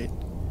the light.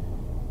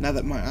 Now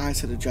that my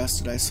eyes had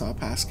adjusted, I saw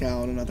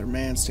Pascal and another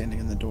man standing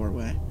in the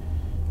doorway.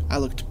 I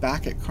looked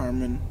back at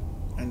Carmen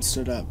and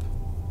stood up.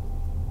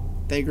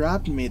 They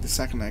grabbed me the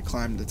second I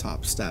climbed the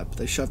top step.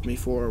 They shoved me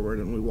forward,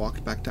 and we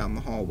walked back down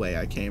the hallway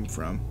I came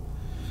from.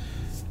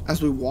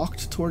 As we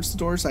walked towards the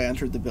doors I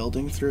entered the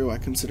building through, I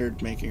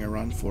considered making a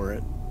run for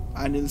it.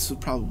 I knew this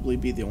would probably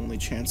be the only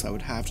chance I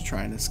would have to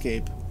try and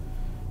escape.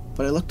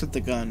 But I looked at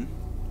the gun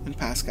in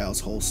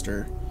Pascal's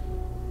holster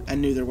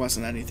and knew there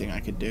wasn't anything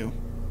I could do.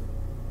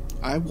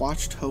 I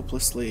watched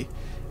hopelessly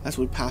as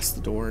we passed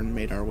the door and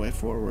made our way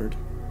forward.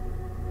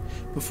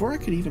 Before I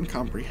could even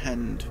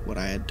comprehend what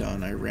I had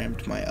done, I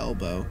rammed my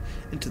elbow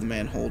into the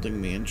man holding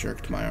me and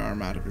jerked my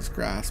arm out of his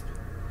grasp.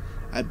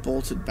 I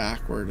bolted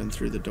backward and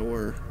through the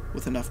door,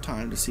 with enough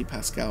time to see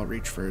Pascal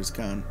reach for his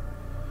gun.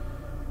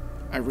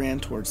 I ran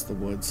towards the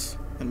woods,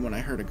 and when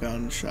I heard a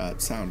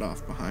gunshot sound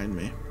off behind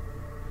me,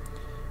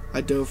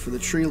 I dove for the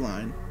tree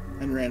line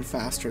and ran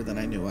faster than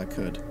I knew I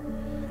could.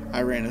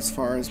 I ran as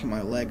far as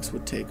my legs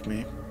would take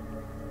me.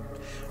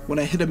 When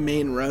I hit a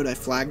main road, I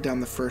flagged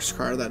down the first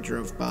car that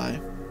drove by.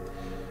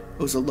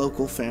 It was a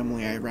local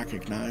family I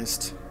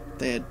recognized.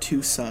 They had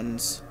 2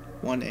 sons,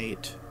 one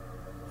 8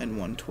 and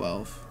one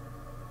 12.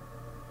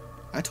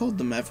 I told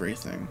them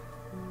everything.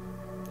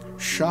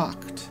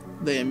 Shocked,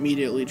 they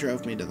immediately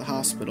drove me to the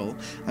hospital.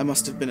 I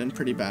must have been in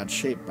pretty bad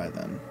shape by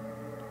then.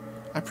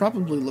 I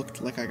probably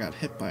looked like I got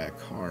hit by a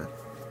car.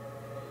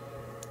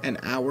 An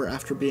hour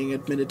after being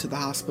admitted to the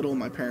hospital,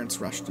 my parents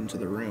rushed into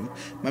the room.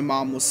 My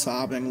mom was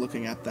sobbing.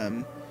 Looking at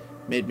them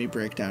made me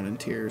break down in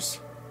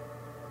tears.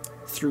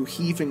 Through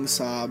heaving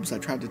sobs, I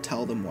tried to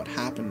tell them what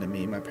happened to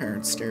me. My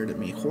parents stared at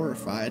me,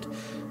 horrified.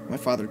 My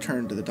father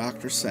turned to the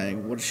doctor,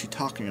 saying, "What is she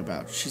talking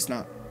about? She's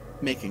not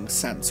making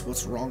sense.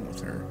 What's wrong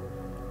with her?"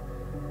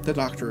 The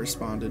doctor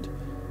responded,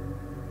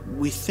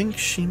 "We think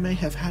she may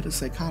have had a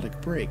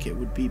psychotic break. It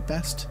would be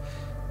best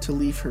to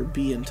leave her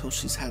be until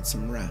she's had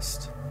some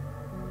rest."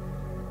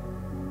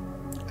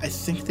 I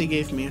think they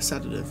gave me a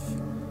sedative,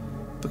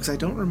 because I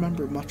don't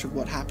remember much of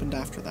what happened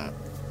after that.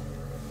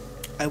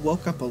 I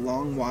woke up a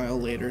long while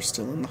later,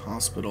 still in the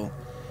hospital,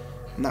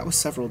 and that was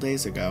several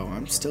days ago.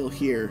 I'm still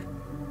here.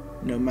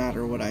 No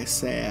matter what I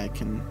say, I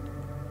can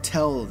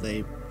tell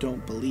they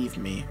don't believe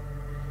me.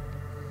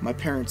 My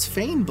parents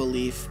feign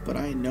belief, but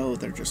I know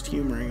they're just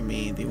humoring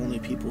me. The only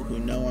people who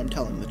know I'm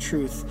telling the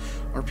truth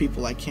are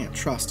people I can't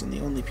trust, and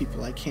the only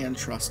people I can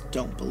trust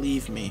don't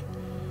believe me.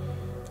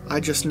 I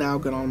just now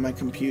got on my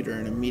computer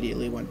and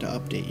immediately went to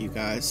update you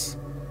guys.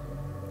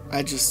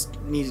 I just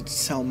needed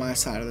to tell my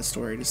side of the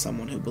story to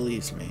someone who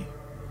believes me.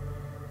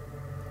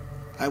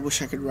 I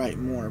wish I could write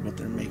more, but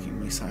they're making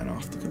me sign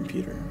off the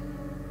computer.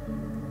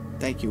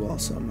 Thank you all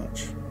so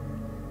much.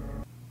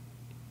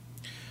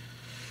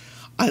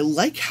 I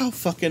like how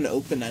fucking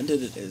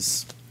open-ended it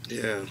is.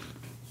 Yeah.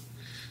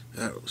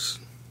 That was...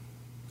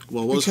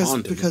 Well, it was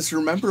haunted. Because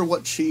remember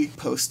what she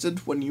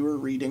posted when you were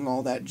reading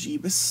all that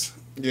Jeebus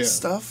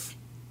stuff?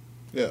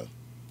 Yeah.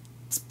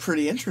 It's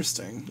pretty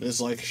interesting.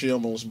 It's like she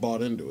almost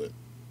bought into it.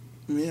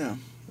 Yeah.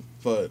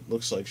 But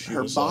looks like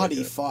her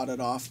body fought it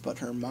off, but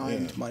her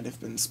mind might have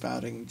been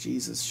spouting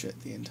Jesus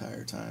shit the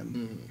entire time.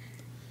 Mm-hmm.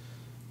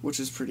 Which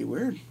is pretty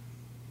weird.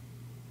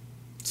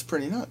 It's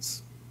pretty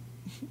nuts.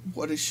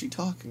 What is she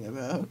talking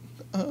about?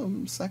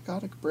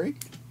 Psychotic break?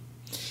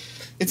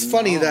 It's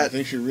funny that... I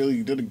think she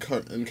really did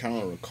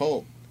encounter a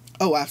cult.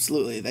 Oh,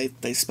 absolutely.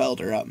 They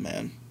spelled her up,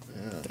 man.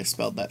 Yeah. They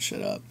spelled that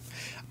shit up.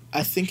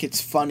 I think it's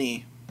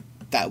funny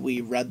that we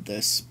read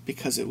this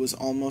because it was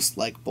almost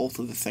like both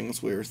of the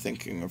things we were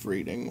thinking of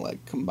reading,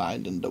 like,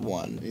 combined into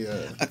one.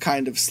 Yeah. A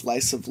kind of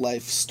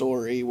slice-of-life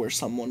story where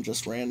someone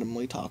just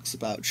randomly talks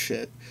about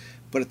shit,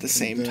 but at the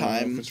same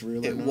time,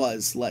 it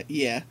was like,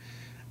 yeah.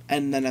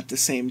 And then at the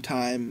same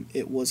time,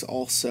 it was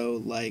also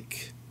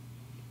like,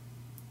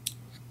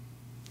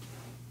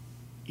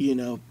 you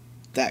know,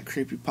 that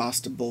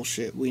creepypasta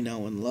bullshit we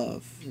know and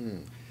love.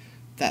 Mm.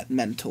 That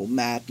mental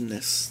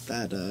madness,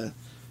 that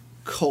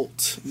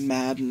cult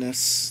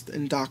madness,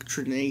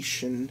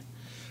 indoctrination,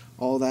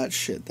 all that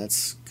shit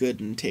that's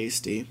good and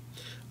tasty.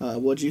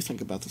 What do you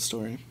think about the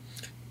story?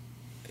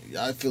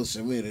 I feel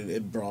similar.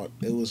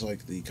 It was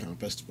like the kind of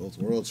best of both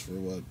worlds for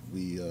what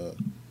we...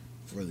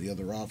 for the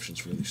other options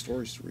for these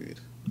stories to read.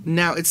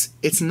 Now,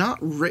 it's not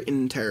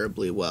written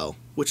terribly well,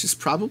 which is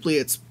probably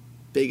its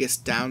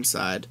biggest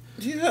downside.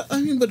 Yeah,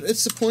 I mean, but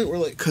it's the point where,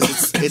 like...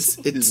 Because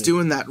it's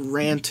doing that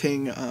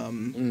ranting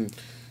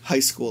high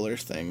schooler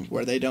thing,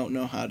 where they don't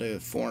know how to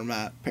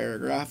format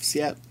paragraphs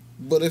yet.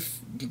 But if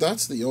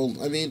that's the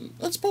only... I mean,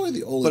 that's probably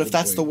the only... But if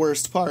that's the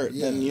worst part,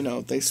 yeah, then, you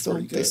know, they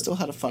still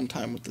had a fun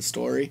time with the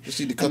story. Just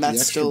need to cut the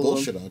extra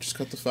bullshit out. Just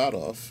cut the fat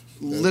off.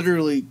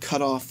 Literally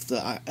cut off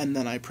the... And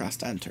then I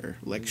pressed enter.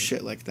 Like,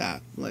 shit like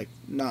that. Like,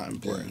 not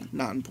important. Yeah.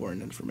 Not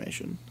important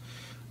information.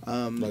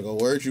 Like, oh,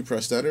 where'd you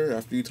press enter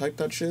after you typed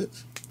that shit?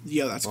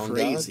 Yeah, that's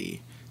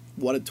crazy.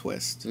 God? What a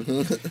twist.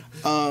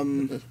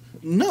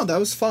 No, that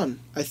was fun.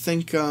 I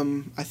think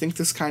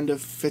this kind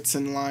of fits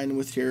in line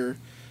with your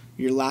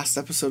last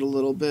episode a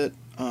little bit,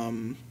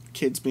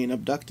 kids being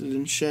abducted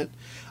and shit.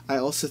 I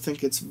also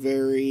think it's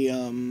very,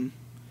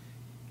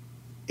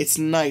 it's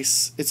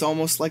nice. It's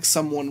almost like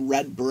someone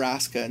read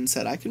Baraska and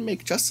said, I can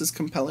make just as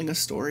compelling a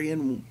story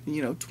in,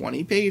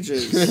 20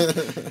 pages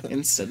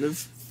instead of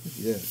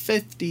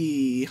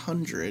 50,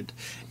 100.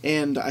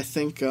 And I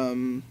think,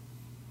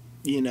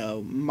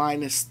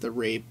 minus the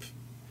rape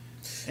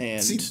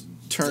and...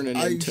 turning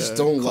into... I just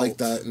don't cult. like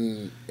that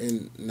in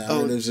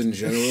narratives in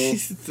general.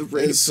 The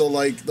rape. And so,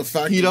 like, the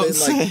fact you that don't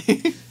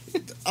say.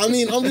 I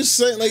mean, I'm just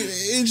saying, like,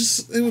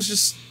 it was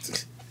just...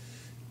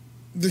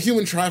 the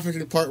human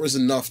trafficking part was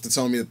enough to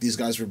tell me that these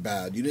guys were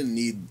bad. You didn't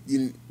need...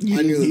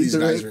 I knew that these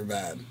guys were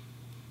bad.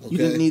 Okay? You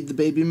didn't need the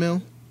baby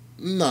mill?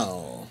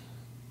 No.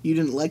 You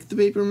didn't like the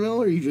baby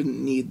mill, or you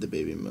didn't need the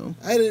baby mill?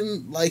 I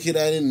didn't like it.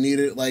 I didn't need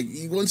it. Like,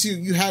 once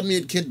you had me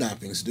at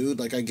kidnappings, dude.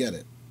 Like, I get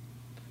it.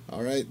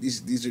 All right?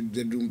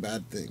 They're doing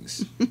bad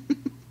things.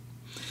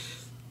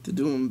 They're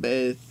doing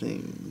bad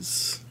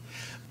things.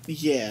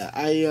 Yeah,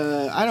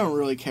 I don't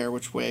really care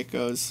which way it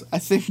goes. I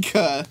think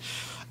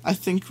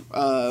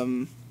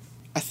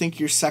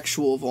your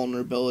sexual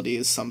vulnerability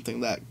is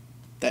something that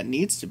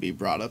needs to be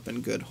brought up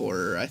in good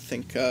horror. I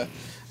think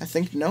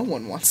no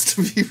one wants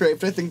to be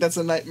raped. I think that's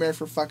a nightmare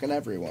for fucking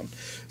everyone.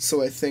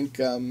 So I think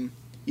I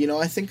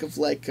think of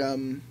like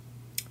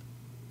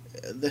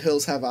The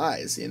Hills Have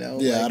Eyes, you know?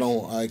 Yeah,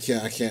 like,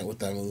 I can't with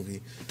that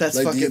movie. That's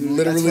like fucking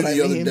literally that's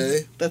the what other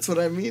day. That's what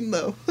I mean,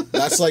 though.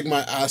 That's like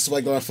my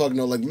fucking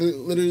no. Like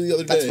literally the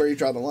other day. That's where you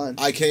draw the line.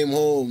 I came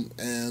home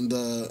and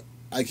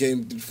I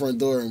came to the front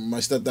door and my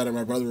stepdad and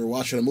my brother were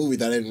watching a movie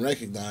that I didn't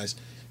recognize,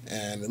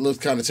 and it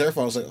looked kind of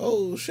terrifying. I was like,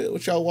 "Oh shit,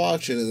 what y'all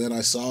watching?" And then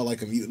I saw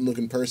like a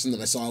mutant-looking person,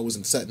 and I saw it was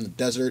set in the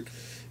desert,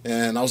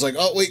 and I was like,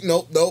 "Oh wait,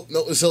 nope,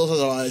 The Hills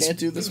Have Eyes. Can't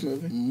do this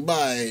movie.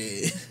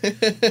 Bye."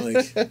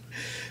 Like,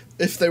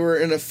 if they were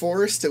in a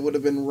forest, it would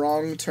have been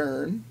Wrong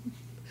Turn.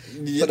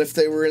 Yeah. But if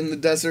they were in the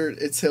desert,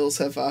 it's Hills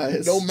Have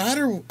Eyes. No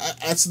matter...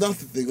 that's not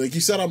the thing. Like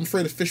you said, I'm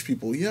afraid of fish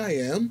people. Yeah, I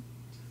am.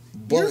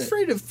 But you're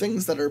afraid of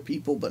things that are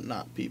people but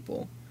not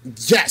people.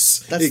 Yes!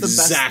 That's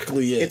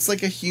exactly the best. it. It's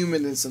like a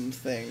humanism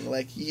thing.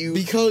 Like,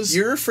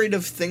 you're afraid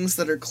of things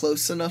that are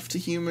close enough to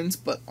humans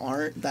but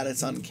aren't, that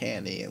it's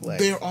uncanny. Like,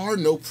 there are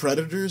no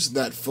predators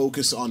that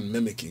focus on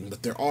mimicking,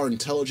 but there are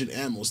intelligent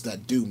animals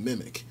that do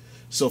mimic.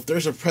 So if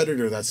there's a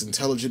predator that's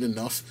intelligent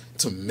enough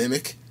to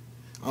mimic,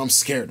 I'm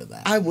scared of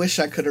that. I wish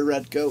I could have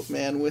read Goat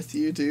Man with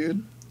you,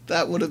 dude.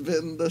 That would have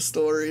been the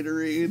story to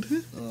read,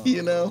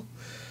 you know?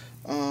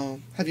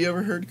 Have you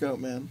ever heard Goat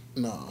Man?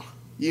 No.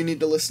 You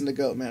need to listen to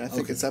Goat Man. I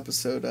think Okay. it's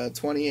episode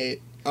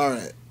 28. All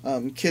right.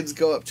 Kids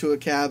go up to a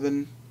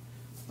cabin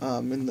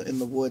in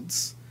the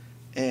woods,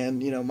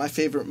 and, you know, my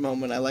favorite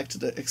moment, I like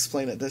to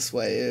explain it this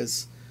way,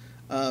 is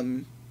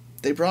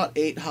they brought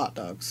 8 hot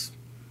dogs.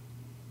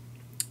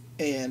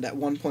 And at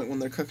one point when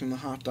they're cooking the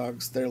hot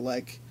dogs, they're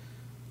like,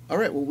 all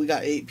right, well, we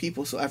got 8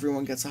 people, so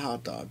everyone gets a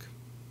hot dog.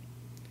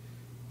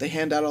 They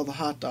hand out all the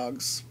hot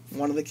dogs.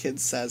 One of the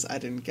kids says, I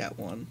didn't get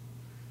one.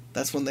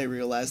 That's when they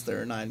realize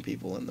there are 9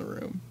 people in the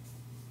room.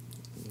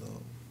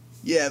 No.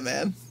 Yeah,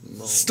 man.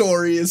 No.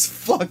 Story is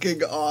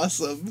fucking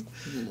awesome.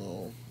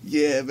 No.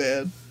 Yeah,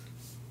 man.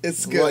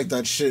 It's good. Like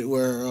that shit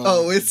where...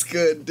 it's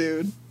good,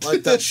 dude.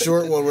 like that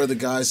short one where the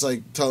guy's,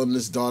 like, telling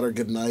his daughter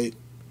goodnight.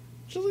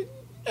 She's like,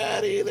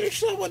 Daddy, there's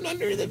someone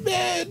under the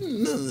bed.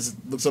 And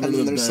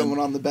then there's someone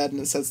on the bed,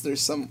 and it says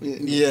there's some...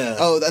 Yeah.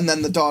 Oh, and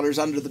then the daughter's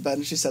under the bed,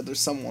 and she said there's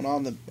someone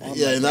on the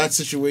in that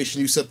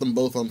situation, you set them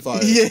both on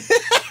fire. Yeah.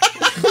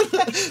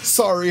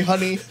 Sorry,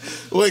 honey.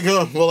 Like,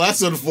 well,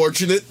 that's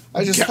unfortunate.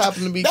 I just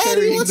happened to be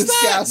carrying this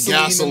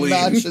gasoline and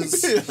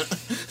matches. Yeah.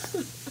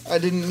 I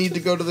didn't need to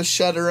go to the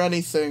shed or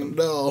anything.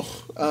 No.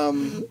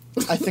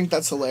 I think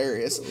that's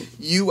hilarious.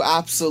 You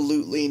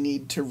absolutely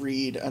need to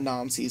read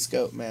Anansi's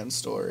Goat Man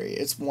story.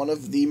 It's one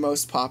of the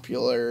most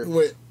popular,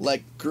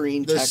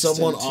 green text.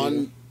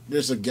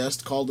 There's a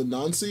guest called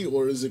Anansi,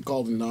 or is it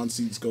called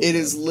Anansi's Goat Man? It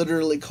is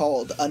literally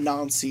called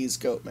Anansi's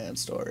Goat Man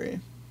story.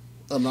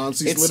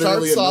 Anansi's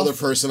literally another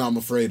person I'm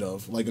afraid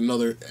of. Like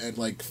another,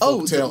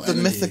 folktale the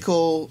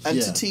mythical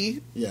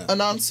entity? Yeah.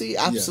 Anansi?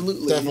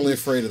 Absolutely. Yeah, definitely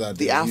afraid of that dude.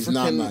 The African... He's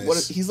not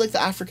nice. He's like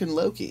the African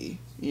Loki,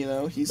 you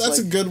know? That's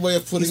a good way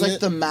of putting it. He's like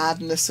the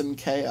madness and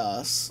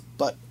chaos,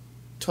 but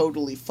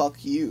totally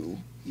fuck you,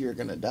 you're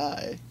gonna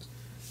die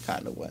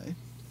kind of way.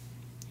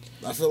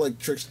 I feel like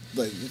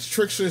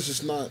Trickster's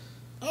just not...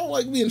 I don't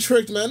like being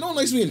tricked, man. No one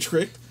likes being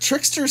tricked.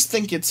 Tricksters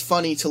think it's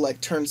funny to,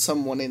 like, turn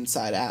someone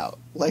inside out.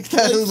 Like,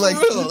 that is, like...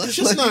 Real. That's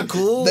just not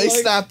cool. They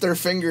snap their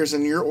fingers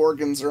and your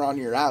organs are on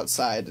your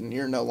outside and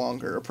you're no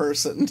longer a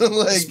person. Like,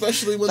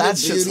 especially when they're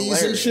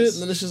deities and shit,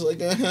 and then it's just like,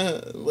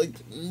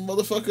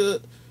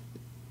 motherfucker...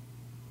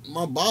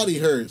 My body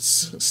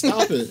hurts.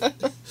 Stop it.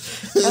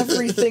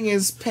 Everything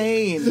is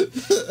pain.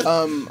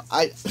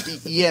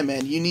 Yeah,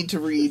 man, you need to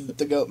read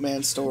the Goat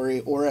Man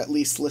story, or at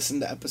least listen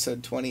to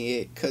episode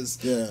 28, because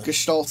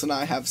Gestalt and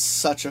I have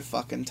such a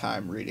fucking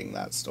time reading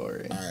that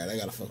story. Alright, I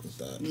gotta fuck with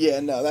that. Yeah,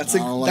 no, that's a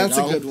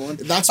good one.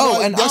 That's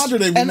why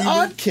yesterday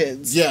Odd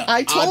Kids. Yeah,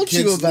 I told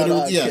you about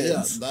Odd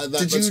Kids. Kids.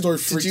 Did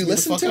you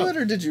listen to it,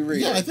 or did you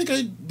read it? Yeah, I think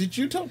I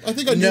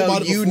knew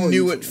about it before. No, you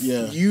knew it.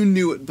 Yeah. You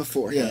knew it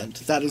beforehand.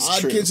 Yeah. That is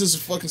true. Odd Kids is a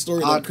fucking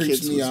story that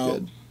creeps me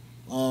out.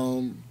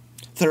 Good.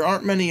 There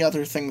aren't many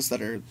other things that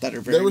are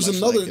very. There was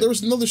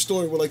another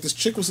story where like this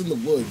chick was in the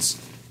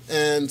woods,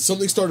 and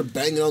something started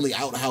banging on the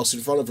outhouse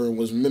in front of her and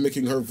was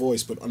mimicking her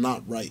voice, but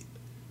not right.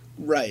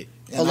 Right.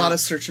 And a lot of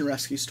search and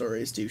rescue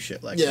stories do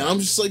shit like that. Yeah, I'm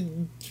just like,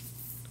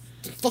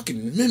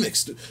 fucking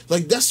mimics. Dude.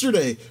 Like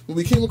yesterday when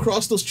we came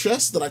across those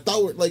chests that I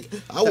thought were like,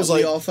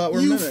 we all thought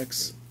were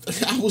mimics.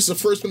 I was the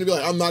first one to be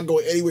like, I'm not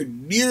going anywhere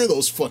near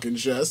those fucking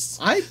chests.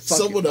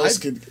 Someone else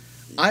could.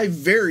 I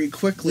very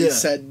quickly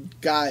said,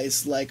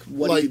 guys, like,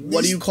 what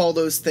do you call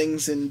those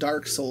things in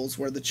Dark Souls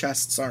where the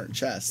chests aren't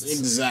chests?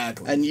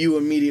 Exactly. And you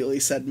immediately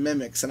said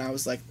mimics, and I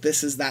was like,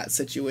 this is that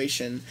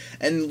situation.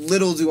 And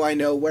little do I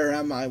know where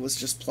I was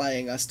just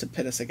playing us to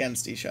pit us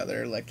against each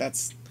other. Like,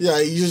 that's...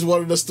 Yeah, he just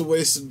wanted us to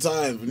waste some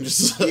time. And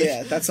just like,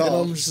 yeah, that's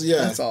all. Just,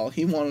 that's all.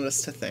 He wanted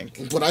us to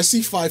think. But I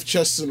see 5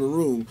 chests in a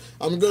room.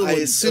 I'm going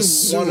to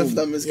assume one of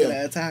them is going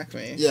to attack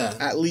me. Yeah.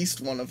 At least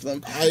one of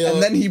them.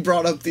 And then he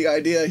brought up the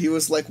idea, he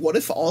was like, what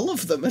if all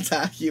of them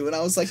attack you? And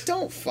I was like,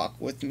 don't fuck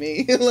with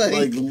me.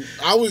 like,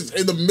 I was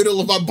in the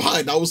middle of my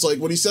bind. I was like,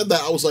 when he said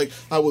that, I was like,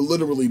 I would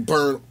literally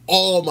burn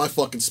all my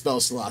fucking spell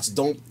slots.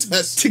 Don't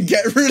test to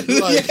get rid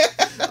of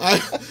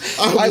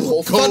I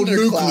will go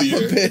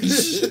nuclear.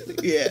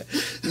 Bitch. Yeah.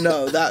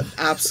 No, that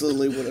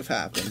absolutely would have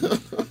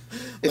happened.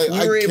 If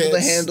we were able to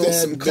handle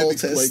some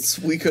cultists,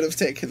 we could have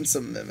taken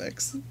some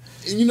mimics.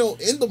 And you know,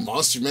 in the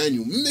monster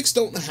manual, mimics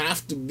don't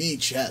have to be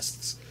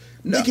chests.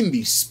 No. They can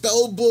be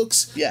spell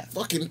books. Yeah.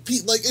 Fucking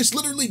like, it's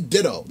literally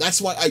ditto.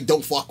 That's why I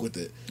don't fuck with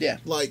it. Yeah.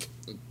 Like,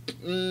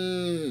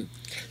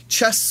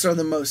 chests are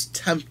the most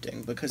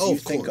tempting because you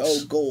think,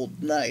 oh,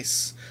 gold,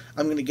 nice.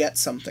 I'm going to get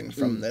something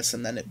from this,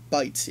 and then it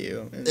bites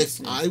you.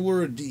 If I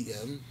were a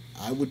DM,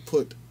 I would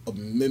put a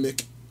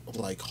mimic,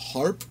 like,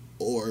 harp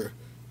or,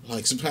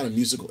 like, some kind of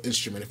musical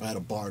instrument if I had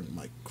a bard in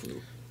my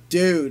crew.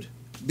 Dude.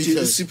 Do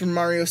the Super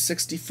Mario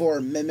 64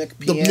 mimic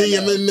piano.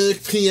 The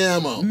mimic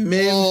piano.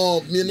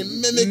 Mimic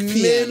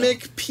piano.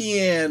 Mimic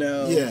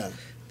piano. Yeah.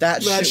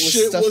 That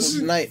shit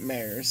was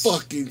nightmares.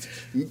 Fucking.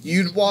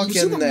 You'd walk in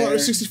there. Super Mario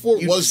 64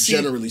 was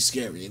generally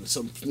scary in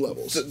some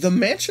levels. The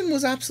mansion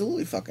was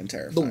absolutely fucking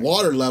terrifying. The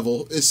water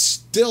level is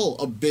still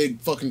a big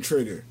fucking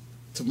trigger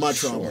to my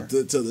trauma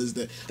to this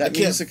day. That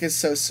music is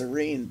so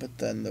serene, but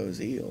then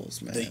those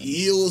eels, man. The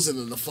eels and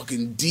then the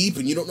fucking deep,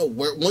 and you don't know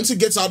where. Once it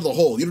gets out of the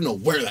hole, you don't know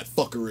where that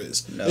fucker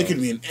is. No. It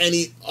could be in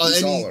any.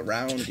 It's all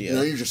around you. You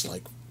know, you're just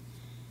like.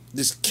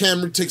 This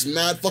camera takes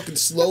mad fucking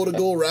slow to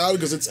go around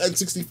because it's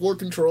N64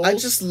 controls. I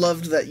just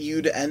loved that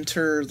you'd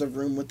enter the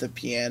room with the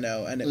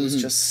piano and it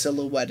was just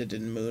silhouetted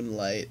in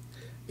moonlight.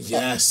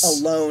 Yes.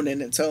 Alone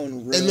in its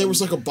own room. And there was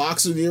like a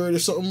box near it or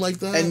something like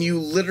that. And you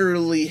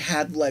literally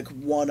had like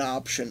one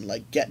option,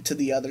 like get to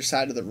the other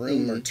side of the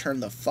room or turn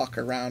the fuck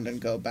around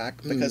and go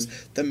back because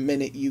the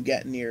minute you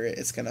get near it,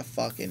 it's gonna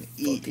fucking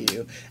eat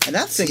you. And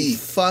that thing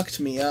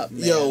fucked me up,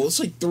 man. Yo, it's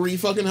like 3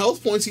 fucking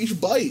health points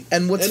each bite.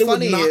 And what's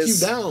funny it would knock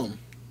is... you down.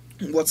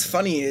 What's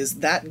funny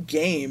is that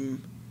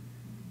game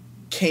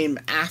came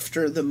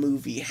after the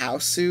movie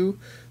Hausu,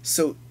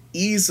 so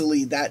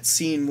easily that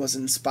scene was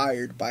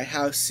inspired by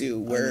Hausu,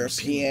 where a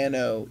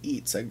piano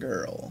eats a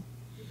girl.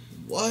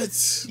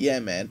 What?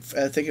 Yeah, man.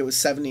 I think it was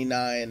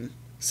 79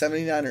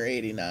 or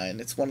 89.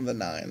 It's one of the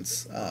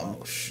 9s.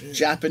 Oh, shit.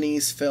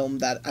 Japanese film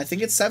that, I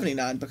think it's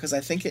 79 because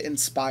I think it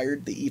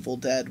inspired The Evil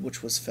Dead,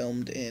 which was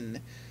filmed in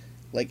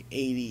like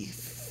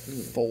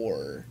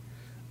 84.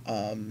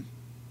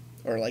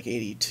 Or like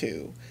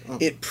 82. Oh.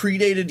 It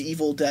predated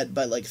Evil Dead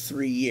by like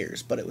 3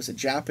 years, but it was a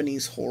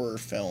Japanese horror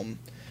film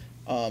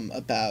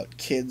about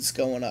kids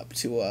going up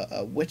to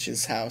a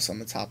witch's house on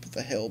the top of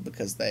a hill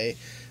because they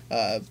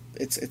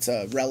it's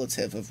a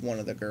relative of one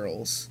of the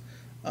girls,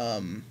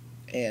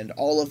 and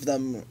all of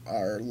them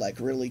are like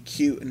really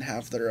cute and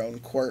have their own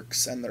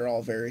quirks, and they're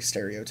all very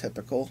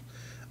stereotypical.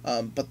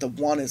 But the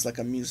one is like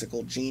a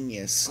musical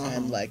genius,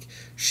 and like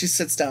she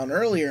sits down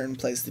earlier and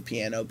plays the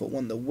piano, but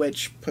when the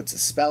witch puts a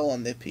spell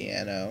on the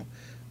piano,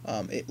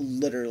 it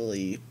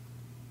literally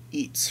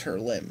eats her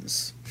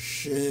limbs.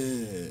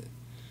 Shit.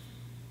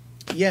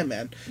 Yeah,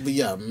 man. But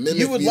yeah, mimic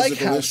you would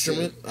musical like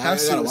instrument. I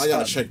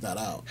gotta check that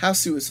out.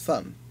 Hausu is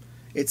fun.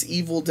 It's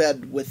Evil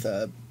Dead with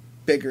a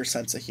bigger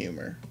sense of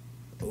humor.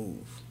 Ooh.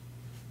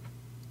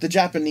 The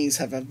Japanese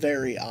have a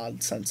very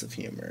odd sense of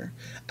humor.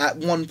 At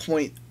one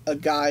point, a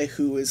guy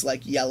who is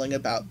like yelling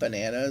about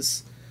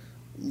bananas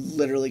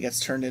literally gets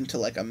turned into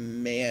like a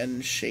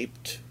man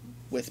shaped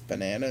with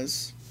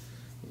bananas.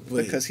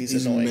 Wait, because he's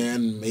annoying. He's a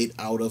man made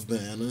out of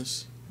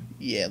bananas?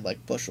 Yeah,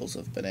 like bushels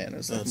of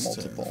bananas, like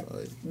multiple.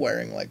 Terrifying.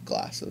 Wearing like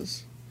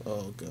glasses.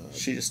 Oh god.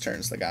 She just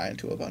turns the guy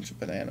into a bunch of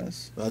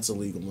bananas. That's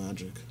illegal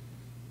magic.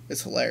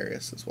 It's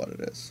hilarious, is what it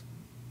is.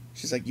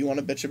 She's like, you want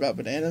to bitch about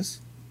bananas?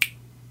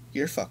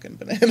 You're fucking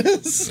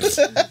bananas.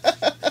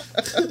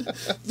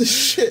 The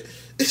shit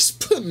is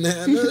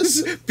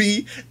bananas.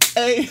 B-A-N-A-N-A-S.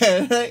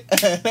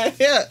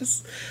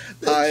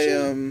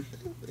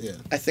 Yeah.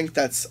 I think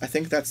that's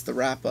the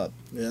wrap up.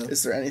 Yeah.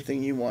 Is there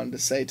anything you wanted to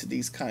say to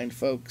these kind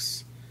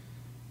folks?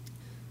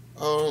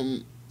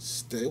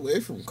 Stay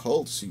away from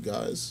cults, you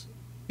guys.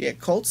 Yeah,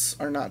 cults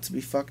are not to be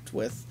fucked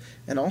with,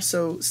 and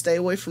also stay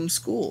away from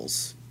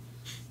schools.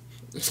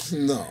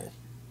 No.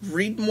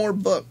 Read more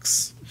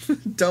books.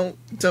 Don't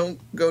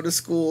go to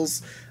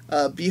schools.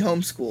 Be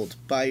homeschooled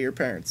by your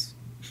parents.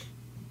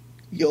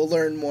 You'll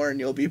learn more and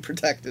you'll be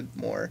protected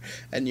more,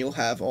 and you'll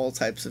have all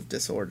types of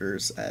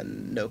disorders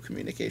and no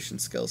communication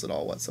skills at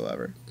all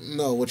whatsoever.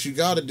 No, what you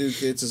gotta do,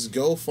 kids, is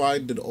go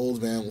find an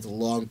old man with a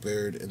long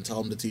beard and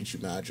tell him to teach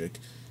you magic.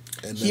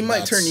 And he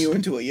might turn you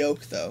into a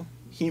yoke, though.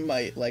 He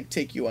might, like,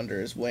 take you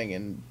under his wing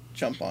and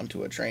jump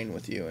onto a train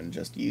with you and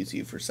just use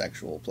you for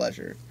sexual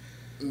pleasure.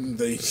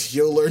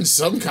 You'll learn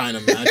some kind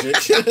of magic.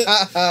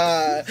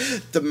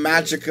 The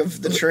magic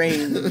of the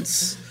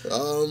trains.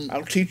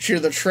 I'll teach you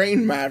the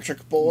train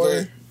magic,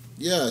 boy.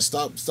 Yeah,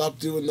 stop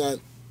doing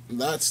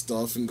that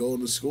stuff and go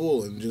to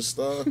school and just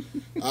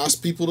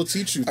ask people to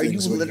teach you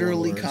things. Are you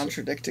literally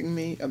contradicting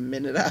me a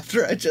minute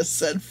after I just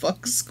said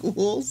fuck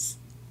schools?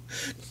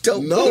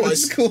 Don't go to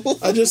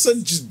schools. I just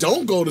said just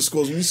don't go to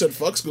schools. When you said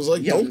fuck schools,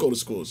 don't go to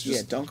schools.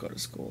 Just, don't go to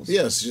schools.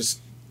 Yes, just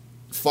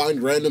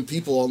find random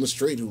people on the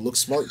street who look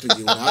smart to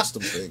you and ask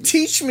them things.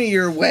 Teach me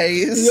your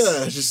ways.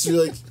 Yeah, just be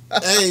like,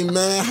 hey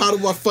man, how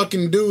do I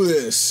fucking do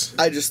this?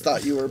 I just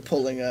thought you were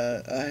pulling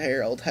a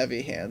Harold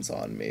Heavy Hands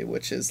on me,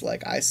 which is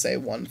like I say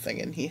one thing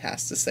and he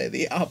has to say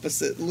the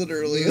opposite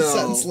literally a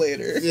sentence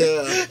later.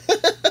 Yeah.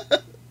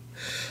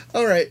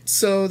 Alright,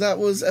 so that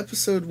was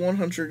episode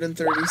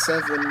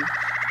 137.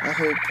 I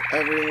hope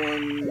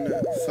everyone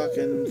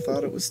fucking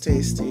thought it was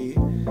tasty,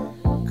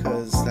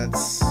 because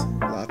that's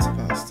lots of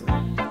pasta.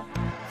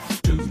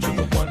 2 to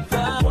the 1, from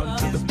the 1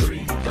 to the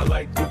 3. I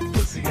like good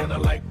pussy and I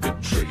like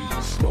good trees.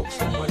 Smoke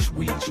so much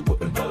weed you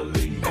wouldn't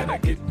believe, and I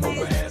get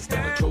more ass than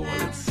a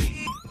toilet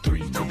seat. 3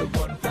 to the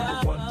 1, from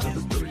the 1 to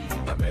the 3.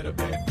 I met a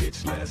bad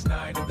bitch last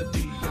night in the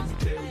D. Let me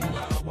tell you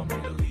how I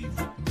made her leave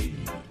with me.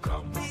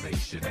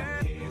 Conversation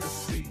and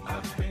Hennessy.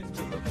 I've been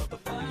to the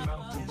motherfucking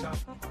mountaintop.